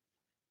 Brett,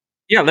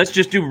 let's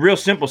just do real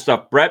simple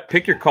stuff. Brett,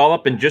 pick your call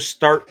up and just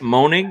start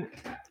moaning.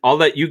 I'll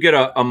let you get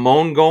a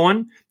moan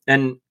going,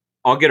 and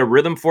I'll get a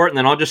rhythm for it, and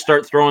then I'll just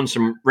start throwing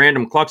some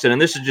random clucks in.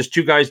 And this is just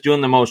two guys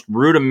doing the most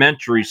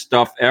rudimentary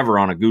stuff ever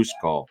on a goose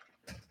call.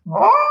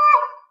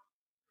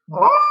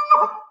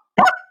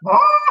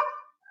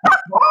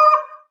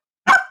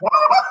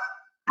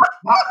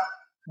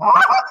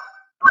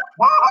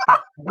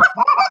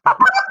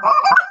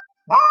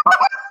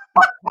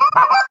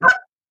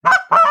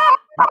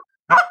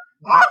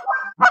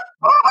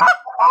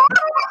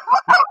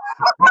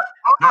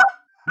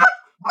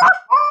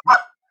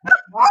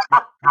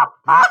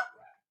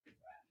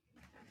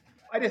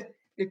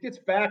 It gets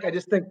back. I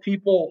just think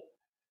people,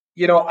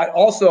 I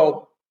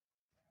also,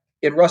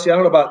 and Rusty, I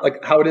don't know about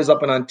like how it is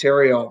up in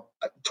Ontario.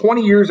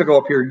 20 years ago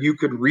up here, you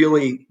could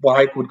really, what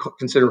I would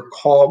consider,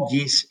 call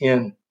geese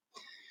in.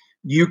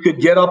 You could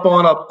get up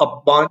on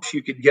a bunch.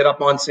 You could get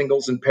up on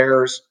singles and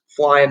pairs,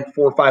 flying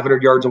 400 or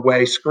 500 yards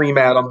away, scream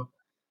at them.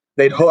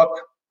 They'd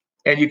hook,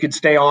 and you could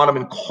stay on them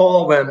and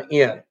call them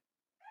in.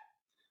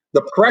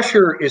 The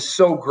pressure is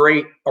so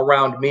great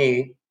around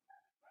me,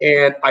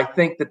 and I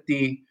think that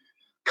the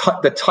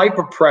type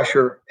of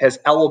pressure has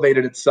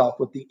elevated itself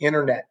with the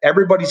internet.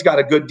 Everybody's got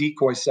a good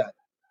decoy set.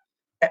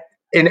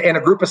 In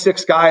a group of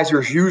 6 guys,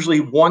 there's usually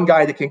one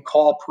guy that can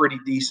call pretty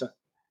decent.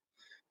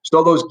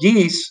 So those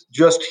geese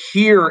just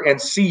hear and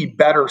see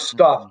better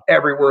stuff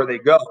everywhere they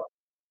go.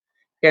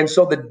 And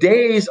so the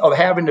days of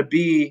having to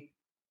be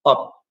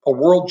a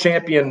world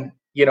champion,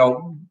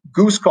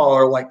 goose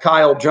caller like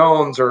Kyle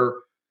Jones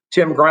or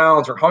Tim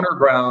Grounds or Hunter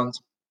Grounds,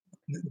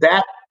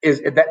 that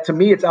to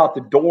me, it's out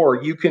the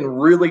door. You can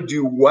really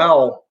do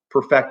well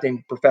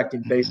perfecting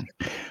basics.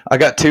 I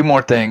got 2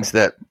 more things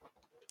that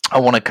I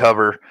want to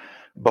cover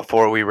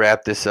before we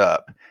wrap this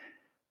up.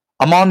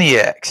 I'm on the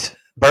X.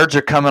 Birds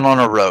are coming on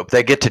a rope.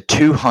 They get to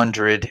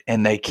 200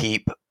 and they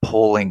keep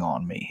pulling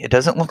on me. It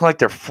doesn't look like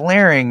they're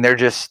flaring. They're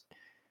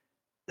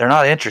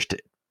not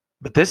interested.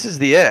 But this is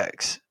the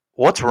X.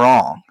 What's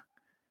wrong?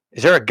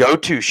 Is there a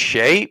go-to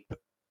shape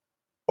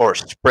or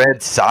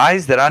spread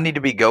size that I need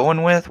to be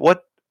going with?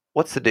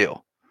 What's the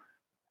deal?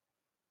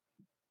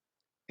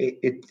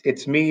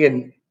 It's me,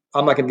 and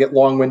I'm not going to get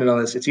long-winded on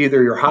this. It's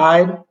either your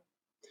hide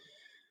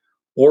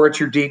or it's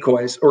your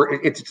decoys, or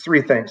it's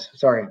 3 things.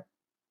 Sorry.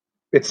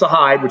 It's the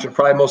hide, which it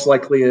probably most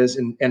likely is,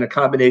 and a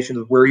combination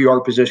of where you are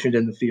positioned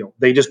in the field.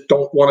 They just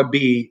don't want to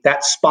be,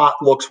 that spot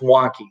looks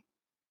wonky.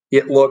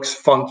 It looks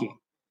funky.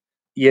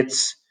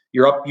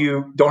 You're up,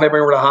 you don't have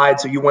anywhere to hide,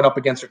 so you went up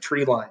against a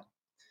tree line.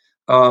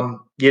 You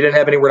didn't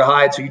have anywhere to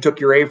hide, so you took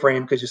your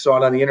A-frame because you saw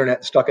it on the internet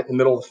and stuck it in the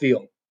middle of the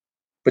field.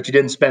 But you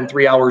didn't spend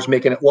 3 hours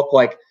making it look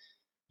like,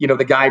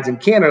 the guides in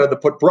Canada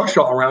that put brush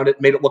all around it,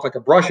 made it look like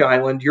a brush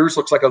island. Yours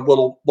looks like a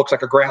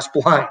grass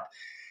blind.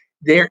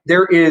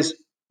 There is,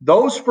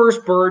 those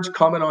first birds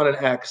coming on an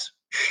X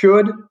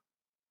should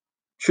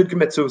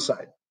commit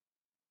suicide.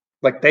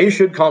 Like, they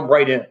should come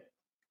right in.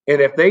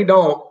 And if they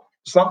don't,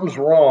 something's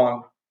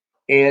wrong.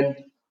 And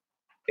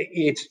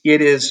it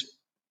is,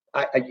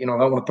 I don't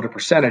want to put a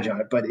percentage on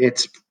it, but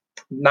it's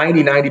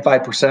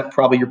 95%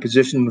 probably your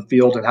position in the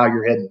field and how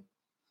you're hidden.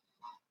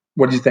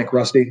 What do you think,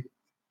 Rusty?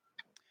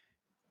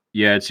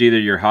 Yeah, it's either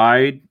your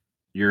hide,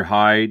 your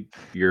hide,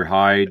 your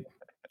hide,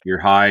 your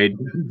hide,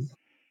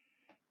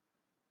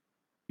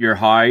 your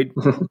hide,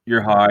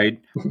 your hide,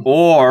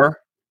 or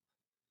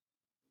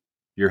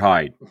your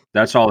hide.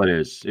 That's all it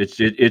is.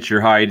 It's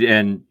your hide,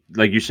 and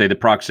like you say, the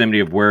proximity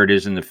of where it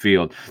is in the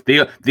field.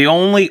 The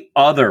only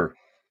other,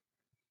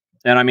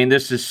 and I mean,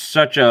 this is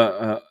such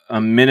a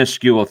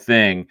minuscule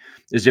thing,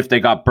 is if they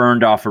got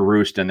burned off a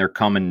roost and they're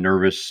coming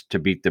nervous to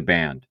beat the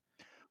band.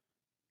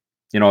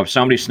 If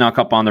somebody snuck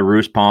up on the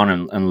roost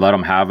pond and let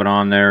them have it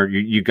on there,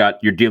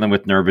 you're dealing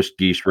with nervous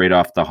geese right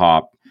off the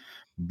hop.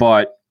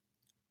 But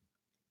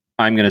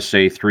I'm going to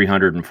say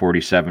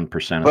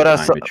 347% of But the I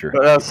time saw, that you're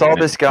but I saw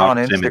this guy on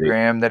proximity.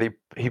 Instagram that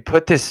he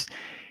put his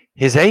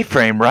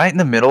A-frame right in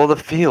the middle of the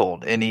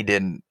field, and he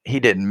didn't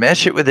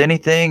mesh it with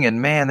anything.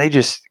 And man, they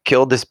just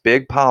killed this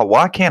big pile.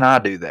 Why can't I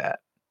do that?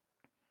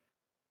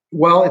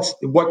 Well, it's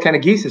what kind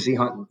of geese is he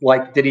hunting?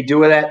 Like, did he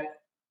do it at,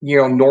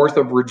 north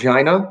of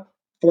Regina,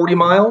 40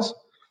 miles,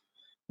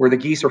 where the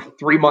geese are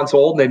 3 months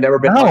old and they've never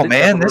been No, hunted?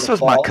 man, Never this heard a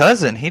was my call?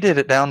 cousin. He did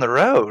it down the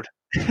road.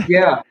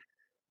 Yeah.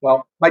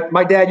 Well,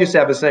 my dad used to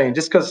have a saying,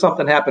 just because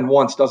something happened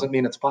once doesn't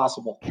mean it's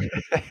possible.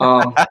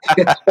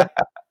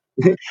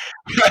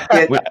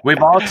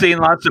 We've all seen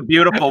lots of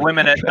beautiful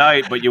women at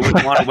night, but you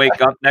wouldn't want to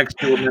wake up next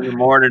to them in the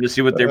morning to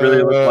see what they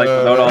really look like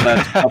without all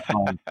that stuff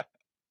on.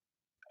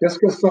 Just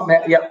because something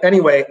yeah.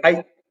 Anyway,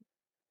 and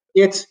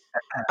at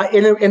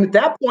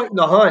that point in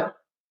the hunt,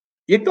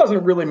 it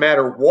doesn't really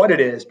matter what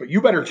it is, but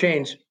you better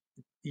change.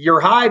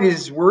 Your hide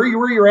is where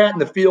you're at in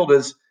the field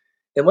is,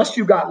 unless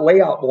you got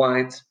layout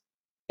blinds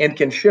and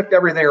can shift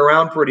everything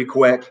around pretty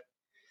quick,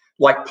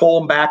 like pull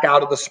them back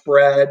out of the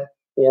spread,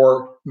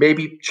 or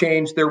maybe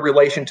change their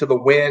relation to the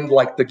wind.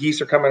 Like the geese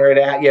are coming right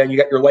at you and you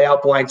got your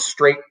layout blinds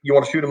straight. You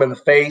want to shoot them in the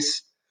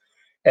face.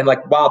 And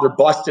like, wow, they're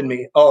busting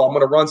me. Oh, I'm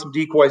going to run some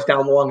decoys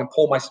down long and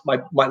pull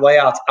my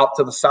layouts out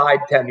to the side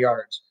 10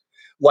 yards.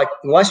 Like,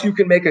 unless you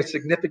can make a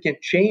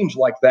significant change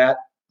like that,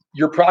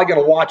 you're probably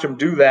going to watch them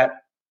do that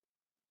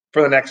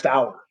for the next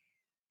hour.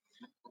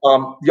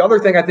 The other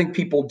thing I think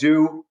people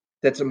do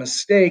that's a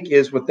mistake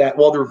is with that,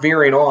 while they're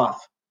veering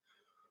off,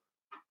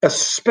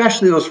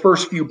 especially those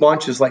first few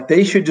bunches, like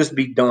they should just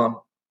be done.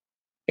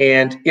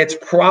 And it's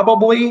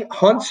probably,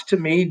 hunts to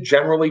me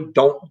generally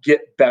don't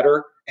get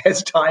better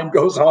as time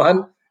goes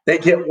on. They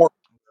get worse.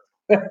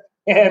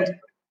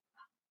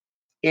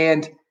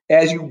 and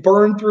as you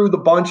burn through the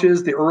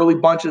bunches, the early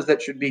bunches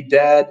that should be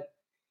dead,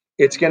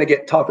 it's going to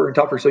get tougher and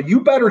tougher. So you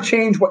better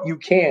change what you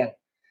can.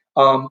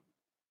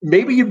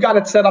 Maybe you've got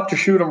it set up to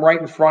shoot them right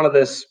in front of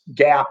this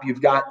gap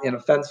you've got in a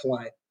fence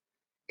line.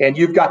 And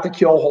you've got the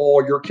kill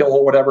hole, your kill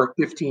hole, whatever,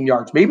 15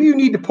 yards. Maybe you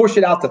need to push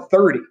it out to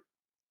 30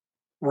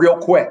 real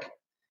quick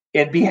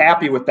and be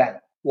happy with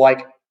that.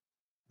 Like,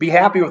 be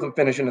happy with them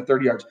finishing at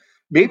 30 yards.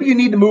 Maybe you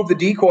need to move the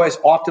decoys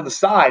off to the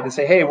side and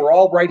say, hey, we're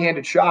all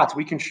right-handed shots.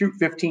 We can shoot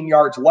 15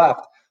 yards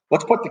left.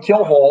 Let's put the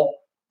kill hole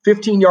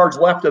 15 yards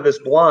left of this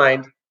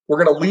blind.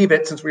 We're going to leave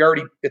it since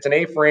it's an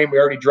A-frame. We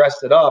already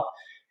dressed it up.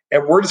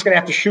 And we're just going to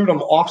have to shoot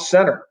them off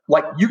center.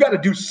 Like, you got to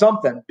do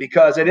something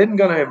because it isn't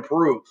going to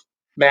improve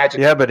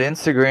magically. Yeah, but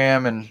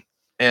Instagram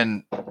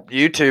and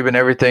YouTube and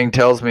everything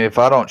tells me if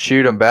I don't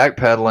shoot them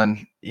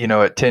backpedaling,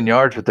 at 10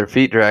 yards with their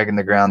feet dragging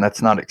the ground,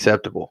 that's not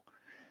acceptable.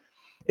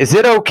 Is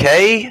it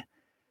okay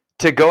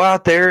to go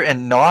out there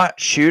and not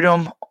shoot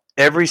them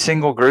every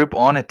single group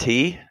on a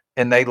tee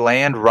and they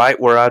land right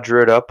where I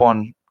drew it up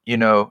on,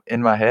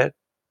 in my head?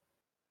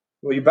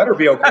 Well, you better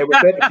be okay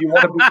with it. If you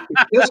want to be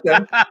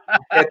consistent,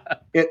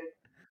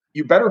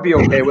 you better be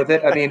okay with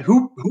it. I mean,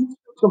 who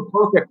shoots them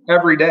perfect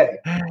every day?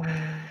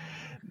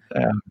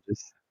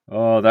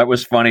 Oh, that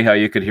was funny how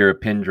you could hear a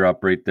pin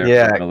drop right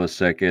there for a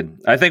millisecond.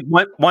 I think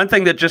one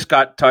thing that just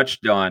got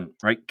touched on,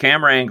 right?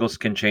 Camera angles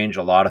can change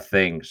a lot of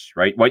things,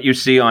 right? What you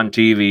see on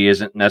TV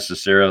isn't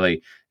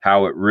necessarily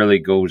how it really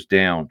goes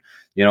down.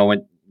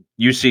 When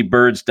you see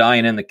birds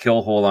dying in the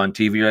kill hole on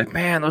TV, you're like,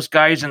 man, those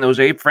guys in those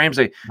A-frames,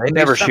 they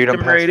never shoot them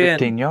past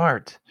 15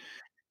 yards.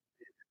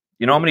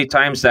 You know how many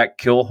times that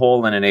kill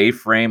hole in an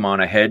A-frame on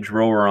a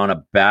hedgerow or on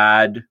a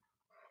bad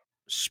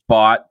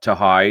spot to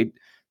hide,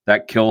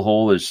 that kill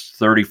hole is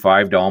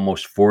 35 to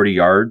almost 40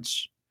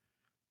 yards.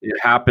 It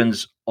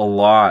happens a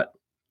lot.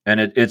 And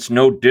it's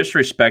no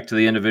disrespect to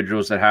the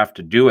individuals that have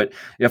to do it.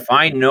 If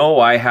I know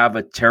I have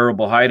a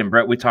terrible hide, and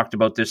Brett, we talked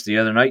about this the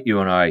other night, you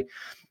and I,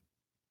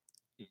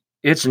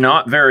 it's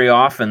not very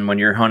often when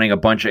you're hunting a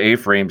bunch of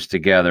A-frames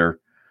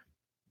together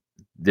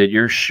that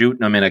you're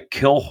shooting them in a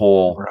kill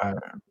hole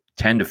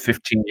 10 to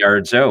 15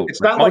 yards out. It's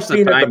not most like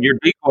of the time, your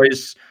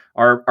decoys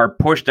are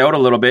pushed out a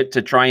little bit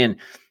to try and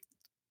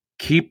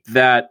keep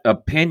that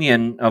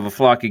opinion of a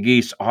flock of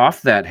geese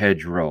off that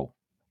hedgerow,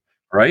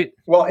 right?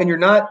 Well, and you're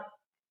not,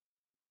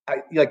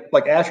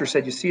 like Asher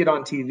said, you see it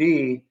on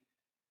TV,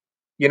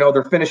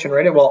 they're finishing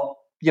right in. Well,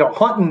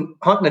 hunting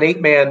an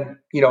 8-man,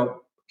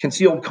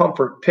 concealed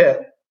comfort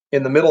pit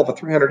in the middle of a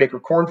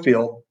 300-acre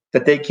cornfield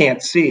that they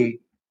can't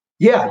see.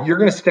 Yeah, you're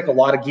going to stick a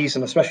lot of geese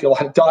and especially a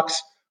lot of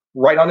ducks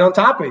right on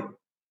top of you.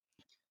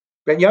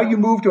 But you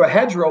move to a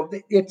hedgerow,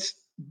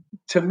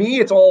 to me,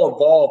 it's all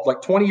evolved.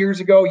 Like 20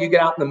 years ago, you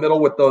get out in the middle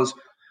with those,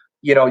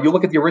 you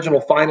look at the original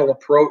Final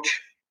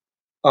Approach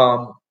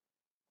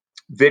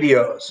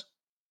videos,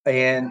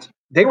 and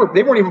they weren't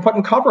even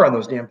putting cover on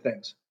those damn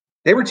things.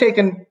 They were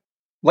taking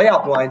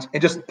layout blinds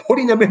and just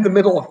putting them in the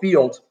middle of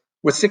fields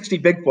with 60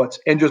 Bigfoots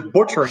and just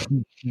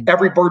butchering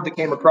every bird that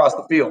came across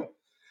the field.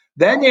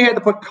 Then you had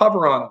to put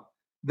cover on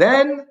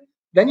them.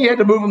 Then you had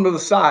to move them to the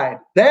side.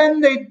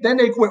 Then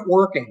they quit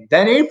working.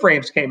 Then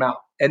A-frames came out,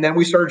 and then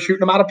we started shooting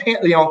them out of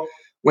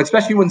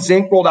especially when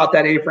Zink rolled out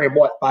that A-frame,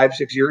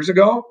 5-6 years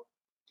ago.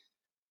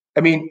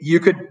 I mean, you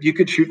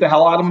could shoot the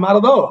hell out of them out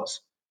of those.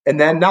 And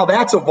then now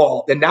that's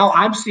evolved. And now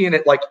I'm seeing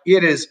it like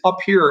it is up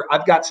here.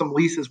 I've got some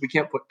leases we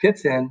can't put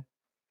pits in,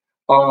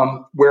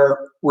 where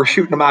we're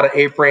shooting them out of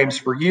A-frames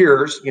for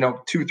years,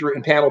 2, 3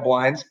 and panel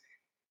blinds.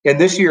 And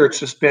this year it's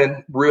just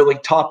been really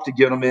tough to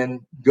get them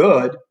in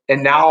good.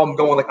 And now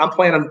I'm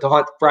planning to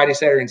hunt Friday,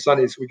 Saturday, and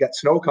Sundays. We got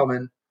snow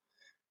coming,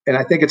 and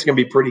I think it's going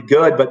to be pretty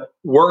good. But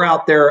we're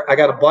out there. I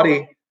got a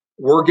buddy.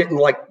 We're getting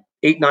like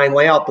 8, 9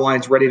 layout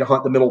blinds ready to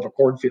hunt the middle of a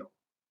cornfield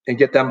and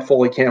get them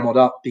fully camoed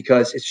up,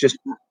 because it's just,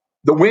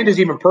 the wind is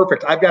even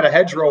perfect. I've got a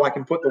hedgerow. I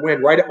can put the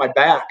wind right at my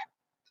back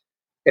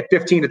at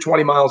 15 to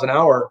 20 miles an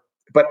hour,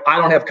 but I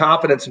don't have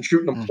confidence in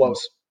shooting them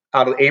close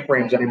out of the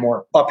A-frames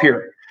anymore up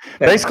here.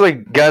 Basically,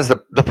 guys,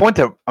 the point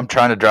that I'm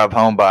trying to drive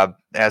home by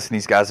asking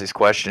these guys these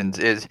questions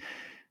is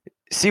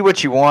see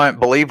what you want,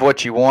 believe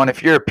what you want.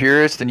 If you're a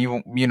purist and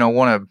you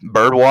want to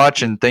bird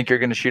watch and think you're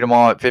going to shoot them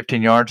all at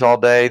 15 yards all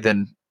day,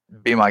 then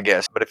be my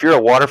guest. But if you're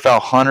a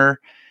waterfowl hunter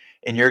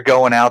and you're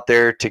going out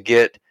there to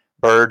get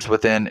birds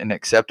within an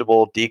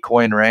acceptable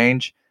decoying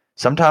range,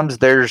 sometimes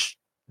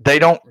they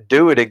don't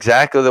do it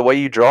exactly the way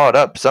you draw it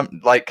up. Kind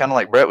of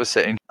like Brett was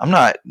saying, I'm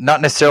not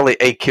necessarily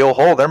a kill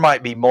hole. There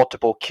might be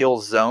multiple kill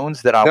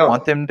zones that I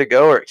want them to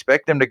go or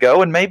expect them to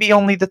go, and maybe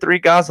only the 3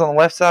 guys on the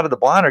left side of the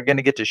blind are going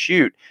to get to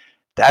shoot.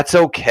 That's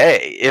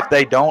okay. If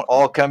they don't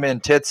all come in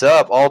tits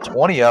up, all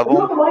 20 of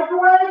them,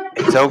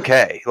 it's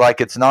okay.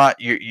 Like, it's not,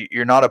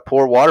 you're not a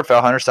poor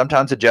waterfowl hunter.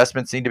 Sometimes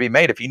adjustments need to be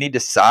made. If you need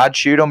to side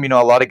shoot them,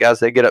 a lot of guys,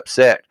 they get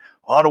upset.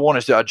 Oh, I don't want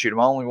to side shoot them.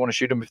 I only want to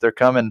shoot them if they're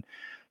coming,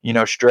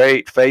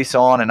 straight face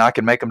on and I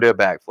can make them do a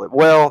backflip.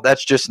 Well,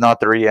 that's just not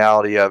the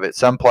reality of it.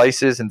 Some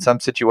places and some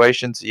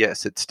situations,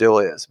 yes, it still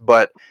is.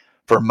 But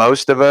for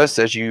most of us,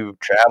 as you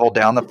travel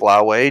down the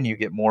flyway and you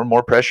get more and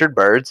more pressured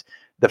birds,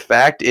 the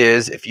fact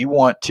is, if you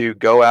want to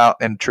go out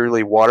and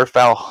truly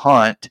waterfowl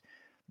hunt,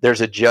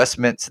 there's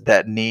adjustments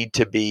that need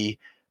to be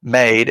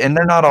made, and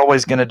they're not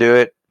always going to do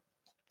it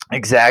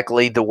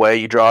exactly the way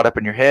you draw it up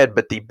in your head.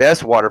 But the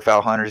best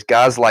waterfowl hunters,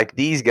 guys like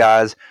these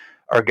guys,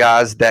 are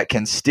guys that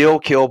can still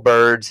kill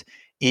birds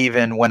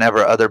even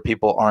whenever other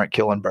people aren't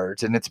killing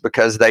birds. And it's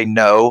because they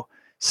know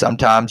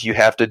sometimes you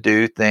have to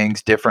do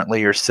things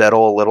differently or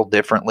settle a little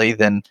differently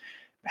than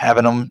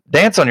having them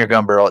dance on your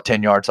gun barrel at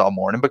 10 yards all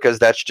morning, because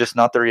that's just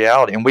not the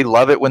reality. And we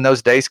love it when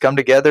those days come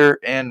together,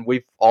 and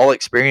we've all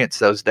experienced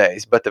those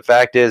days. But the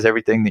fact is,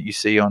 everything that you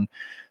see on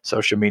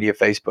social media,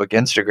 Facebook,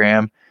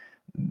 Instagram,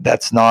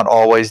 that's not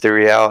always the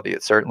reality.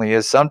 It certainly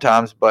is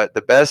sometimes, but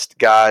the best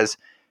guys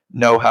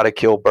know how to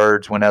kill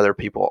birds when other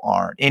people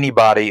aren't.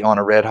 Anybody on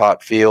a red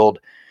hot field,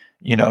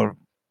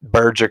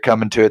 birds are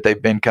coming to it. They've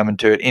been coming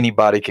to it.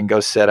 Anybody can go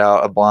set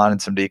out a blind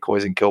and some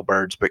decoys and kill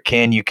birds, but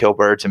can you kill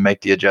birds and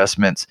make the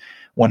adjustments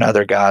when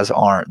other guys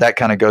aren't? That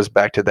kind of goes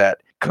back to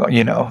that,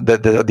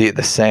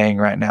 the saying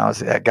right now is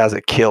that guy's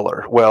a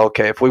killer. Well,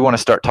 okay, if we want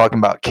to start talking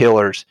about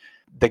killers,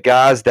 the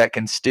guys that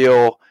can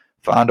still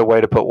find a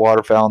way to put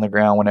waterfowl on the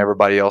ground when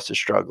everybody else is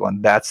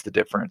struggling, that's the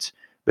difference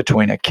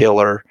between a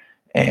killer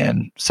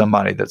and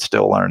somebody that's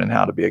still learning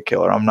how to be a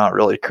killer. I'm not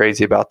really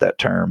crazy about that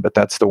term, but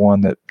that's the one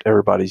that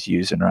everybody's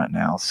using right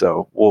now.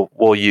 So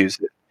we'll use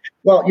it.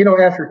 Well,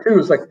 after too,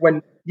 is like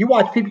when you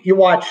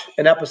watch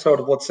an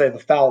episode of, let's say, The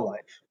Fowl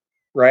Life,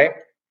 right?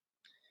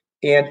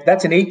 And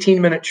that's an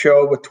 18-minute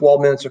show with 12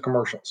 minutes of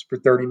commercials for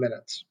 30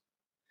 minutes.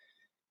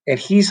 And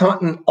he's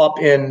hunting up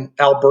in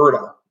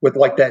Alberta with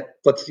like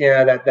that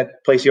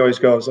place he always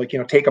goes, like,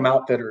 Take 'em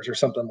Outfitters or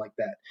something like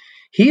that.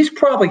 He's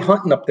probably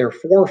hunting up there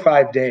 4 or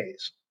 5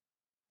 days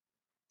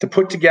to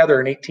put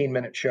together an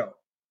 18-minute show.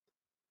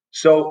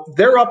 So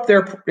they're up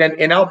there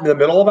and out in the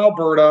middle of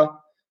Alberta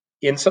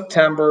in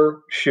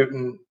September,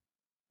 shooting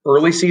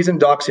early season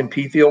ducks in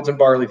pea fields and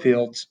barley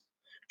fields,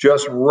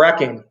 just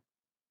wrecking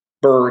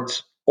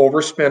birds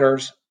over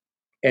spinners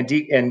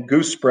and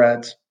goose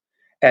spreads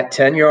at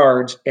 10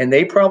 yards. And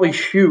they probably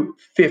shoot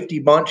 50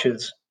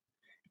 bunches.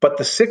 But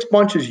the 6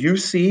 bunches you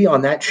see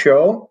on that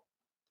show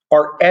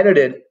are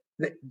edited.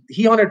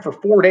 He hunted for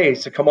 4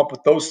 days to come up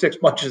with those 6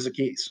 bunches of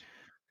keys.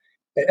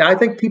 And I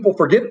think people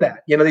forget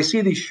that. They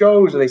see these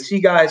shows or they see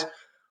guys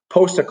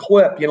post a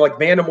clip, like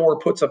Vandemore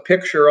puts a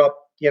picture up,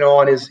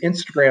 on his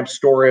Instagram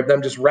story of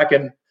them just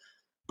wrecking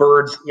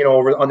birds,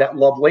 over on that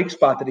Love Lake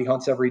spot that he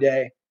hunts every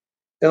day.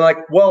 And like,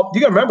 well,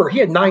 you got to remember, he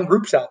had 9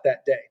 groups out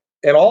that day,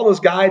 and all those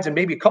guides and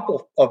maybe a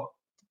couple of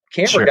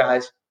camera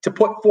guys to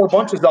put 4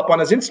 bunches up on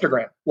his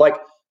Instagram. Like,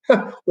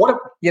 what,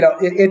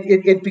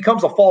 it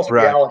becomes a false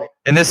reality.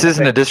 And this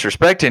isn't a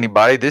disrespect to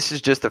anybody. This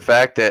is just the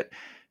fact that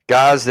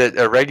guys, that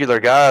a regular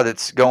guy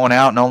that's going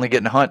out and only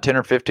getting to hunt 10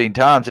 or 15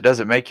 times, it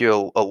doesn't make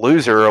you a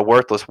loser or a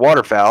worthless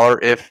waterfowler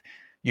if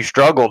you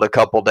struggled a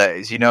couple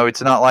days.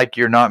 It's not like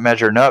you're not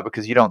measuring up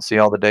because you don't see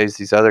all the days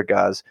these other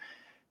guys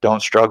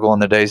don't struggle in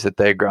the days that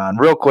they grind.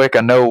 Real quick,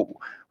 I know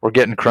we're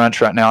getting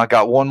crunched right now. I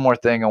got one more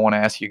thing I want to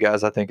ask you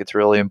guys. I think it's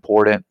really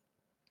important.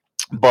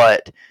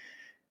 But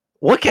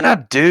what can I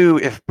do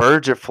if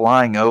birds are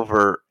flying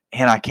over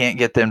and I can't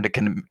get them to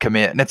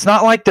commit? And it's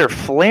not like they're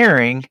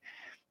flaring.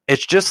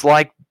 It's just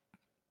like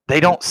they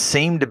don't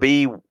seem to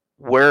be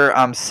where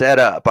I'm set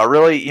up. I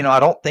really, I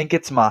don't think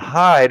it's my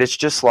height. It's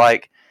just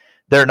like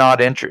they're not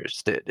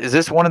interested. Is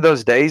this one of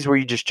those days where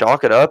you just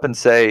chalk it up and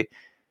say,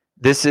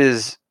 this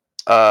is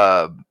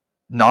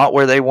not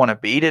where they want to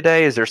be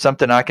today? Is there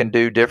something I can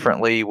do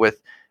differently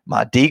with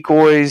my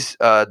decoys?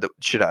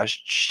 Should I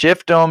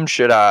shift them?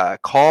 Should I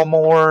call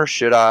more?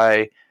 Should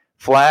I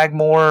flag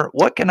more?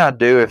 What can I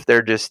do if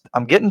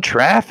I'm getting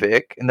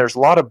traffic and there's a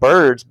lot of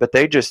birds, but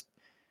they're just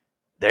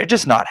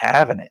not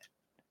having it?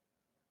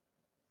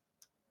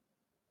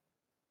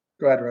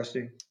 Go ahead,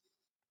 Rusty.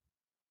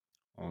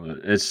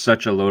 It's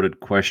such a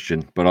loaded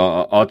question, but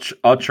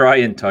I'll try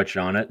and touch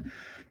on it.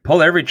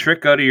 Pull every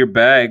trick out of your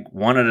bag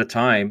one at a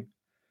time,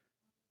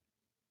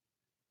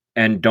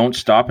 and don't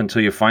stop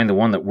until you find the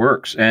one that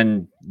works.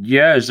 And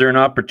yeah, is there an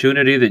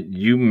opportunity that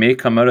you may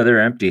come out of there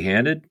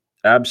empty-handed?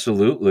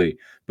 Absolutely,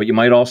 but you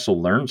might also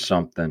learn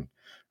something.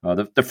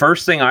 The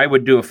first thing I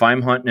would do if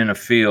I'm hunting in a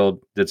field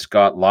that's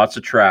got lots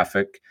of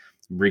traffic,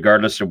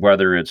 regardless of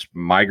whether it's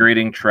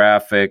migrating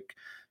traffic,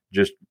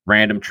 just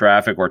random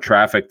traffic, or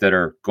traffic that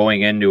are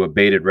going into a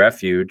baited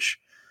refuge,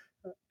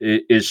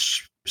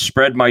 is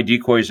spread my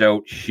decoys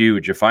out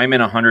huge. If I'm in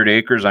 100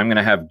 acres, I'm going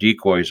to have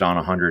decoys on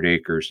 100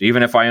 acres.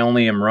 Even if I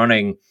only am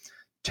running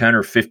 10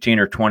 or 15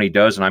 or 20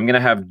 dozen, I'm going to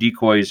have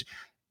decoys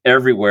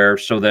everywhere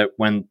so that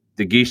when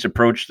the geese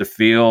approach the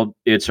field,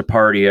 it's a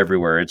party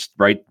everywhere. It's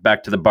right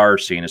back to the bar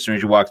scene. As soon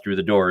as you walk through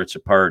the door, it's a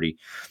party.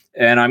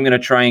 And I'm going to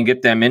try and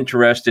get them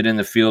interested in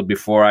the field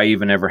before I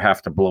even ever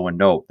have to blow a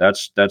note.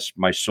 That's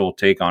my sole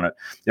take on it.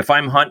 If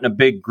I'm hunting a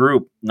big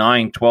group,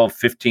 9, 12,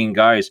 15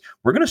 guys,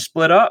 we're going to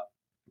split up.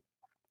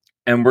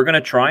 And we're going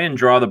to try and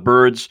draw the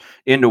birds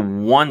into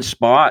one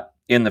spot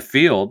in the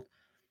field.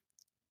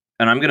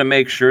 And I'm going to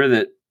make sure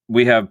that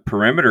we have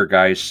perimeter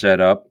guys set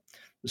up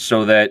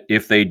so that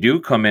if they do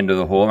come into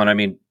the hole, and I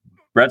mean,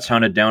 Brett's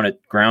hunted down at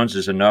Grounds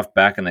is enough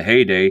back in the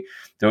heyday.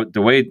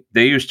 The way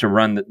they used to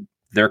run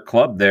their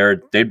club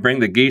there, they'd bring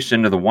the geese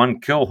into the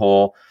one kill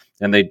hole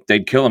and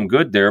they'd kill them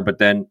good there. But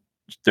then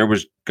there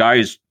was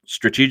guys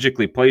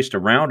strategically placed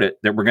around it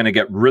that we're going to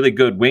get really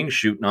good wing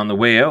shooting on the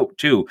way out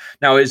too.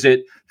 Now, is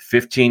it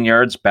 15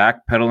 yards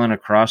backpedaling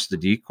across the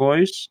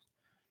decoys?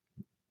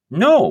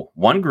 No.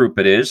 One group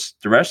it is.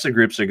 The rest of the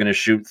groups are going to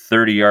shoot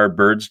 30-yard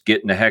birds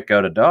getting the heck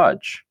out of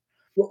Dodge.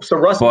 So,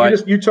 Russ,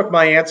 you took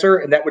my answer,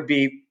 and that would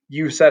be,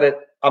 you said it.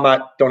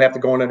 Don't have to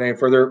go into any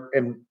further.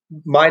 And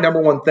my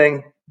number one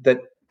thing that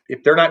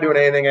if they're not doing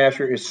anything,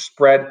 Asher, is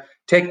spread.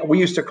 We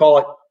used to call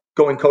it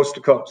going coast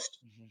to coast.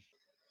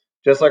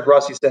 Just like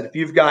Rusty said, if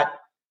you've got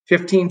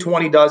 15,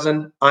 20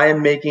 dozen, I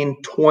am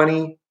making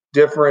 20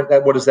 different,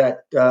 what is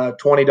that?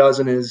 20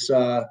 dozen is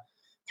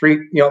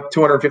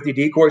 250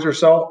 decoys or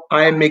so.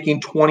 I am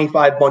making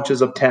 25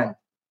 bunches of 10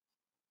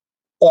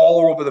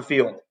 all over the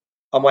field.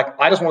 I'm like,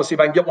 I just want to see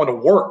if I can get one to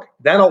work.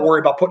 Then I'll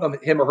worry about putting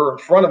him or her in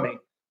front of me.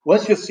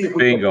 Let's just see if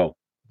we can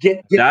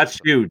get that's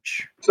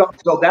huge. So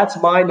that's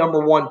my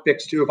number one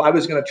fix too. If I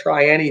was going to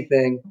try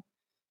anything,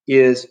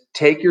 is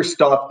take your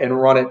stuff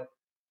and run it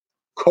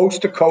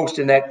coast to coast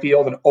in that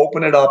field and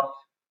open it up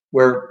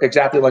where,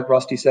 exactly like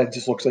Rusty said, it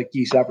just looks like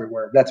geese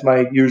everywhere. That's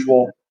my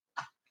usual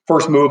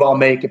first move I'll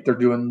make if they're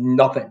doing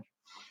nothing.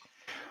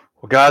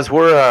 Well, guys,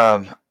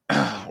 we're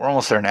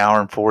almost there, an hour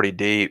and 40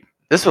 deep.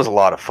 This was a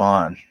lot of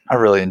fun. I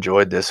really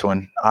enjoyed this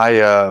one.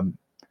 I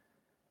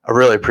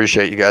really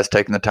appreciate you guys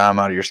taking the time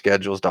out of your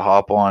schedules to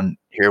hop on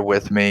here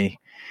with me.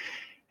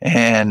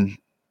 And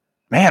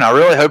man, I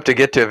really hope to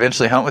get to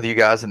eventually hunt with you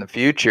guys in the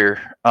future.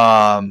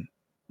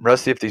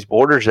 Rusty, if these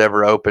borders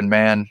ever open,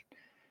 man,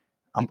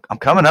 I'm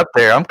coming up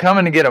there. I'm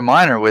coming to get a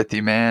minor with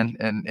you, man.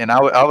 And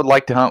I would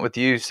like to hunt with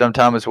you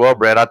sometime as well,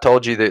 Brett. I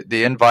told you that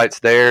the invite's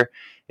there.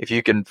 If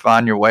you can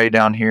find your way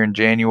down here in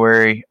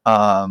January,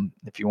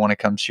 if you want to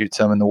come shoot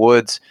some in the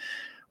woods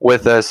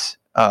with us,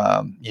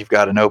 you've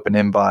got an open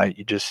invite.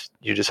 You just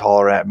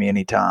holler at me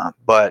anytime.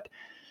 But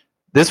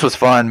this was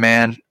fun,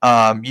 man.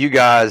 You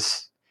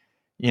guys,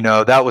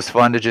 that was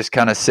fun to just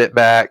kind of sit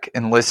back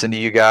and listen to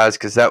you guys,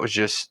 because that was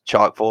just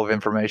chock full of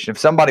information. If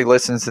somebody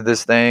listens to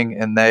this thing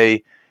and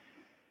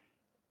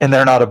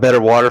they're not a better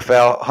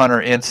waterfowl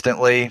hunter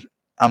instantly,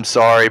 I'm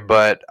sorry,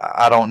 but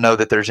I don't know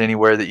that there's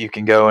anywhere that you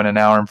can go in an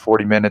hour and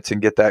 40 minutes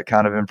and get that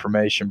kind of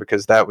information,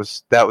 because that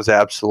was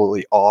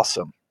absolutely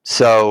awesome.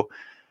 So,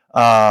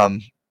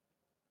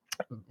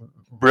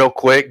 real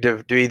quick,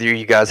 do either of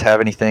you guys have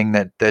anything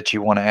that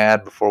you want to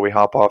add before we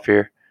hop off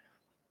here?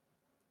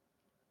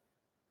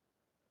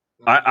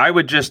 I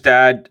would just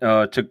add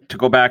to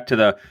go back to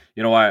the,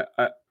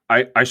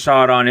 I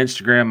saw it on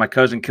Instagram. My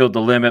cousin killed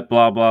the limit,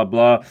 blah, blah,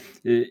 blah.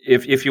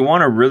 If you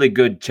want a really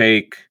good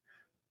take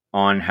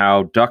on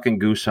how duck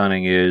and goose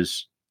hunting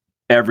is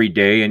every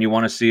day and you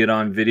want to see it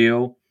on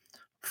video,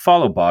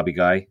 follow Bobby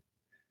Guy,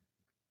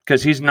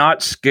 because he's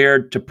not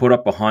scared to put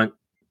up a hunt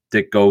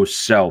that goes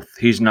south.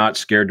 He's not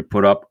scared to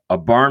put up a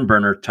barn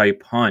burner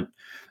type hunt.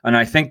 And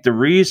I think the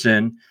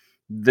reason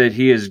that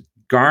he has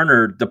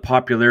garnered the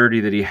popularity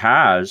that he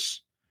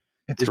has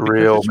it's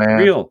real, man.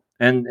 Real.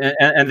 and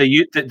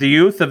the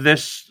youth of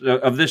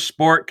this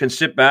sport can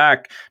sit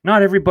back.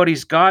 Not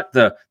everybody's got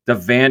the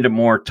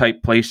Vandemore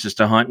type places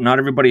to hunt. Not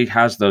everybody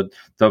has the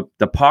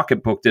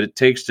pocketbook that it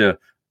takes to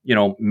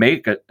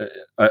make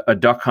a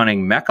duck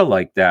hunting mecca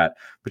like that.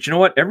 But you know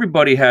what?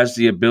 Everybody has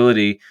the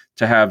ability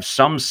to have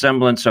some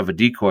semblance of a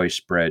decoy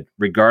spread,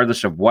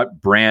 regardless of what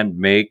brand,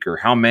 make, or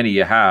how many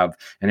you have.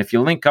 And if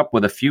you link up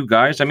with a few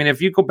guys, I mean, if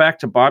you go back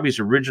to Bobby's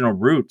original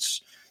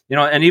roots,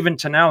 and even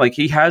to now, like,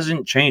 he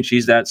hasn't changed.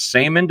 He's that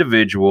same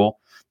individual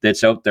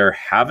that's out there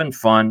having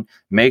fun,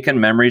 making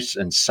memories,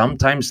 and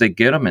sometimes they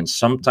get them and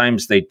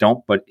sometimes they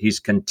don't, but he's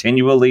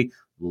continually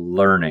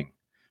learning.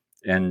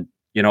 And,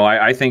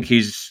 I think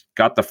he's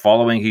got the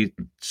following he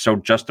so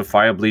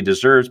justifiably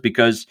deserves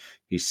because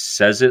he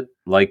says it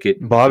like it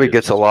Bobby is.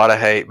 gets a lot of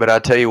hate, but I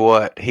tell you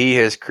what, he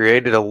has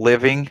created a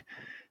living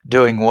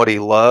doing what he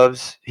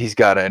loves. He's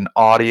got an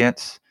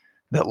audience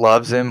that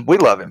loves him. We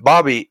love him.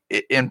 Bobby,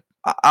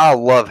 I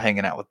love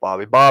hanging out with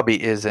Bobby.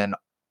 Bobby is an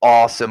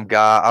awesome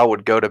guy. I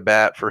would go to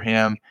bat for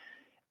him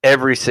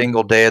every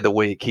single day of the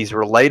week. He's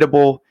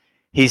relatable.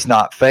 He's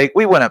not fake.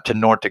 We went up to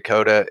North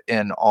Dakota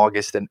in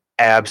August and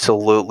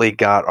absolutely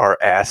got our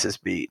asses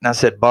beat. And I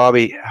said,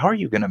 Bobby, how are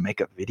you going to make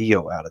a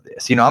video out of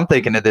this? I'm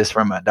thinking of this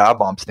from a dive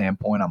bomb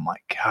standpoint. I'm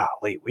like,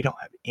 golly, we don't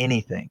have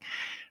anything.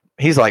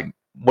 He's like,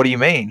 what do you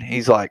mean?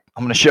 He's like,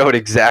 I'm going to show it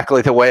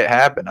exactly the way it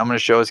happened. I'm going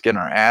to show us getting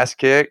our ass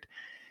kicked.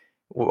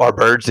 Our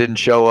birds didn't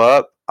show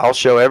up. I'll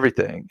show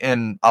everything.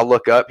 And I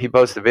look up, he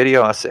posts a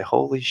video. I say,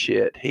 holy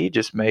shit, he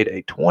just made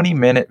a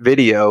 20-minute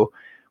video.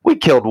 We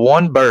killed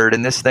one bird,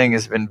 and this thing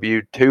has been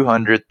viewed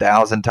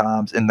 200,000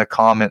 times. And the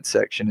comment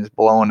section is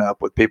blowing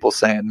up with people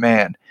saying,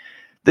 man,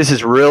 this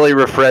is really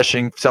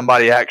refreshing.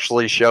 Somebody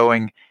actually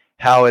showing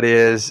how it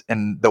is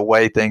and the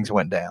way things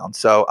went down.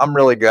 So I'm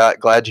really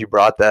glad you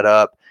brought that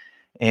up.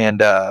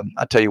 And I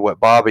tell you what,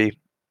 Bobby,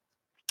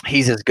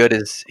 he's as good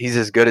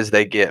as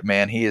they get,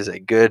 man. He is a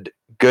good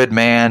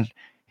man.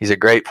 He's a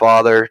great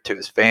father to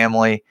his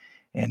family,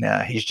 and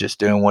he's just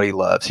doing what he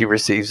loves. He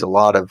receives a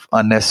lot of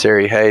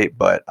unnecessary hate,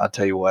 but I'll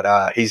tell you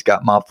what, he's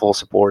got my full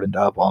support and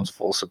Dive Bomb's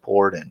full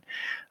support, and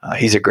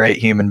he's a great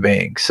human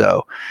being.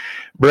 So,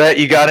 Brett,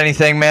 you got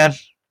anything, man?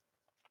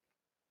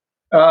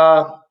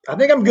 I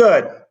think I'm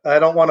good. I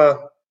don't want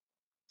to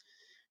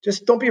 –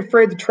 just don't be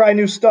afraid to try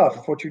new stuff.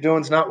 If what you're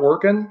doing is not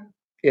working,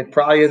 it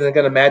probably isn't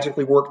going to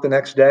magically work the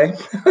next day.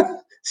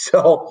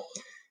 So,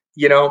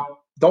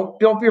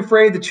 don't be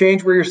afraid to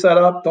change where you're set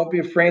up. Don't be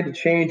afraid to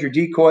change your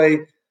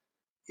decoy,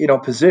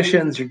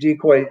 positions, your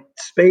decoy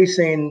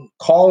spacing,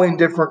 calling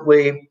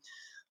differently.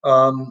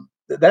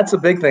 That's a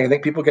big thing. I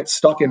think people get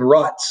stuck in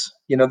ruts.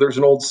 There's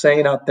an old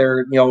saying out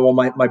there, well,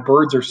 my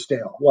birds are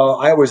stale. Well,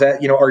 I always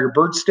ask, are your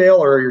birds stale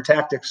or are your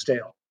tactics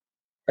stale?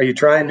 Are you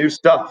trying new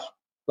stuff?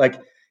 Like,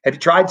 have you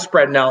tried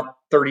spreading out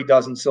 30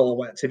 dozen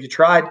silhouettes? Have you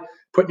tried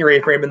putting your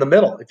A-frame in the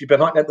middle? If you've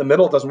been hunting at the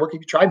middle, it doesn't work.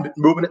 Have you tried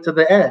moving it to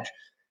the edge?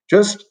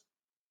 Just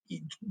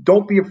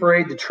don't be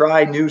afraid to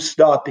try new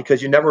stuff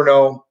because you never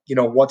know,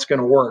 what's going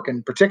to work.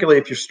 And particularly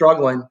if you're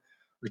struggling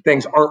or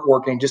things aren't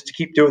working, just to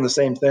keep doing the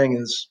same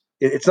thing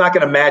it's not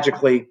going to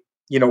magically,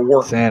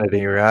 work.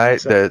 Sanity, right?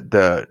 So,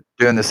 the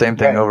doing the same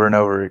thing over and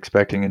over,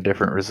 expecting a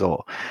different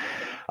result.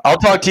 I'll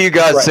talk to you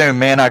guys soon,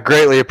 man. I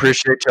greatly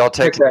appreciate y'all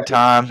taking the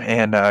time,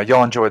 and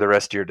y'all enjoy the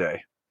rest of your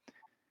day.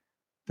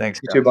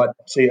 Thanks, guys. You too, bud.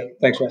 See you.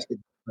 Thanks, Rusty.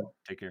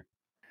 Take care.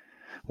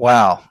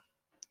 Wow.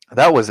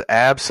 That was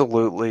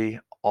absolutely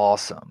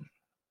awesome.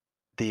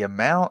 The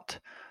amount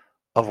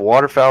of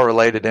waterfowl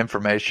related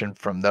information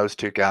from those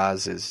two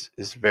guys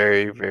is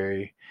very,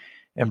 very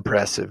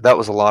impressive. That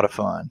was a lot of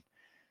fun.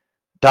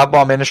 Dive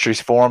Bomb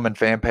Industries forum and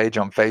fan page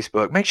on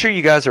Facebook. Make sure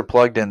you guys are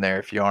plugged in there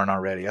if you aren't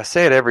already. I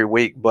say it every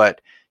week, but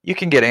you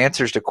can get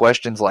answers to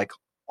questions like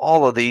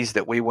all of these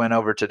that we went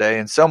over today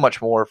and so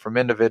much more from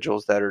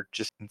individuals that are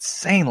just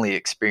insanely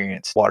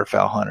experienced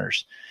waterfowl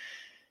hunters.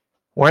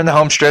 We're in the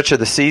home stretch of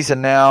the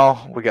season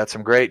now. We got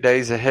some great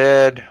days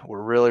ahead.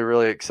 We're really,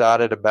 really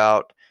excited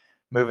about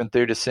moving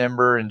through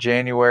December and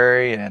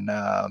January. And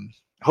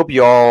hope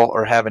you all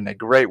are having a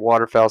great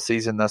waterfowl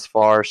season thus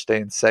far,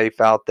 staying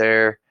safe out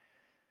there.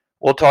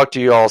 We'll talk to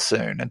you all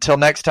soon. Until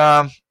next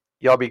time,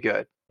 y'all be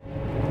good.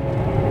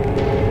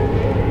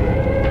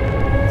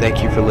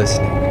 Thank you for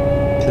listening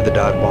to the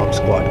Dive Bomb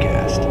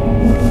Squadcast.